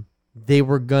 they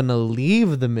were gonna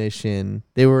leave the mission.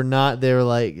 They were not. They were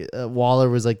like, Waller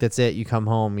was like, "That's it. You come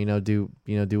home. Do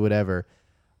whatever."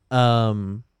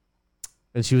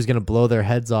 And she was gonna blow their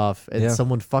heads off, and Yeah.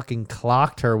 someone fucking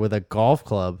clocked her with a golf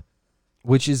club.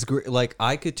 Which is great. Like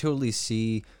I could totally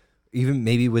see, even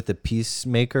maybe with the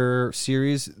Peacemaker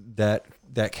series, that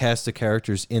cast of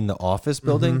characters in the office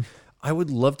building. I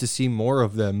would love to see more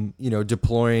of them,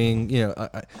 deploying.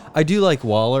 I do like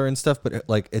Waller and stuff, but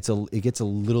like it gets a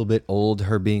little bit old.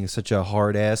 Her being such a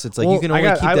hard ass. It's like you can only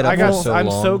keep that up for so I'm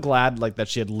long. so glad like that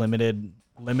she had limited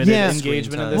Yeah. engagement in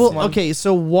Screen this Well, one. okay,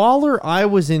 so Waller I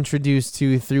was introduced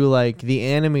to through like the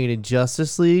animated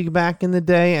Justice League back in the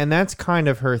day, and that's kind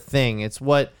of her thing. It's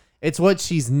what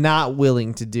she's not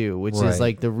willing to do, which Right. is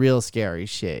like the real scary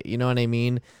shit. You know what I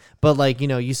mean? But like,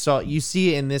 you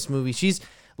see it in this movie. She's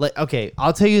like, okay,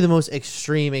 I'll tell you the most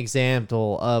extreme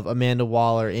example of Amanda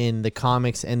Waller in the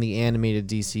comics and the animated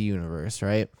DC universe,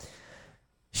 right?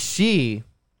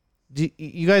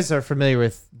 You guys are familiar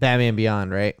with Batman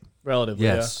Beyond, right? Relatively,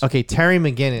 Yes. Okay, Terry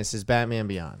McGinnis is Batman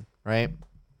Beyond, right?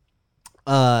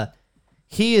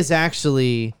 He is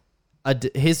actually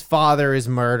his father is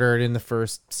murdered in the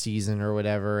first season or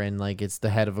whatever, and like it's the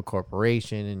head of a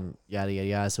corporation and yada yada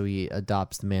yada. So he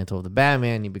adopts the mantle of the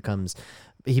Batman. He becomes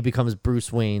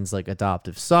Bruce Wayne's like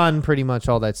adoptive son, pretty much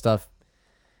all that stuff.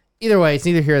 Either way, it's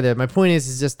neither here nor there. My point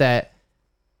is just that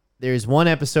there's one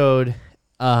episode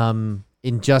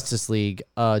in Justice League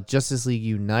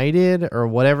United or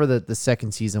whatever the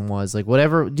second season was. Like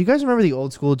whatever. Do you guys remember the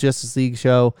old school Justice League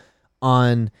show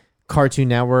on Cartoon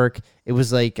Network? It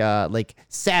was like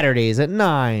Saturdays at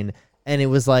 9, and it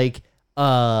was like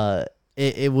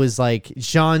it was like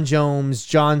John Jones,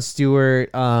 John Stewart,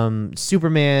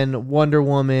 Superman, Wonder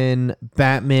Woman,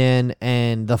 Batman,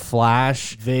 and The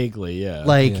Flash. Vaguely, yeah.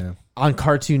 Like Yeah. on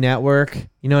Cartoon Network.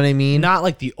 You know what I mean? not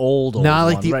like the old Not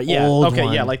like one, the right? Yeah. old Okay,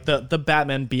 one. yeah, like the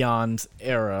Batman Beyond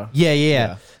era.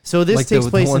 Yeah. So this like takes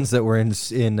the place in ones that were in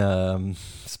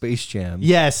Space Jam.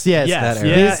 Yes. Yes, that yeah,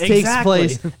 era. This takes exactly.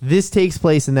 place. This takes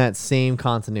place in that same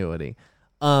continuity.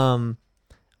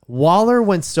 Waller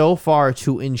went so far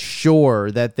to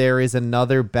ensure that there is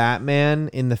another Batman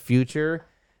in the future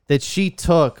that she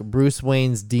took Bruce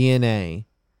Wayne's DNA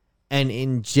and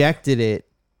injected it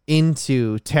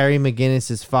into Terry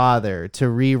McGinnis's father to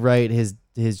rewrite his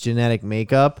genetic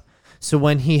makeup. So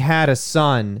when he had a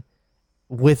son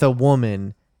with a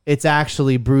woman, it's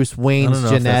actually Bruce I Wayne's don't know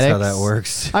if genetics. that's how that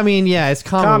works. I mean, yeah, it's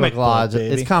comic Comic book book, logic.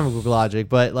 baby. It's comic book logic,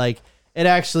 but like it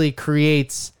actually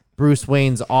creates Bruce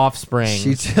Wayne's offspring.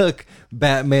 She took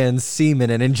Batman's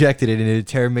semen and injected it into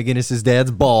Terry McGinnis's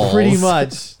dad's balls. Pretty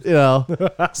much, you know.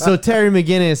 So Terry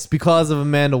McGinnis, because of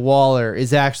Amanda Waller,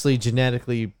 is actually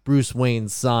genetically Bruce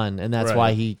Wayne's son, and that's Right.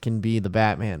 why he can be the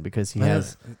Batman because he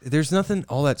has. There's nothing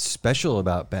all that special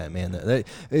about Batman. I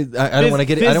don't want to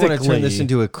get. I don't want to turn this Physically.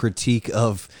 into a critique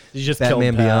of You just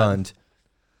Batman killed Pat.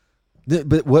 Beyond.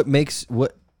 But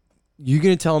what you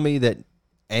gonna tell me that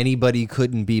anybody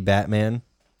couldn't be Batman?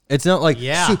 It's not like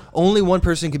Yeah. only one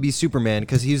person could be Superman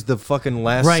because he's the fucking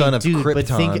last son of Krypton. But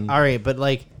think, all right, but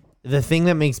like the thing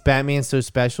that makes Batman so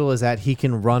special is that he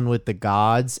can run with the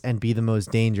gods and be the most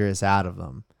dangerous out of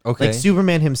them. Okay. Like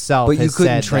Superman himself, But you has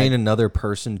couldn't said train that- another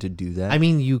person to do that. I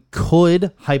mean, you could I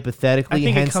hypothetically,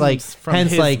 think it hence comes like, from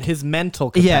hence his, like, his mental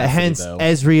capacity, yeah, hence though.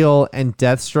 Ezreal and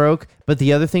Deathstroke. But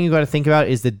the other thing you got to think about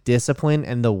is the discipline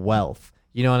and the wealth.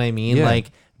 You know what I mean? Yeah.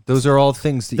 Like, those are all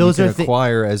things that Those you are can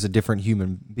acquire as a different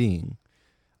human being.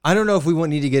 I don't know if we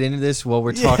need to get into this while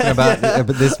we're talking about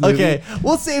this movie. okay,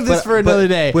 we'll save this But- for another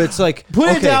but- day. But it's like, Put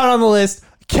it okay, down on the list.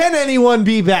 Can anyone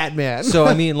be Batman? So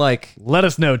I mean, like, Let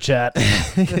us know, chat.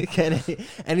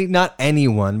 not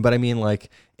anyone, but I mean, like,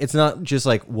 it's not just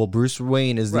like, well, Bruce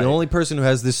Wayne is Right. the only person who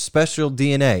has this special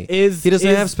DNA. Is he doesn't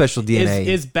is- have special DNA?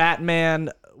 Is Batman?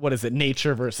 What is it?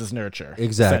 Nature versus nurture.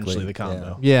 Exactly. Essentially, the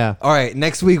combo. yeah. All right,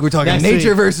 next week we're talking Next nature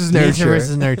week, versus nurture. Nature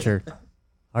versus nurture.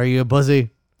 Are you a pussy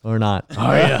or not?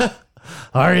 Are you?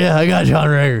 Are you? I got John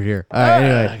Rager here. All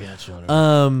right.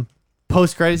 Anyway,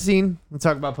 post credit scene. Let's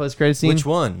talk about post credit scene. Which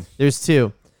one? There's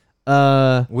two.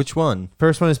 Which one?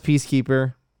 First one is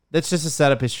Peacekeeper. That's just to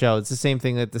set up his show. It's the same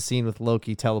thing that the scene with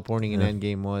Loki teleporting in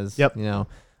Endgame was. Yep. You know,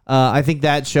 I think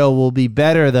that show will be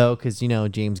better though, because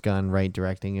James Gunn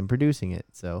directing and producing it.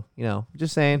 So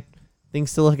just saying,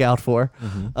 things to look out for.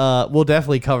 We'll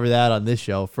definitely cover that on this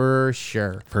show for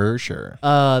sure. For sure.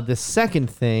 The second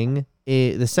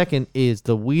is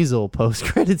the Weasel post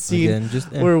credit scene Again,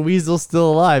 just where Weasel's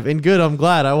still alive. And good, I'm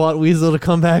glad. I want Weasel to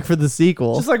come back for the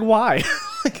sequel. Just like why?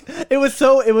 Like, it was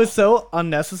so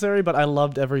unnecessary, but I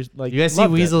loved every like. You guys see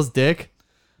loved it. Weasel's dick?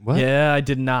 What? Yeah, I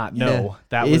did not know Yeah.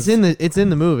 that it's was in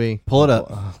the movie. Pull it up.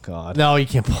 Oh God. No, you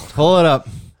can't pull Pull it up.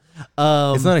 it.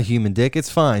 It's not a human dick. It's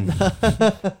fine.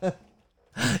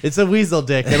 It's a weasel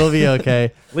dick. It'll be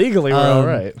okay. Legally, we're all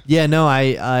right. Yeah, no, I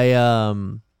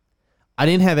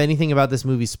didn't have anything about this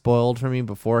movie spoiled for me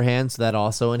beforehand, so that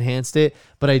also enhanced it.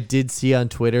 But I did see on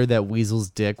Twitter that Weasel's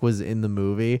dick was in the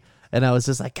movie, and I was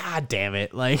just like, God damn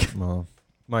it! Like, Well,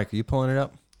 Mike, are you pulling it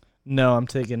up? No, I'm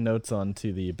taking notes on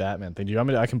to the Batman thing. Do you want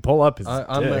me to? I can pull up his dick.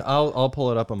 I'll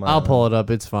pull it up on my. I'll pull it up.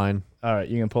 It's fine. All right,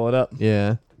 you can pull it up.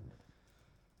 Yeah.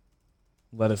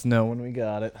 Let us know when we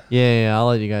got it. Yeah, I'll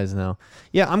let you guys know.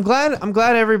 Yeah, I'm glad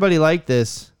everybody liked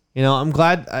this. I'm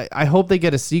glad. I hope they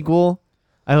get a sequel.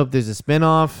 I hope there's a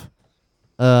spinoff.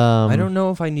 I don't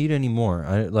know if I need any more.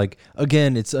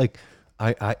 Again, it's like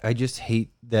I just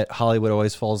hate that Hollywood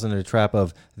always falls into the trap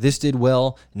of this did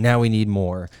well, now we need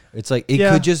more. It's like it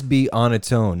could just be on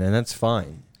its own, and that's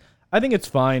fine. I think it's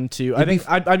fine too. I think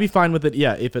I'd be fine with it.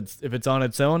 Yeah, if it's on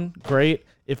its own, great.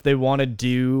 If they want to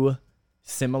do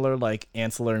similar like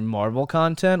ancillary Marvel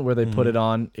content where they put it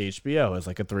on HBO as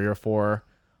like a 3 or 4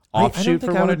 offshoot I don't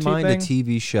think for I one or would two mind things. a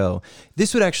TV show.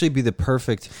 This would actually be the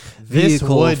perfect This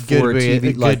vehicle would for a be- TV,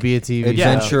 it could be a TV show.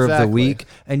 adventure of the exactly. week,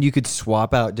 and you could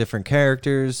swap out different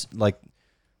characters. Like,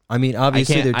 I mean,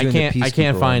 obviously they're doing the I can't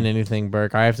Peacekeeper find one. anything,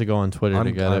 Burke. I have to go on Twitter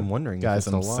to get I'm it. wondering, Guys,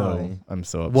 if I'm it's a so lie. I'm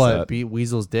so upset. What?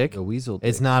 Weasel's dick? The weasel.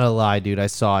 It's dick. not a lie, dude. I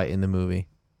saw it in the movie.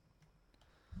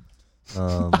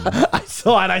 I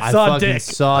saw it. I saw fucking Dick.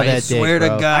 saw I that swear dick,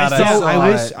 to bro. God, I I saw- saw I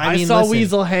wish. it. I mean, saw listen,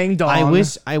 Weasel hang dong.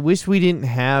 I wish we didn't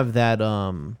have that.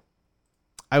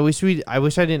 I wish I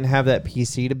didn't have that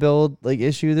PC to build like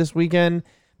issue this weekend,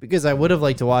 because I would have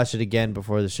liked to watch it again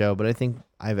before the show. But I think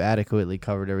I've adequately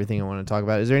covered everything I want to talk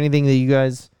about. Is there anything that you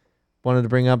guys wanted to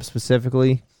bring up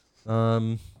specifically?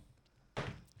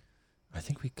 I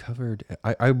think we covered.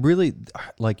 I really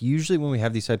like. Usually when we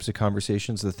have these types of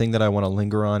conversations, the thing that I want to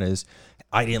linger on is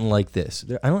I didn't like this.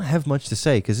 I don't have much to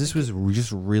say because this was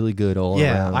just really good all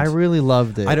around. I really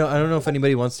loved it. I don't know if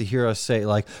anybody wants to hear us say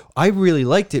like I really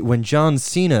liked it when John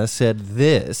Cena said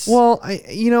this. Well,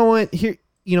 you know what? Here,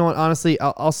 you know what? Honestly,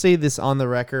 I'll say this on the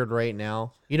record right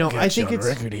now. I think it's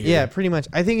pretty much.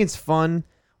 I think it's fun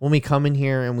when we come in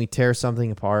here and we tear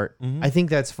something apart. I think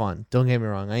that's fun. Don't get me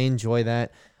wrong. I enjoy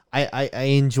that. I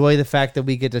enjoy the fact that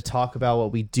we get to talk about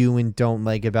what we do and don't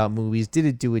like about movies. Did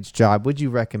it do its job? Would you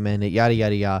recommend it? Yada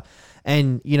yada yada.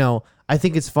 And I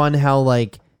think it's fun how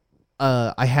like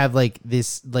I have like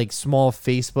this like small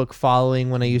Facebook following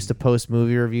when I used to post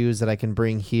movie reviews that I can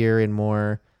bring here and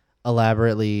more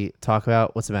elaborately talk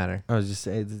about. What's the matter? I was just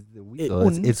saying the weasel.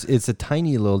 It's a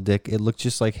tiny little dick. It looked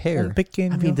just like hair. I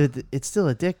mean, it's still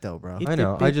a dick though, bro. I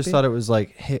know. I just thought it was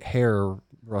like hair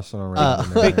rustling around.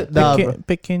 in there. No, bro.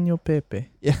 Pequeño Pepe.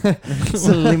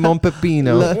 Limon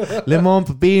pepino. Lemon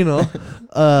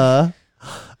pepino.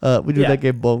 Would you Yeah. like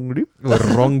a bong rip?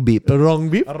 Wrong beep. Wrong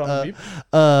beep.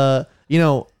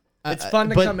 It's fun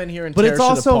to come in here and but tear it's shit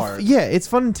also apart. it's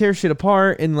fun to tear shit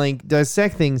apart and like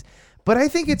dissect things. But I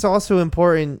think it's also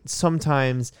important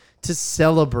sometimes to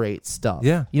celebrate stuff.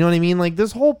 Yeah. You know what I mean? Like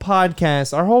this whole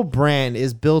podcast, our whole brand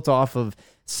is built off of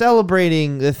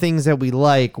celebrating the things that we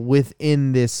like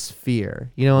within this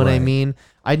sphere. You know what I Right. mean?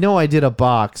 I know I did a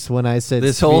box when I said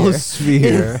This sphere. whole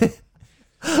sphere.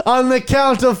 On the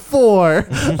count of 4.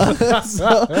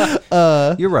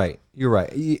 You're right. You're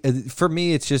right. For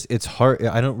me, it's hard.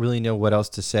 I don't really know what else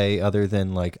to say other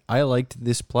than like I liked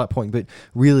this plot point, but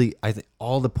really, I think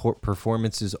all the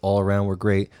performances all around were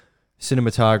great.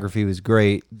 Cinematography was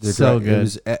great. So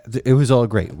good. It was all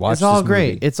great. Watch It's all this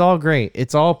great. movie. It's all great.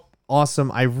 It's all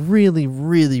awesome. I really,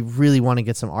 really, really want to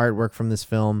get some artwork from this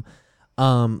film.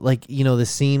 Like, you know, the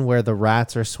scene where the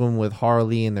rats are swimming with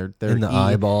Harley and they're In the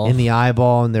eyeball. in the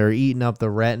eyeball, and they're eating up the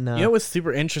retina. You know what's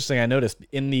super interesting? I noticed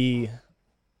in the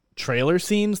trailer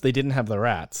scenes they didn't have the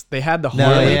rats. They had the No,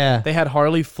 Harley. yeah. They had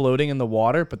Harley floating in the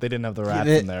water, but they didn't have the rats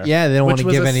in there. Yeah, they don't want which to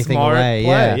was give a anything smart away.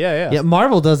 play. Yeah. Yeah.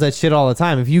 Marvel does that shit all the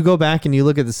time. If you go back and you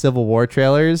look at the Civil War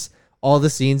trailers, all the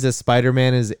scenes that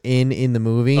Spider-Man is in the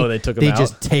movie, Oh, they took 'em They out?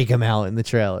 just take them out in the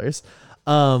trailers.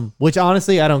 Which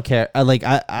honestly I don't care. I like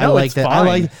No, like it's that. I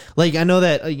fine. like I know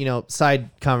that you know, side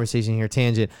conversation here,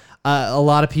 tangent. A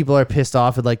lot of people are pissed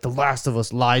off at like The Last of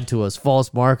Us lied to us,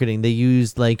 false marketing. They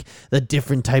used like the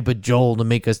different type of Joel to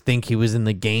make us think he was in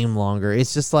the game longer.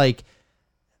 It's just like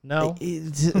No.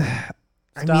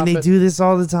 I mean, they it. do this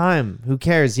all the time. Who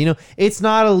cares? You know, it's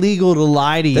not illegal to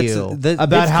lie to That's- you that-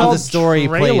 about it's how the called story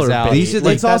trailer plays out. bait. These are the-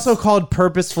 It's also that's- called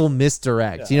purposeful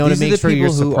misdirect. You know, These to are make the sure you're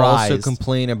people who also surprised.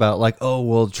 complain about like, oh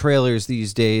well, trailers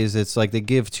these days, it's like they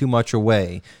give too much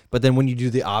away. But then when you do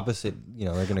the opposite, you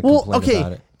know, they're going to complain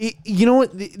about it. You know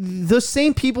what? The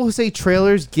same people who say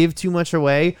trailers give too much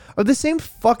away are the same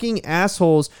fucking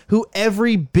assholes who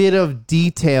every bit of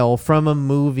detail from a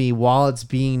movie while it's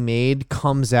being made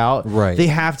comes out. Right. They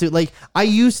have to, like, I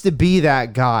used to be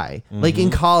that guy. Like in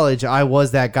college, I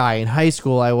was that guy. In high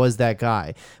school, I was that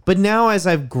guy. But now as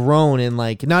I've grown and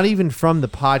like, not even from the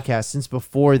podcast, since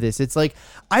before this, it's like,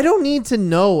 I don't need to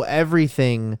know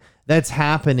everything that's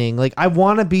happening. Like, I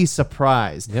want to be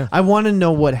surprised. Yeah. I want to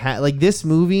know what like this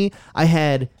movie. I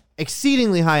had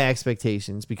exceedingly high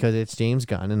expectations because it's James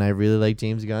Gunn, and I really like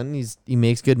James Gunn. He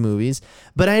makes good movies,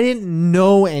 but I didn't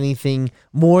know anything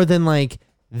more than like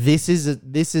this is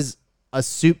a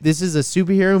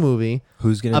superhero movie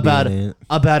Who's going to about be in it?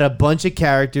 about a bunch of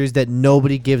characters that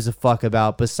nobody gives a fuck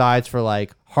about besides for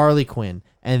like Harley Quinn,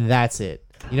 and that's it.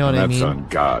 You know what I mean? That's on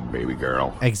God, baby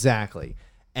girl. Exactly.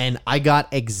 And I got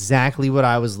exactly what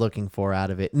I was looking for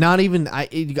out of it. Not even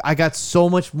I got so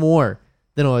much more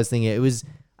than I was thinking.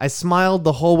 I smiled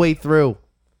the whole way through.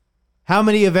 How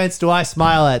many events do I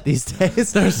smile at these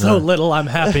days? There's so little I'm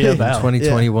happy In about.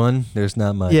 2021, there's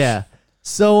not much. Yeah.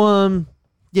 So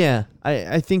yeah,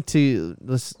 I think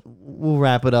we'll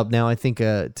wrap it up now. I think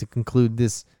to conclude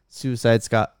this Suicide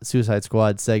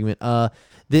Squad segment.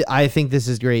 I think this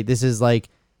is great. This is like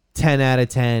 10 out of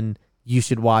 10. You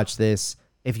should watch this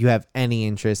if you have any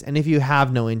interest. And if you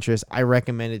have no interest, I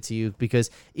recommend it to you because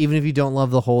even if you don't love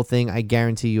the whole thing, I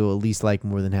guarantee you'll at least like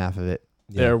more than half of it.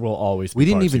 There will always be We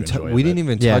didn't parts even you enjoy, we but- didn't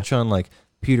even Yeah. touch on like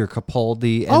Peter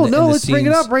Capaldi. And Oh, the, no, and the let's bring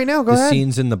it scenes- up right now. Go the ahead.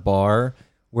 scenes in the bar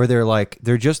where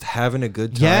they're just having a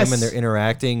good time Yes. and they're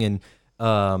interacting, and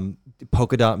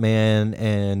Polka Dot Man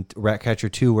and Ratcatcher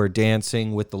 2 were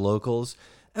dancing with the locals.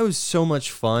 That was so much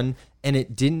fun, and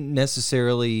it didn't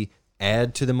necessarily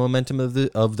add to the momentum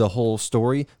of the whole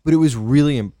story, but it was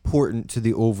really important to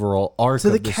the overall arc To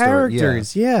of the the story. Yeah.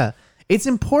 characters. Yeah. It's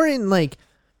important, like,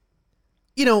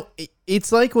 you know,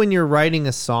 it's like when you're writing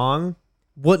a song,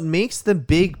 what makes the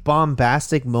big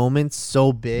bombastic moments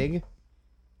so big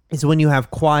is when you have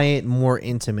quiet, more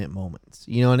intimate moments.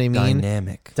 You know what I mean?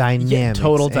 Dynamic. Dynamics,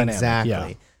 total dynamic, exactly.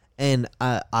 yeah. And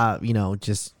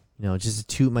just to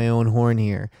toot my own horn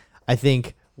here, I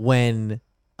think when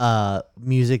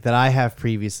music that I have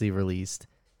previously released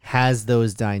has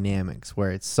those dynamics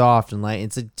where it's soft and light,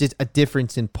 it's just a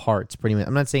difference in parts, pretty much.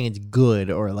 I'm not saying it's good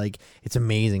or like it's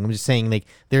amazing. I'm just saying like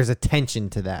there's a tension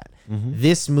to that.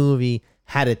 This movie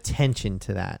had a tension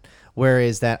to that,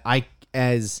 whereas that I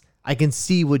can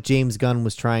see what James Gunn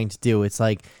was trying to do. It's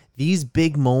like these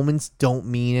big moments don't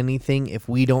mean anything if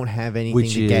we don't have anything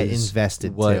Which to get is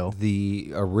invested what to.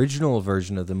 the original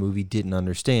version of the movie didn't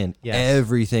understand. Yes.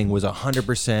 Everything was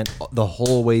 100% the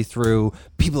whole way through.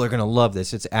 People are gonna love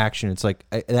this. It's action. It's like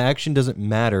the action doesn't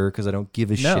matter because I don't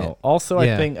give a No. shit. Also,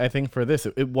 Yeah. I think for this,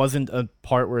 it wasn't a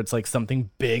part where it's like something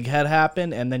big had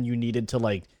happened and then you needed to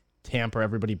like tamper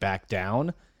everybody back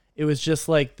down. It was just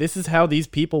like, this is how these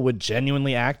people would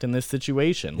genuinely act in this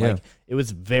situation. Yeah. Like, it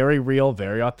was very real,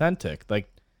 very authentic. Like,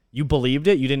 you believed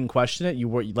it. You didn't question it. You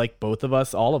were like, both of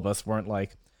us, all of us weren't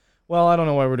like, well, I don't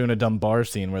know why we're doing a dumb bar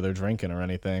scene where they're drinking or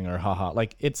anything or haha.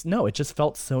 Like, it just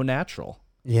felt so natural.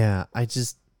 Yeah, I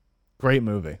just Great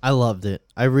movie. I loved it.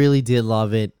 I really did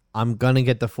love it. I'm going to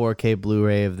get the 4K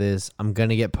Blu-ray of this. I'm going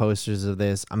to get posters of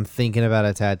this. I'm thinking about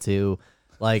a tattoo.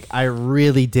 Like, I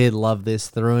really did love this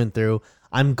through and through.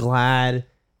 I'm glad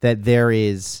that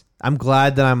I'm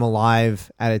glad that I'm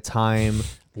alive at a time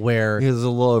where It was a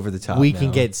little over the top. we can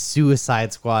now. get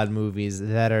Suicide Squad movies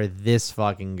that are this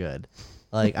fucking good.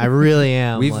 Like, I really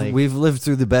am. We've lived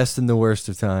through the best and the worst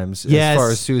of times Yes. as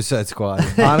far as Suicide Squad.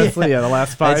 Honestly, the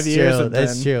last 5 that's years. true. have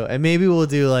That's been- true. And maybe we'll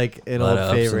do like an Lot old of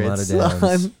ups and lot of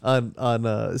favorites downs.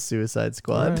 on Suicide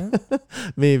Squad.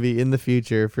 Maybe in the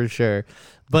future for sure.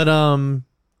 But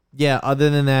yeah, other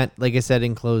than that, like I said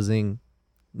in closing,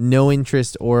 no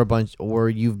interest or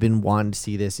you've been wanting to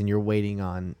see this and you're waiting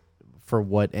on for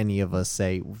what any of us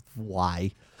say.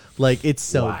 Why? Like, it's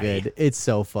so Why? good. It's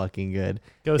so fucking good.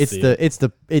 Go It's see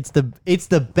it's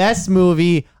the best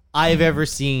movie I've ever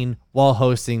seen while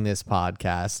hosting this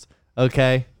podcast.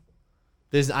 Okay?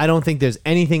 I don't think there's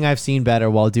anything I've seen better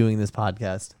while doing this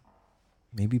podcast.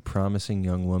 Maybe Promising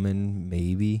Young Woman,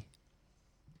 maybe.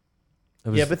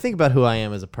 Yeah, but think about who I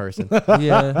am as a person.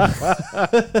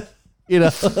 yeah. You know,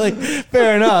 like,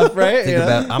 fair enough, right? Think You know?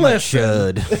 about I'm a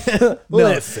chud.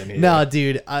 Listen here. No,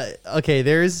 dude. Okay,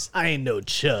 there's I ain't no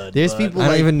chud. there's but- people I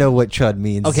don't like, even know what chud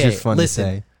means. okay, it's just fun listen.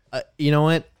 to say. You know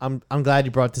what? I'm glad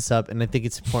you brought this up, and I think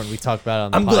it's important we talk about it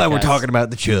on the I'm glad we're podcast. talking about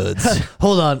the chuds.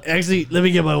 Hold on. Actually, let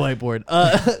me get my whiteboard.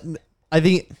 I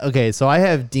think okay, so I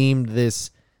have deemed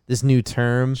this new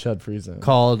term Chud free zone.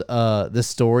 called the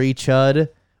story chud,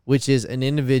 which is an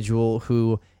individual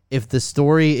who, if the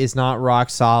story is not rock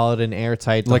solid and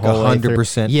airtight, the Like whole way through-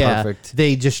 100% yeah, perfect.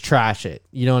 they just trash it.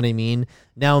 You know what I mean?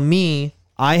 Now,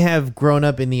 I have grown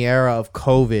up in the era of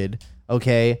COVID.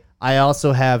 Okay, I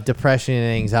also have depression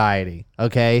and anxiety.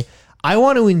 Okay, I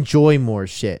want to enjoy more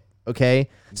shit. Okay,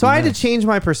 so I had to change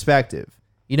my perspective.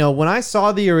 You know, when I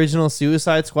saw the original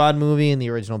Suicide Squad movie and the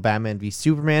original Batman v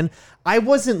Superman, I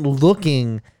wasn't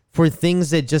looking for things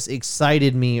that just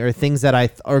excited me or things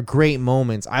that are great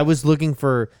moments. I was looking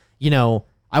for, you know,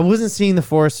 I wasn't seeing the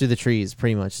forest through the trees,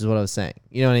 pretty much is what I was saying.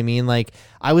 You know what I mean? Like,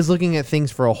 I was looking at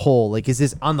things for a whole. Like, is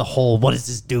this on the whole, what does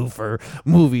this do for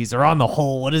movies? Or on the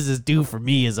whole, what does this do for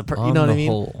me as a person? You On know what I the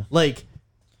mean? whole. Like,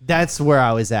 that's where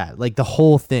I was at. Like, the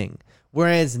whole thing.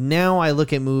 Whereas now I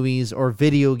look at movies or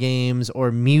video games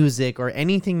or music or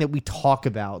anything that we talk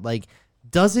about, like,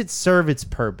 does it serve its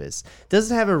purpose? Does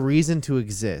it have a reason to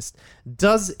exist?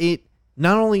 Does it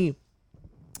not only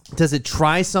does it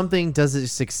try something, does it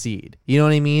succeed? You know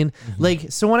what I mean?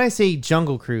 Like, so when I say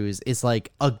Jungle Cruise is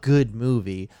like a good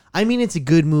movie, I mean it's a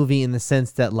good movie in the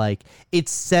sense that, like, it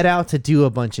set out to do a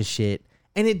bunch of shit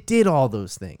and it did all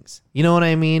those things. You know what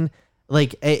I mean?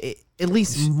 Like, at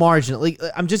least marginal. Like,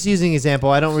 I'm just using an example.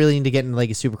 I don't really need to get into like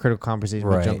a super critical conversation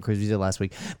about Right. Jungle Cruise we did last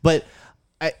week. But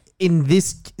in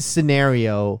this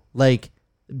scenario, like,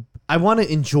 I want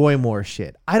to enjoy more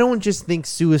shit. I don't just think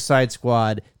Suicide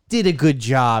Squad did a good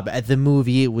job at the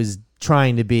movie it was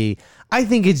trying to be. I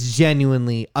think it's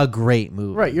genuinely a great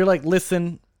movie. Right, you're like,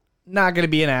 listen, not gonna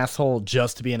be an asshole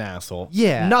just to be an asshole.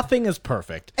 Yeah. Nothing is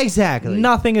perfect. Exactly.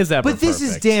 Nothing is ever But this is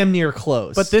perfect. damn near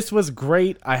close. But this was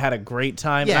great. I had a great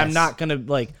time. Yes. I'm not gonna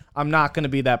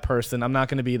be that person. I'm not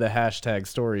gonna be the hashtag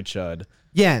story chud.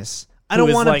 yes. I who don't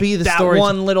is want to like, be the that story.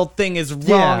 one little thing is wrong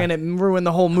Yeah. and it ruined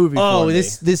the whole movie. Oh, for me.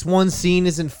 this one scene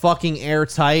isn't fucking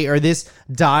airtight, or this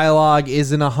dialogue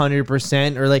isn't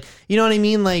 100%, or, like, you know what I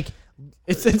mean? Like,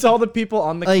 It's all the people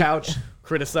on the Like- couch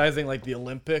criticizing like the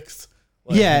Olympics.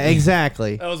 Like, yeah,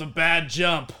 exactly. that was a bad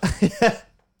jump. Can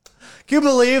you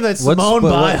believe that Simone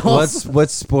Biles? What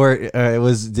sport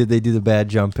did they do the bad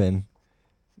jump in?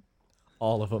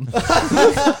 All of them.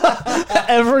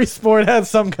 Every sport has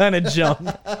some kind of jump.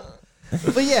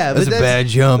 But yeah, That's but a bad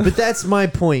jump. But that's my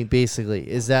point, basically,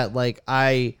 is that, like,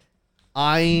 I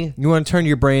You want to turn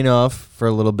your brain off for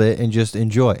a little bit and just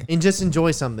enjoy. and just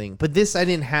enjoy something. But this, I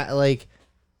didn't have, like,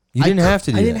 You didn't have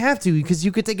to do I didn't that. have to, because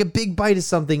you could take a big bite of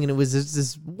something and it was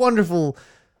this wonderful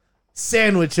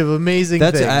sandwich of amazing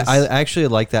That's things. I actually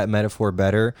like that metaphor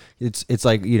better. It's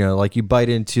like, you know, like you bite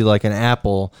into like an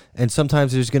apple and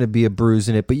sometimes there's going to be a bruise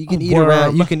in it, but you can eat around.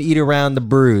 worm. You can eat around the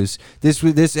bruise.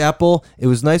 This apple, it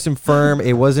was nice and firm.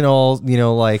 It wasn't all, you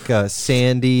know, like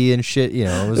sandy and shit. You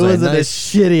know, it was it like wasn't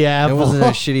nice, a shitty apple. It wasn't a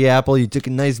shitty apple. You took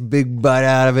a nice big bite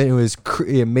out of it.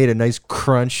 It made a nice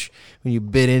crunch when you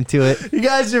bit into it. You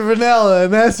got your vanilla,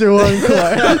 and that's your 1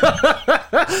 quart.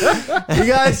 You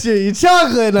got your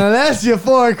chocolate, and that's your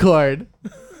 4 quart.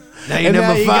 Now And you're now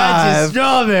number you got your 5.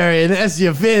 strawberry, and that's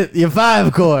your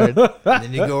 5 quart.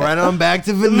 Then you go right on back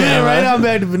to Yeah, vanilla. right on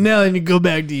back to vanilla, and you go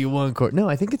back to your 1 quart. No,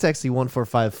 I think it's actually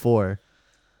 1454.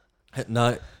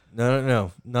 Not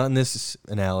No. Not in this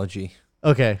analogy.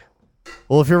 Okay.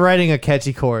 Well, if you're writing a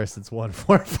catchy chorus, it's 1,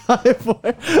 4, 5, 4. All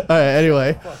right.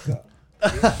 Anyway.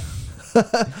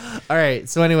 All right.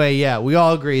 So anyway, yeah, we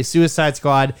all agree Suicide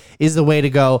Squad is the way to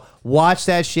go. Watch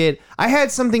that shit. I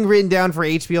had something written down for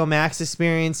HBO Max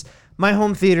experience. My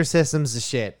home theater system's the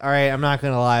shit. All right, I'm not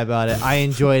gonna lie about it. I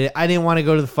enjoyed it. I didn't want to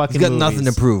go to the fucking. He's got movies. nothing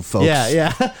to prove, folks.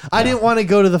 Yeah. I didn't want to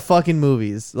go to the fucking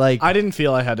movies. Like, I didn't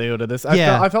feel I had to go to this.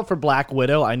 Yeah. I felt for Black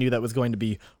Widow. I knew that was going to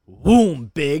be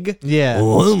big. yeah.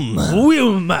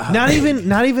 Whoom. Not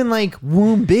even like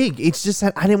womb big. It's just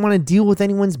that I didn't want to deal with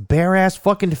anyone's bare ass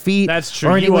fucking feet. That's true.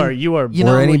 Or You anyone, are you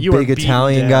know, or any you are big beaten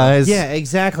Italian down. guys. yeah,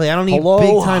 exactly. I don't need Hello?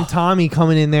 big time Tommy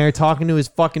coming in there talking to his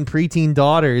fucking preteen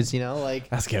daughters. You know, like.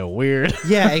 That's getting weird.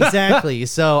 Yeah, exactly.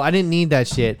 So I didn't need that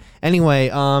shit. Anyway,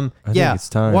 think yeah, it's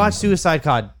time. watch Suicide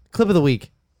Squad. Clip of the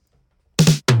week.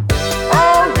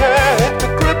 Oh yeah, it's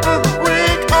the clip of the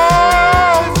week.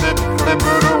 Oh, it's the clip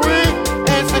of the week.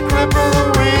 It's the clip of the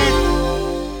week.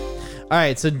 All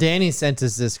right, so Danny sent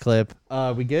us this clip.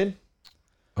 We good?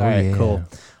 Oh, All right, yeah. cool.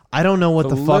 I don't know what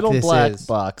the fuck little this black is.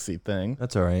 boxy thing.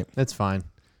 That's all right. That's fine.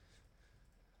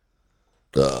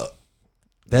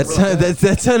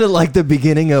 That sounded like the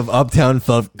beginning of Uptown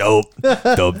Funk. Dope.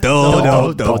 Dope. Dope.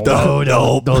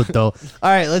 All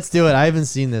right, let's do it. I haven't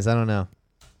seen this. I don't know.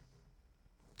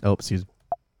 Oh, excuse me.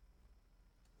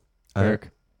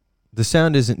 Kirk. The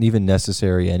sound isn't even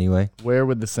necessary anyway. Where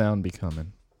would the sound be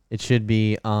coming? It should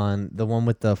be on the one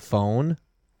with the phone.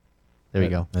 There we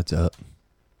go. That's up.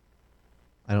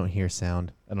 I don't hear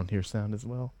sound, I don't hear sound as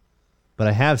well. but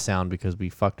I have sound because we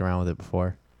fucked around with it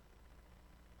before.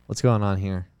 What's going on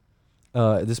here?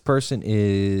 This person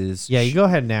is. Yeah, you go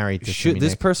ahead and narrate this. to me,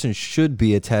 This Nick. person should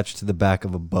be attached to the back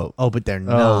of a boat. Oh, but they're Oh,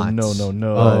 not. no.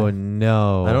 Oh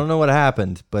no. I don't know what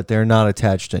happened, but they're not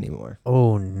attached anymore.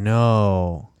 Oh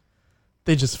no.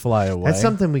 They just fly away. That's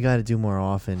something we got to do more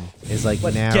often. Is like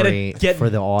What, narrate get for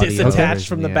the audio. disattached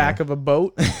from the back of a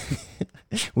boat.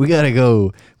 We gotta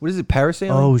go. What is it? Parasailing?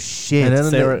 Oh shit. And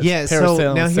then Sarah- Yeah. So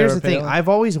parasailing, now here's the thing. parasailing. I've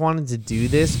always wanted to do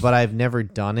this, but I've never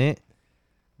done it.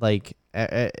 Like,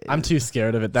 I'm too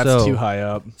scared of it. That's So- too high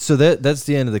up. So that's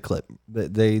the end of the clip.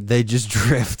 They just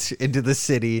drift into the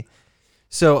city.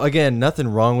 So again, nothing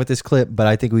wrong with this clip, but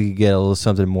I think we could get a little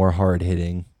something more hard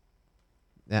hitting.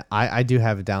 I do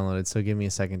have it downloaded, so give me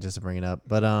a second just to bring it up.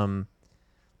 But I'm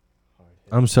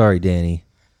sorry, Danny.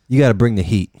 You got to bring the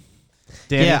heat.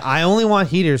 Danny, yeah, I only want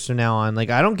heaters from now on. Like,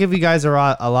 I don't give you guys a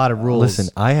lot of rules. Listen,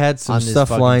 I had some on this stuff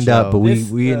fucking lined up, show. but we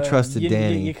this, entrusted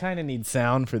Danny. You kind of need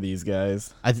sound for these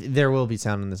guys. there will be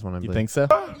sound in this one. I You believe. think so?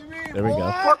 There we go.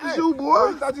 Fuck is you, boy?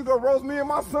 You thought you gonna roast me and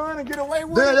my son and get away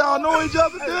with it? Damn, y'all know each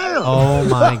other, damn. Oh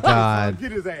my god.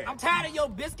 Get his ass. I'm tired of your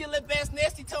biscuit lip ass,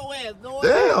 nasty toe ass, Lord.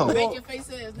 Damn. Make your face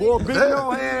ass, Boy, nigga. big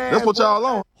your hand. That's what y'all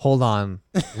on. Hold on.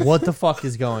 What the fuck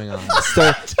is going on?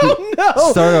 Start No.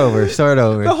 over. Start The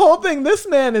over. whole thing, this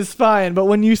man is fine, but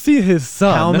when you see his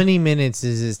son, How many minutes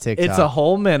is his TikTok? It's a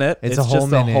whole minute. It's It's, a whole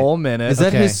just minute. a whole minute. Is that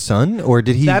Okay. his son, or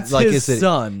did he? That's like, his is it,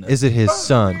 son. Is it his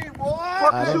son?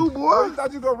 Fuck is you, boy? You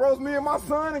thought you gonna roast me and my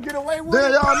son and get away with it?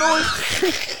 Damn, y'all know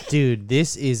it. Dude,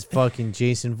 this is fucking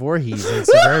Jason Voorhees in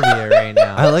Suburbia right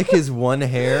now. I like his one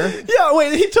hair. Yeah,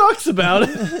 wait, he talks about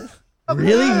it.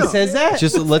 Really? He says that?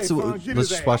 Just let's son, get his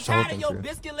just ass. watch the whole Tired of thing your through.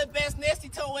 biscuit lip ass, nasty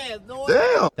toe ass, Lord.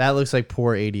 Damn. That looks like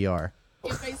poor ADR.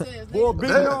 Make your face ass, Boy, nigga. big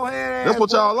your hand. That's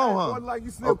what y'all on, huh? Like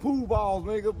you snip pool balls,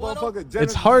 nigga. Motherfucker.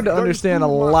 It's hard to understand a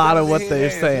lot of what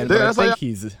they're saying, but Yeah, I that's how think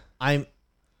he's.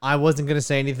 I wasn't gonna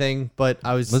say anything, but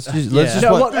I was. Let's just Yeah, watch.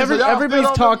 well, y'all everybody's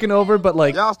still don't talking over, but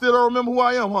like, Y'all still don't remember who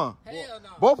I am, huh? Hell no.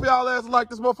 Both of y'all ass like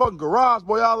this motherfucking garage,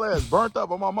 boy. Y'all ass burnt up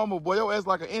on my mama, boy. Your ass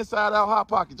like an inside-out hot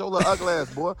pocket, your little ugly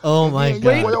ass, boy. Oh And my then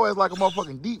God. boy, your ass like a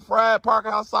motherfucking deep-fried Parker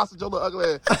House sausage, your little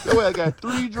ugly ass. Your ass got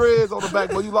 3 dreads on the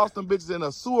back, boy. You lost them bitches in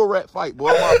a sewer rat fight,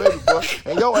 boy. My baby, boy.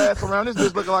 And your ass around this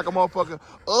bitch looking like a motherfucking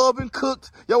oven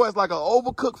cooked. Your ass like an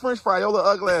overcooked French fry, your little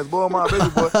ugly ass, boy. My baby,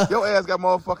 boy. Your ass got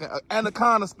motherfucking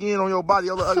anaconda skin on your body,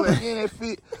 your little ugly ass. In that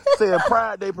fit, saying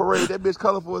Pride Day parade. That bitch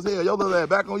colorful as hell. Your little ass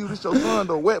back on you. This your son,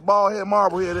 the wet bald head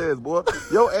marble head ass, boy.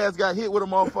 Your ass got hit with a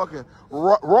motherfucking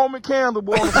Roman candle,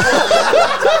 boy. On the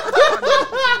floor.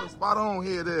 Spot on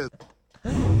head ass.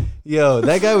 Yo,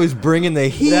 that guy was bringing the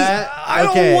heat. I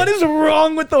don't know what is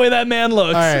wrong with the way that man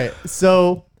looks. All right.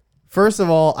 So, first of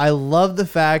all, I love the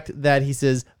fact that he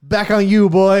says "back on you,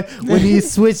 boy" when he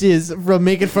switches from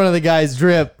making fun of the guy's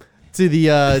drip to the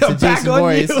to back Jason on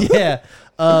Voorhees. you. Yeah,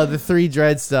 the 3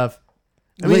 dread stuff.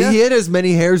 I mean, Like, he had as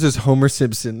many hairs as Homer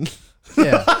Simpson.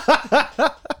 yeah.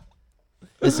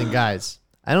 Listen, guys,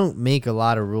 I don't make a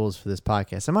lot of rules for this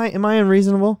podcast. Am I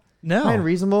unreasonable? No. Am I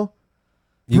unreasonable?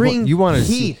 You Bring want to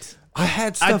heat. I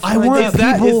had stuff. I like want Is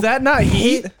that- people is that not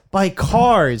heat? hit by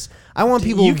cars. I want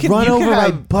people You can- run you can over by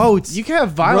have- boats. You can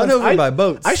have violence. Run over by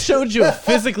boats. I showed you a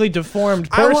physically deformed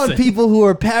I person. want people who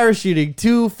are parachuting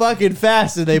too fucking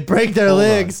fast and they break their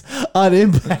legs on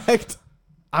impact.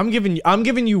 I'm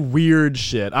giving you weird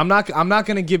shit. I'm not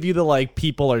gonna give you the like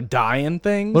people are dying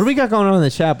things. What do we got going on in the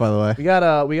chat, by the way? We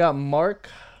got Mark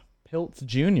Piltz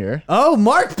Jr. Oh,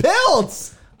 Mark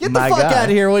Piltz! Get the My fuck guy. out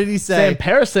of here. What did he say? saying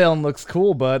parasailing looks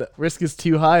cool, but risk is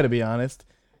too high to be honest.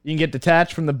 You can get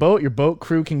detached from the boat. Your boat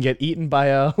crew can get eaten by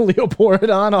a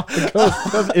Leopoldon off the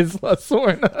coast of Isla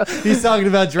Sorna, He's talking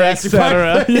about Jurassic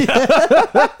Park.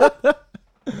 etc.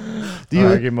 Do you,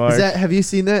 Marky Mark. have you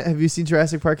seen that? Have you seen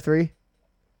Jurassic Park 3?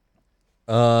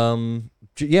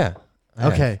 Yeah. I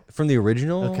have. Okay. From the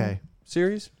original Okay.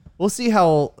 series? We'll see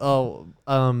how.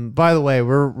 By the way,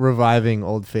 we're reviving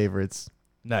old favorites.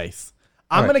 Nice.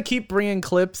 I'm All right. gonna keep bringing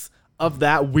clips of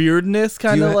that weirdness,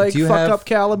 kind of ha- like do you fuck have- up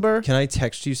caliber. Can I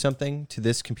text you something to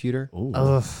this computer?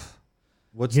 Ugh.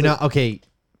 What's You the- know, okay,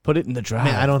 Put it in the drive.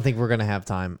 man, I don't think we're gonna have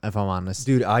time. If I'm honest,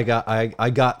 Dude, I got I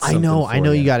something know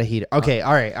for you got a heater. Okay,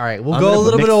 all right. We'll I'm go gonna a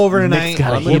little put- bit over Nick's tonight.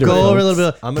 got a We'll heater, go over a folks.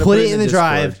 little bit. I'm gonna Put it in the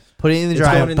drive. Discord. Put it in the It's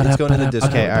drive. going in the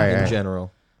Discord Okay, all right, in all right.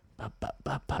 general.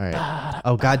 All right.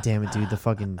 Oh god damn it, dude! The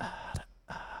fucking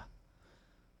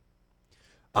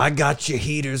I got your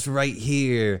heaters right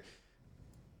here.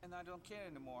 And I don't care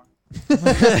anymore.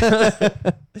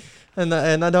 And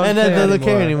I don't and care I don't anymore.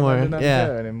 care I anymore. do not Yeah.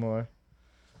 care anymore.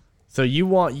 So you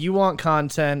want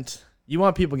content. You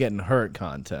want people getting hurt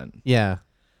content. Yeah.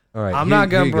 All right. I'm here- not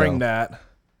here gonna you bring go. that.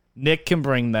 Nick can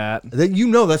bring that.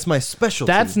 That's my specialty.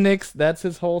 That's Nick's. That's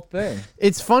his whole thing.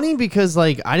 It's funny because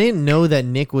like I didn't know that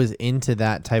Nick was into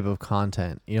that type of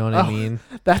content. You know what I Oh. mean?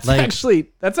 That's Like- actually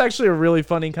a really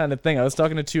funny kind of thing. I was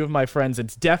talking to two of my friends.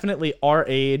 It's definitely our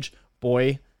age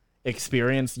boy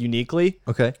experience uniquely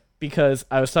okay. because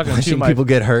I was talking to two Watching of my people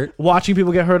get hurt. watching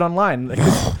people get hurt online.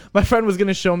 My friend was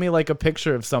gonna show me like a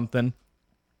picture of something.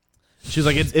 She was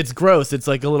like, "It's gross. It's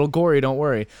like a little gory. Don't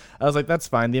worry." I was like, "That's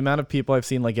fine." The amount of people I've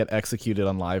seen like get executed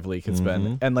on Live Leak has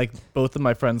been, and like both of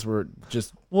my friends were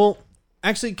just Well,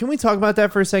 actually, can we talk about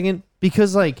that for a second?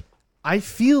 Because like I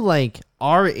feel like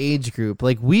our age group,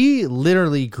 like we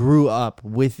literally grew up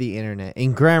with the internet.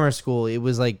 In grammar school, it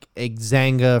was like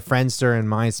Xanga, Friendster, and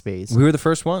MySpace. We were the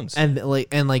first ones. And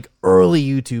like early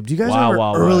YouTube. Do you guys Wow, remember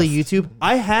wow, early West. YouTube?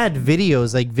 I had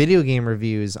videos like video game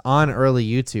reviews on early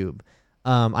YouTube.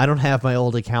 I don't have my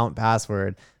old account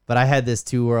password, but I had this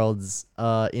Two Worlds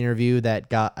review that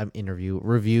got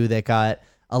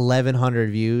 1,100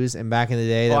 views, and back in the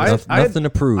day, that Well, was Nothing to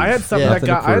prove. I had something Nothing that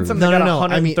to got I had prove. something that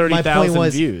got I mean, my point 130,000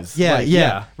 was views. Yeah, Like,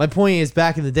 yeah. My point is,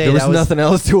 back in the day, There was that was nothing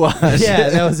else to watch. yeah,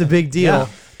 that was a big deal. Yeah.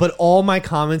 But all my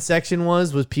comment section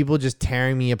was people just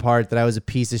tearing me apart that I was a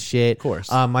piece of shit. Of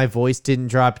course. My voice didn't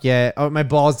drop yet. Oh, my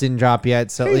balls didn't drop yet.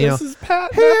 So Hey, you know, this is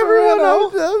Pat. hey everyone, Navarino.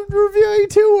 I'm reviewing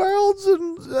Two Worlds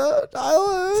and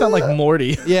I Sound like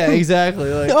Morty. yeah,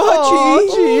 exactly. Like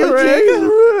Oh,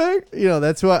 Rick. You know,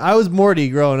 that's what I was Morty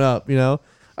growing up. You know.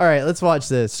 All right, let's watch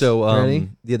this. So, Ready?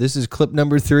 yeah, this is clip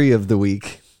number 3 of the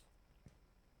week.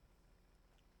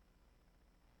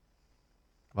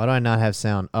 Why do I not have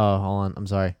sound? Oh, hold on. I'm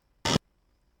sorry.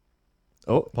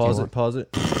 Oh, pause Okay, it, pause it.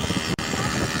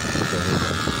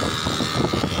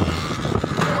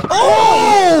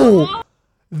 Oh!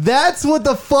 That's what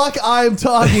the fuck I'm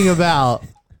talking about.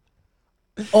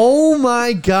 Oh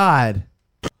my god.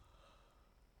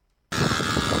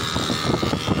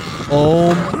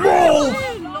 Oh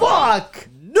fuck.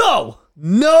 No,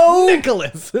 No.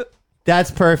 Nicholas.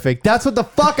 That's perfect. That's what the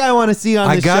fuck I want to see on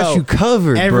I the got show. you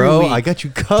covered, every bro. week. I got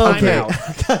you covered. Time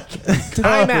out.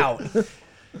 Time out.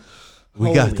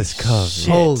 We got this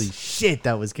covered. Holy shit,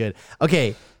 that was good.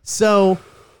 Okay, so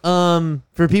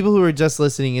for people who are just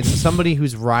listening, it's somebody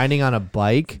who's riding on a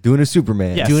bike, Doing a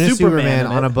Superman. Yeah. doing a Superman Superman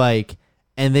in on it. a bike,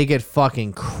 and they get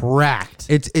fucking cracked.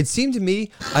 It seemed to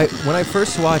me, when I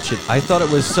first watched it, I thought it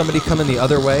was somebody coming the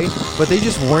other way, but they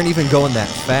just weren't even going that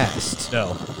fast.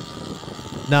 No.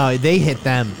 No, they hit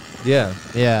them. Yeah.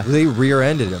 Yeah. They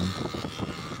rear-ended him.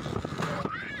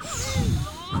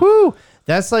 Whew.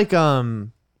 That's like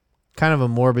kind of a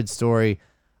morbid story.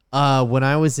 When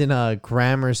I was in a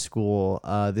grammar school,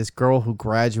 this girl who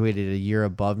graduated a year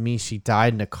above me, she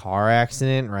died in a car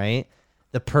accident, right?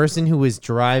 The person who was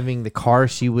driving the car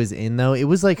she was in, though, it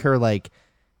was like her like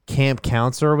camp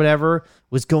counselor or whatever,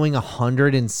 was going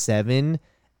 107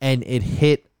 and it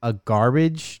hit a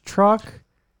garbage truck,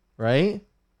 right?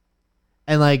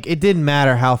 And like it didn't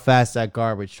matter how fast that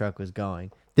garbage truck was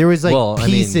going. There was like Well, I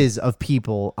mean- pieces of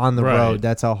people on the Right. road.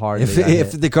 That's how hard. If they got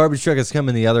if hit. the garbage truck is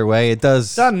coming the other way, it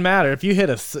does. Doesn't matter if you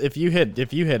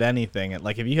hit anything,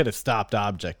 like if you hit a stopped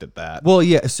object at that. Well,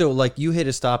 yeah. So like you hit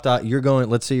a stopped. You're going.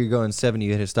 Let's say you're going 70.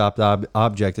 You hit a stopped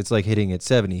object. It's like hitting at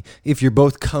 70. If you're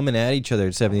both coming at each other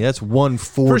at 70, that's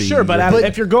 140. For sure, but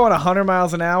if you're going 100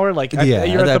 miles an hour, like Yeah,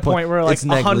 you're at at that the point point, where like it's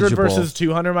 100 negligible. versus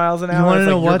 200 miles an hour, wanna it's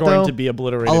know like you're what, going though? to be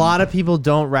obliterated. A lot of people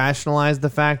don't rationalize the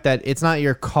fact that it's not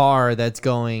your car that's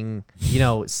going,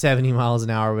 70 miles an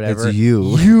hour or whatever. It's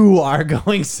you. You are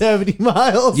going 70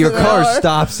 miles. Your an car hour.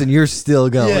 stops and you're still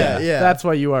going. Yeah. That's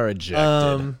why you are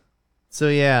ejected. So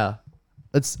yeah,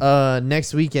 let's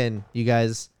next weekend, you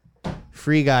guys.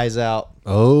 Free Guy's out.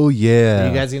 Oh yeah. Are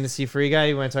you guys gonna see Free Guy?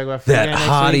 You want to talk about Free that Guy next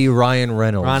hottie week? Ryan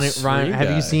Reynolds. Ryan, Free have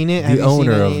Guy. you seen it? The Have you seen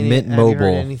owner of any- Mint have you heard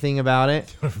Mobile. anything about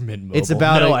it? Mint It's Mobile.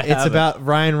 about No, a, I it's haven't. about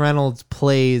Ryan Reynolds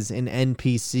plays an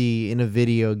NPC in a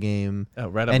video game Oh,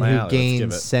 right up and my who alley. Let's give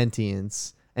gains it.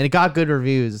 sentience. And it got good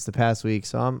reviews the past week,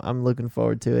 so I'm looking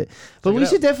forward to it. But Check it we out.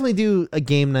 should definitely do a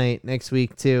game night next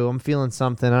week too. I'm feeling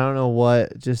something. I don't know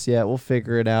what just yet. We'll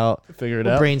figure it out. Figure it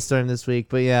We'll out. brainstorm this week.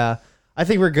 But yeah, I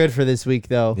think we're good for this week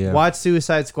though. Yeah. Watch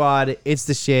Suicide Squad. It's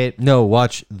the shit. No,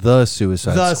 watch the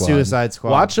Suicide The Squad. Suicide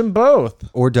Squad. Watch them both.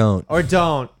 Or don't. Or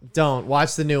don't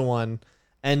watch the new one.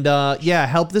 And yeah,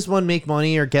 help this one make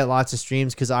money or get lots of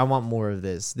streams because I want more of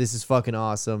this. This is fucking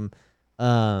awesome.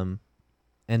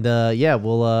 And yeah,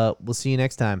 we'll see you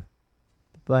next time.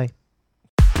 Bye.